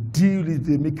 They deal with it,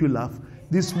 they make you laugh.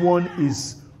 This one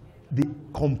is the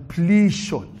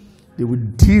completion. They will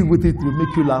deal with it, they will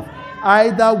make you laugh.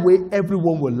 Either way,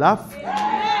 everyone will laugh.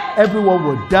 Everyone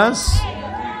will dance.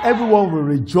 Everyone will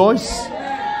rejoice.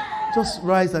 Just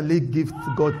rise and give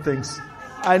God thanks.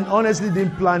 I honestly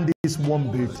didn't plan this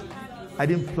one bit. I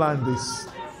didn't plan this.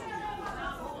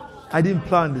 I didn't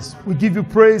plan this. We give you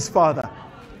praise, Father.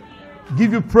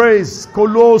 Give you praise.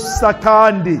 Kolos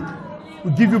Sakandi.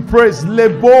 We give you praise.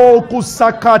 Lebo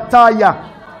Kusakataya.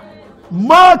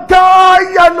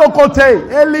 Makaya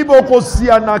Nokote.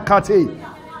 Elibokosia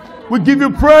Nakate. We give you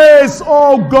praise,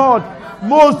 oh God.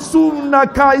 Mosum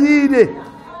Nakaide.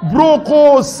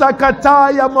 Broko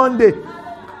Sakataya Monday.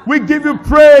 We give you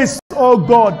praise, oh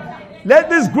God. Let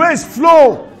this grace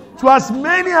flow to as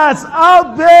many as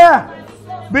out there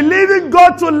believing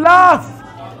God to laugh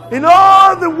in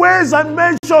all the ways I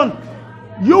mentioned.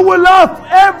 You will laugh,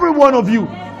 every one of you,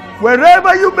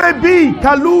 wherever you may be.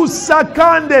 Kalu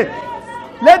Sakande.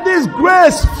 Let this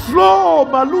grace flow.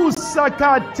 Malu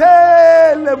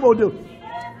Sakate Lemodo.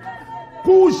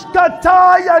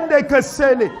 Kushkataya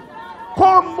Nekasele.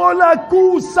 Komola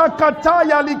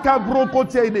Kusakataya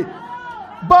Likabrokotene.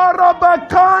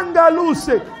 Barabakanga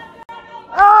Luse.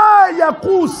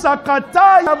 Ayakusa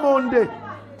Kataya Monde.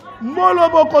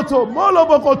 Molobokoto.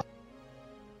 Molobokoto.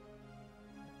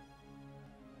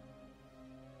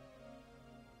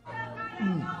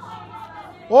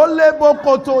 Ole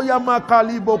bokoto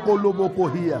yamakali boko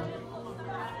loboko here.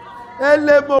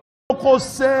 Ele boko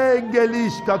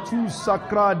sengelish katu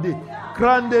sakrade.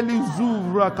 Krandeli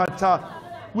zuvra kata.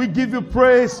 We give you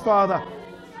praise, Father.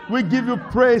 We give you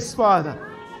praise, Father.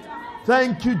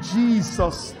 Thank you,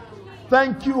 Jesus.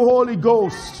 Thank you, Holy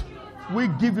Ghost. We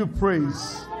give you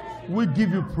praise. We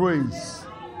give you praise.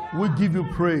 We give you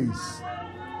praise.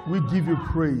 We give you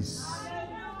praise.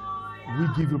 We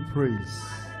give you praise.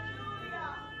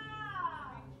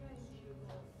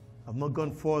 I've not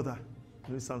gone further.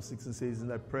 Psalm 16 says, in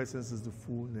thy presence is the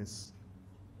fullness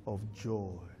of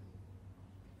joy.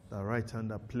 Thy right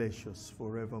hand are pleasures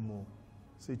forevermore.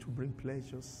 So it will bring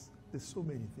pleasures. There's so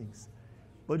many things.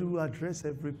 But it will address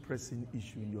every pressing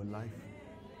issue in your life.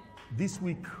 This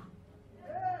week,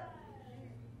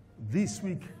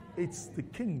 it's the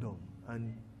kingdom.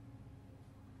 And,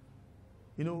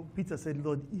 you know, Peter said,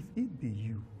 Lord, if it be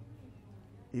you,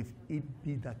 if it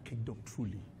be that kingdom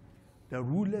truly, that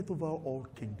ruleth over all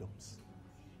kingdoms,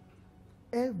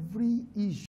 every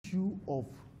issue of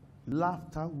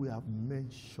laughter we have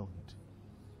mentioned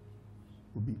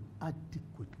will be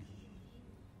adequately,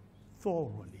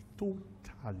 thoroughly,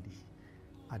 totally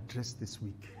addressed this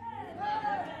week.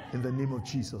 In the name of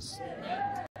Jesus.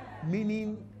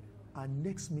 Meaning, our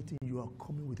next meeting, you are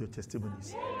coming with your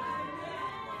testimonies.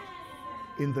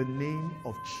 In the name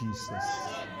of Jesus.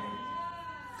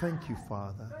 Thank you,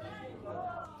 Father.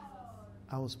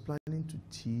 I was planning to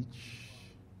teach,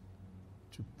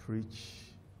 to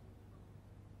preach.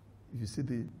 If you see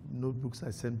the notebooks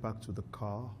I sent back to the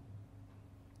car,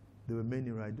 there were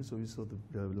many, right? Those of you saw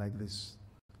like this.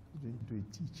 We didn't do a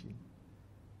teaching.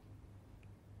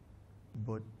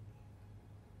 But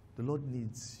the Lord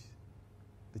needs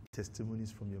the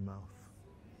testimonies from your mouth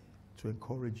to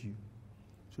encourage you,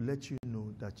 to let you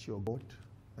know that your God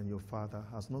and your Father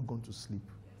has not gone to sleep.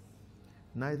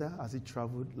 Neither has he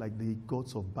traveled like the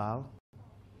gods of Baal.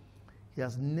 He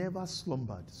has never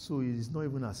slumbered, so he is not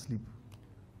even asleep.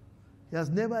 He has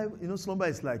never, slumber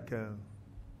is like,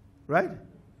 right?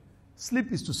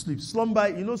 Sleep is to sleep.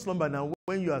 Slumber, slumber now,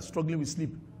 when you are struggling with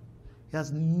sleep. He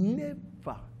has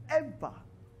never,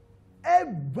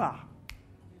 ever,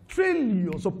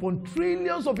 trillions upon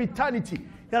trillions of eternity.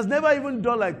 He has never even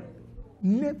done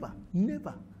never.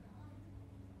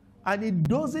 And he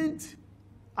doesn't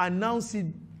announce it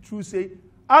through say,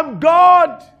 I'm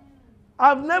God.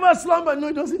 I've never slumbered. No,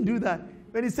 he doesn't do that.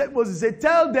 When he said Moses, he said,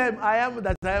 tell them I am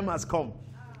that I am has come.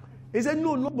 He said,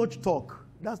 no, not much talk.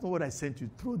 That's not what I sent you.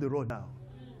 Throw the rod down.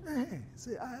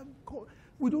 Say, I am called.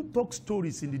 We don't talk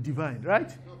stories in the divine,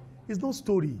 right? It's not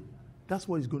story. That's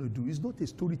what he's going to do. It's not a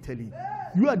storytelling.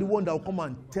 You are the one that will come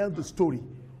and tell the story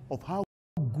of how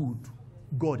good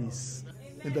God is.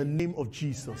 In the name of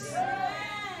Jesus.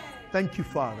 Thank you,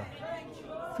 Father.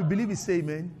 If you believe it, say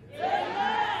amen.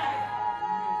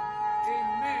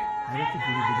 I don't think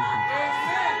you believe it.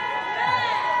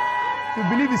 If you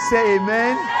believe it, say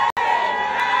amen.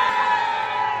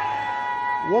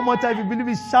 One more time, if you believe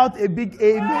it, shout a big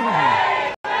amen.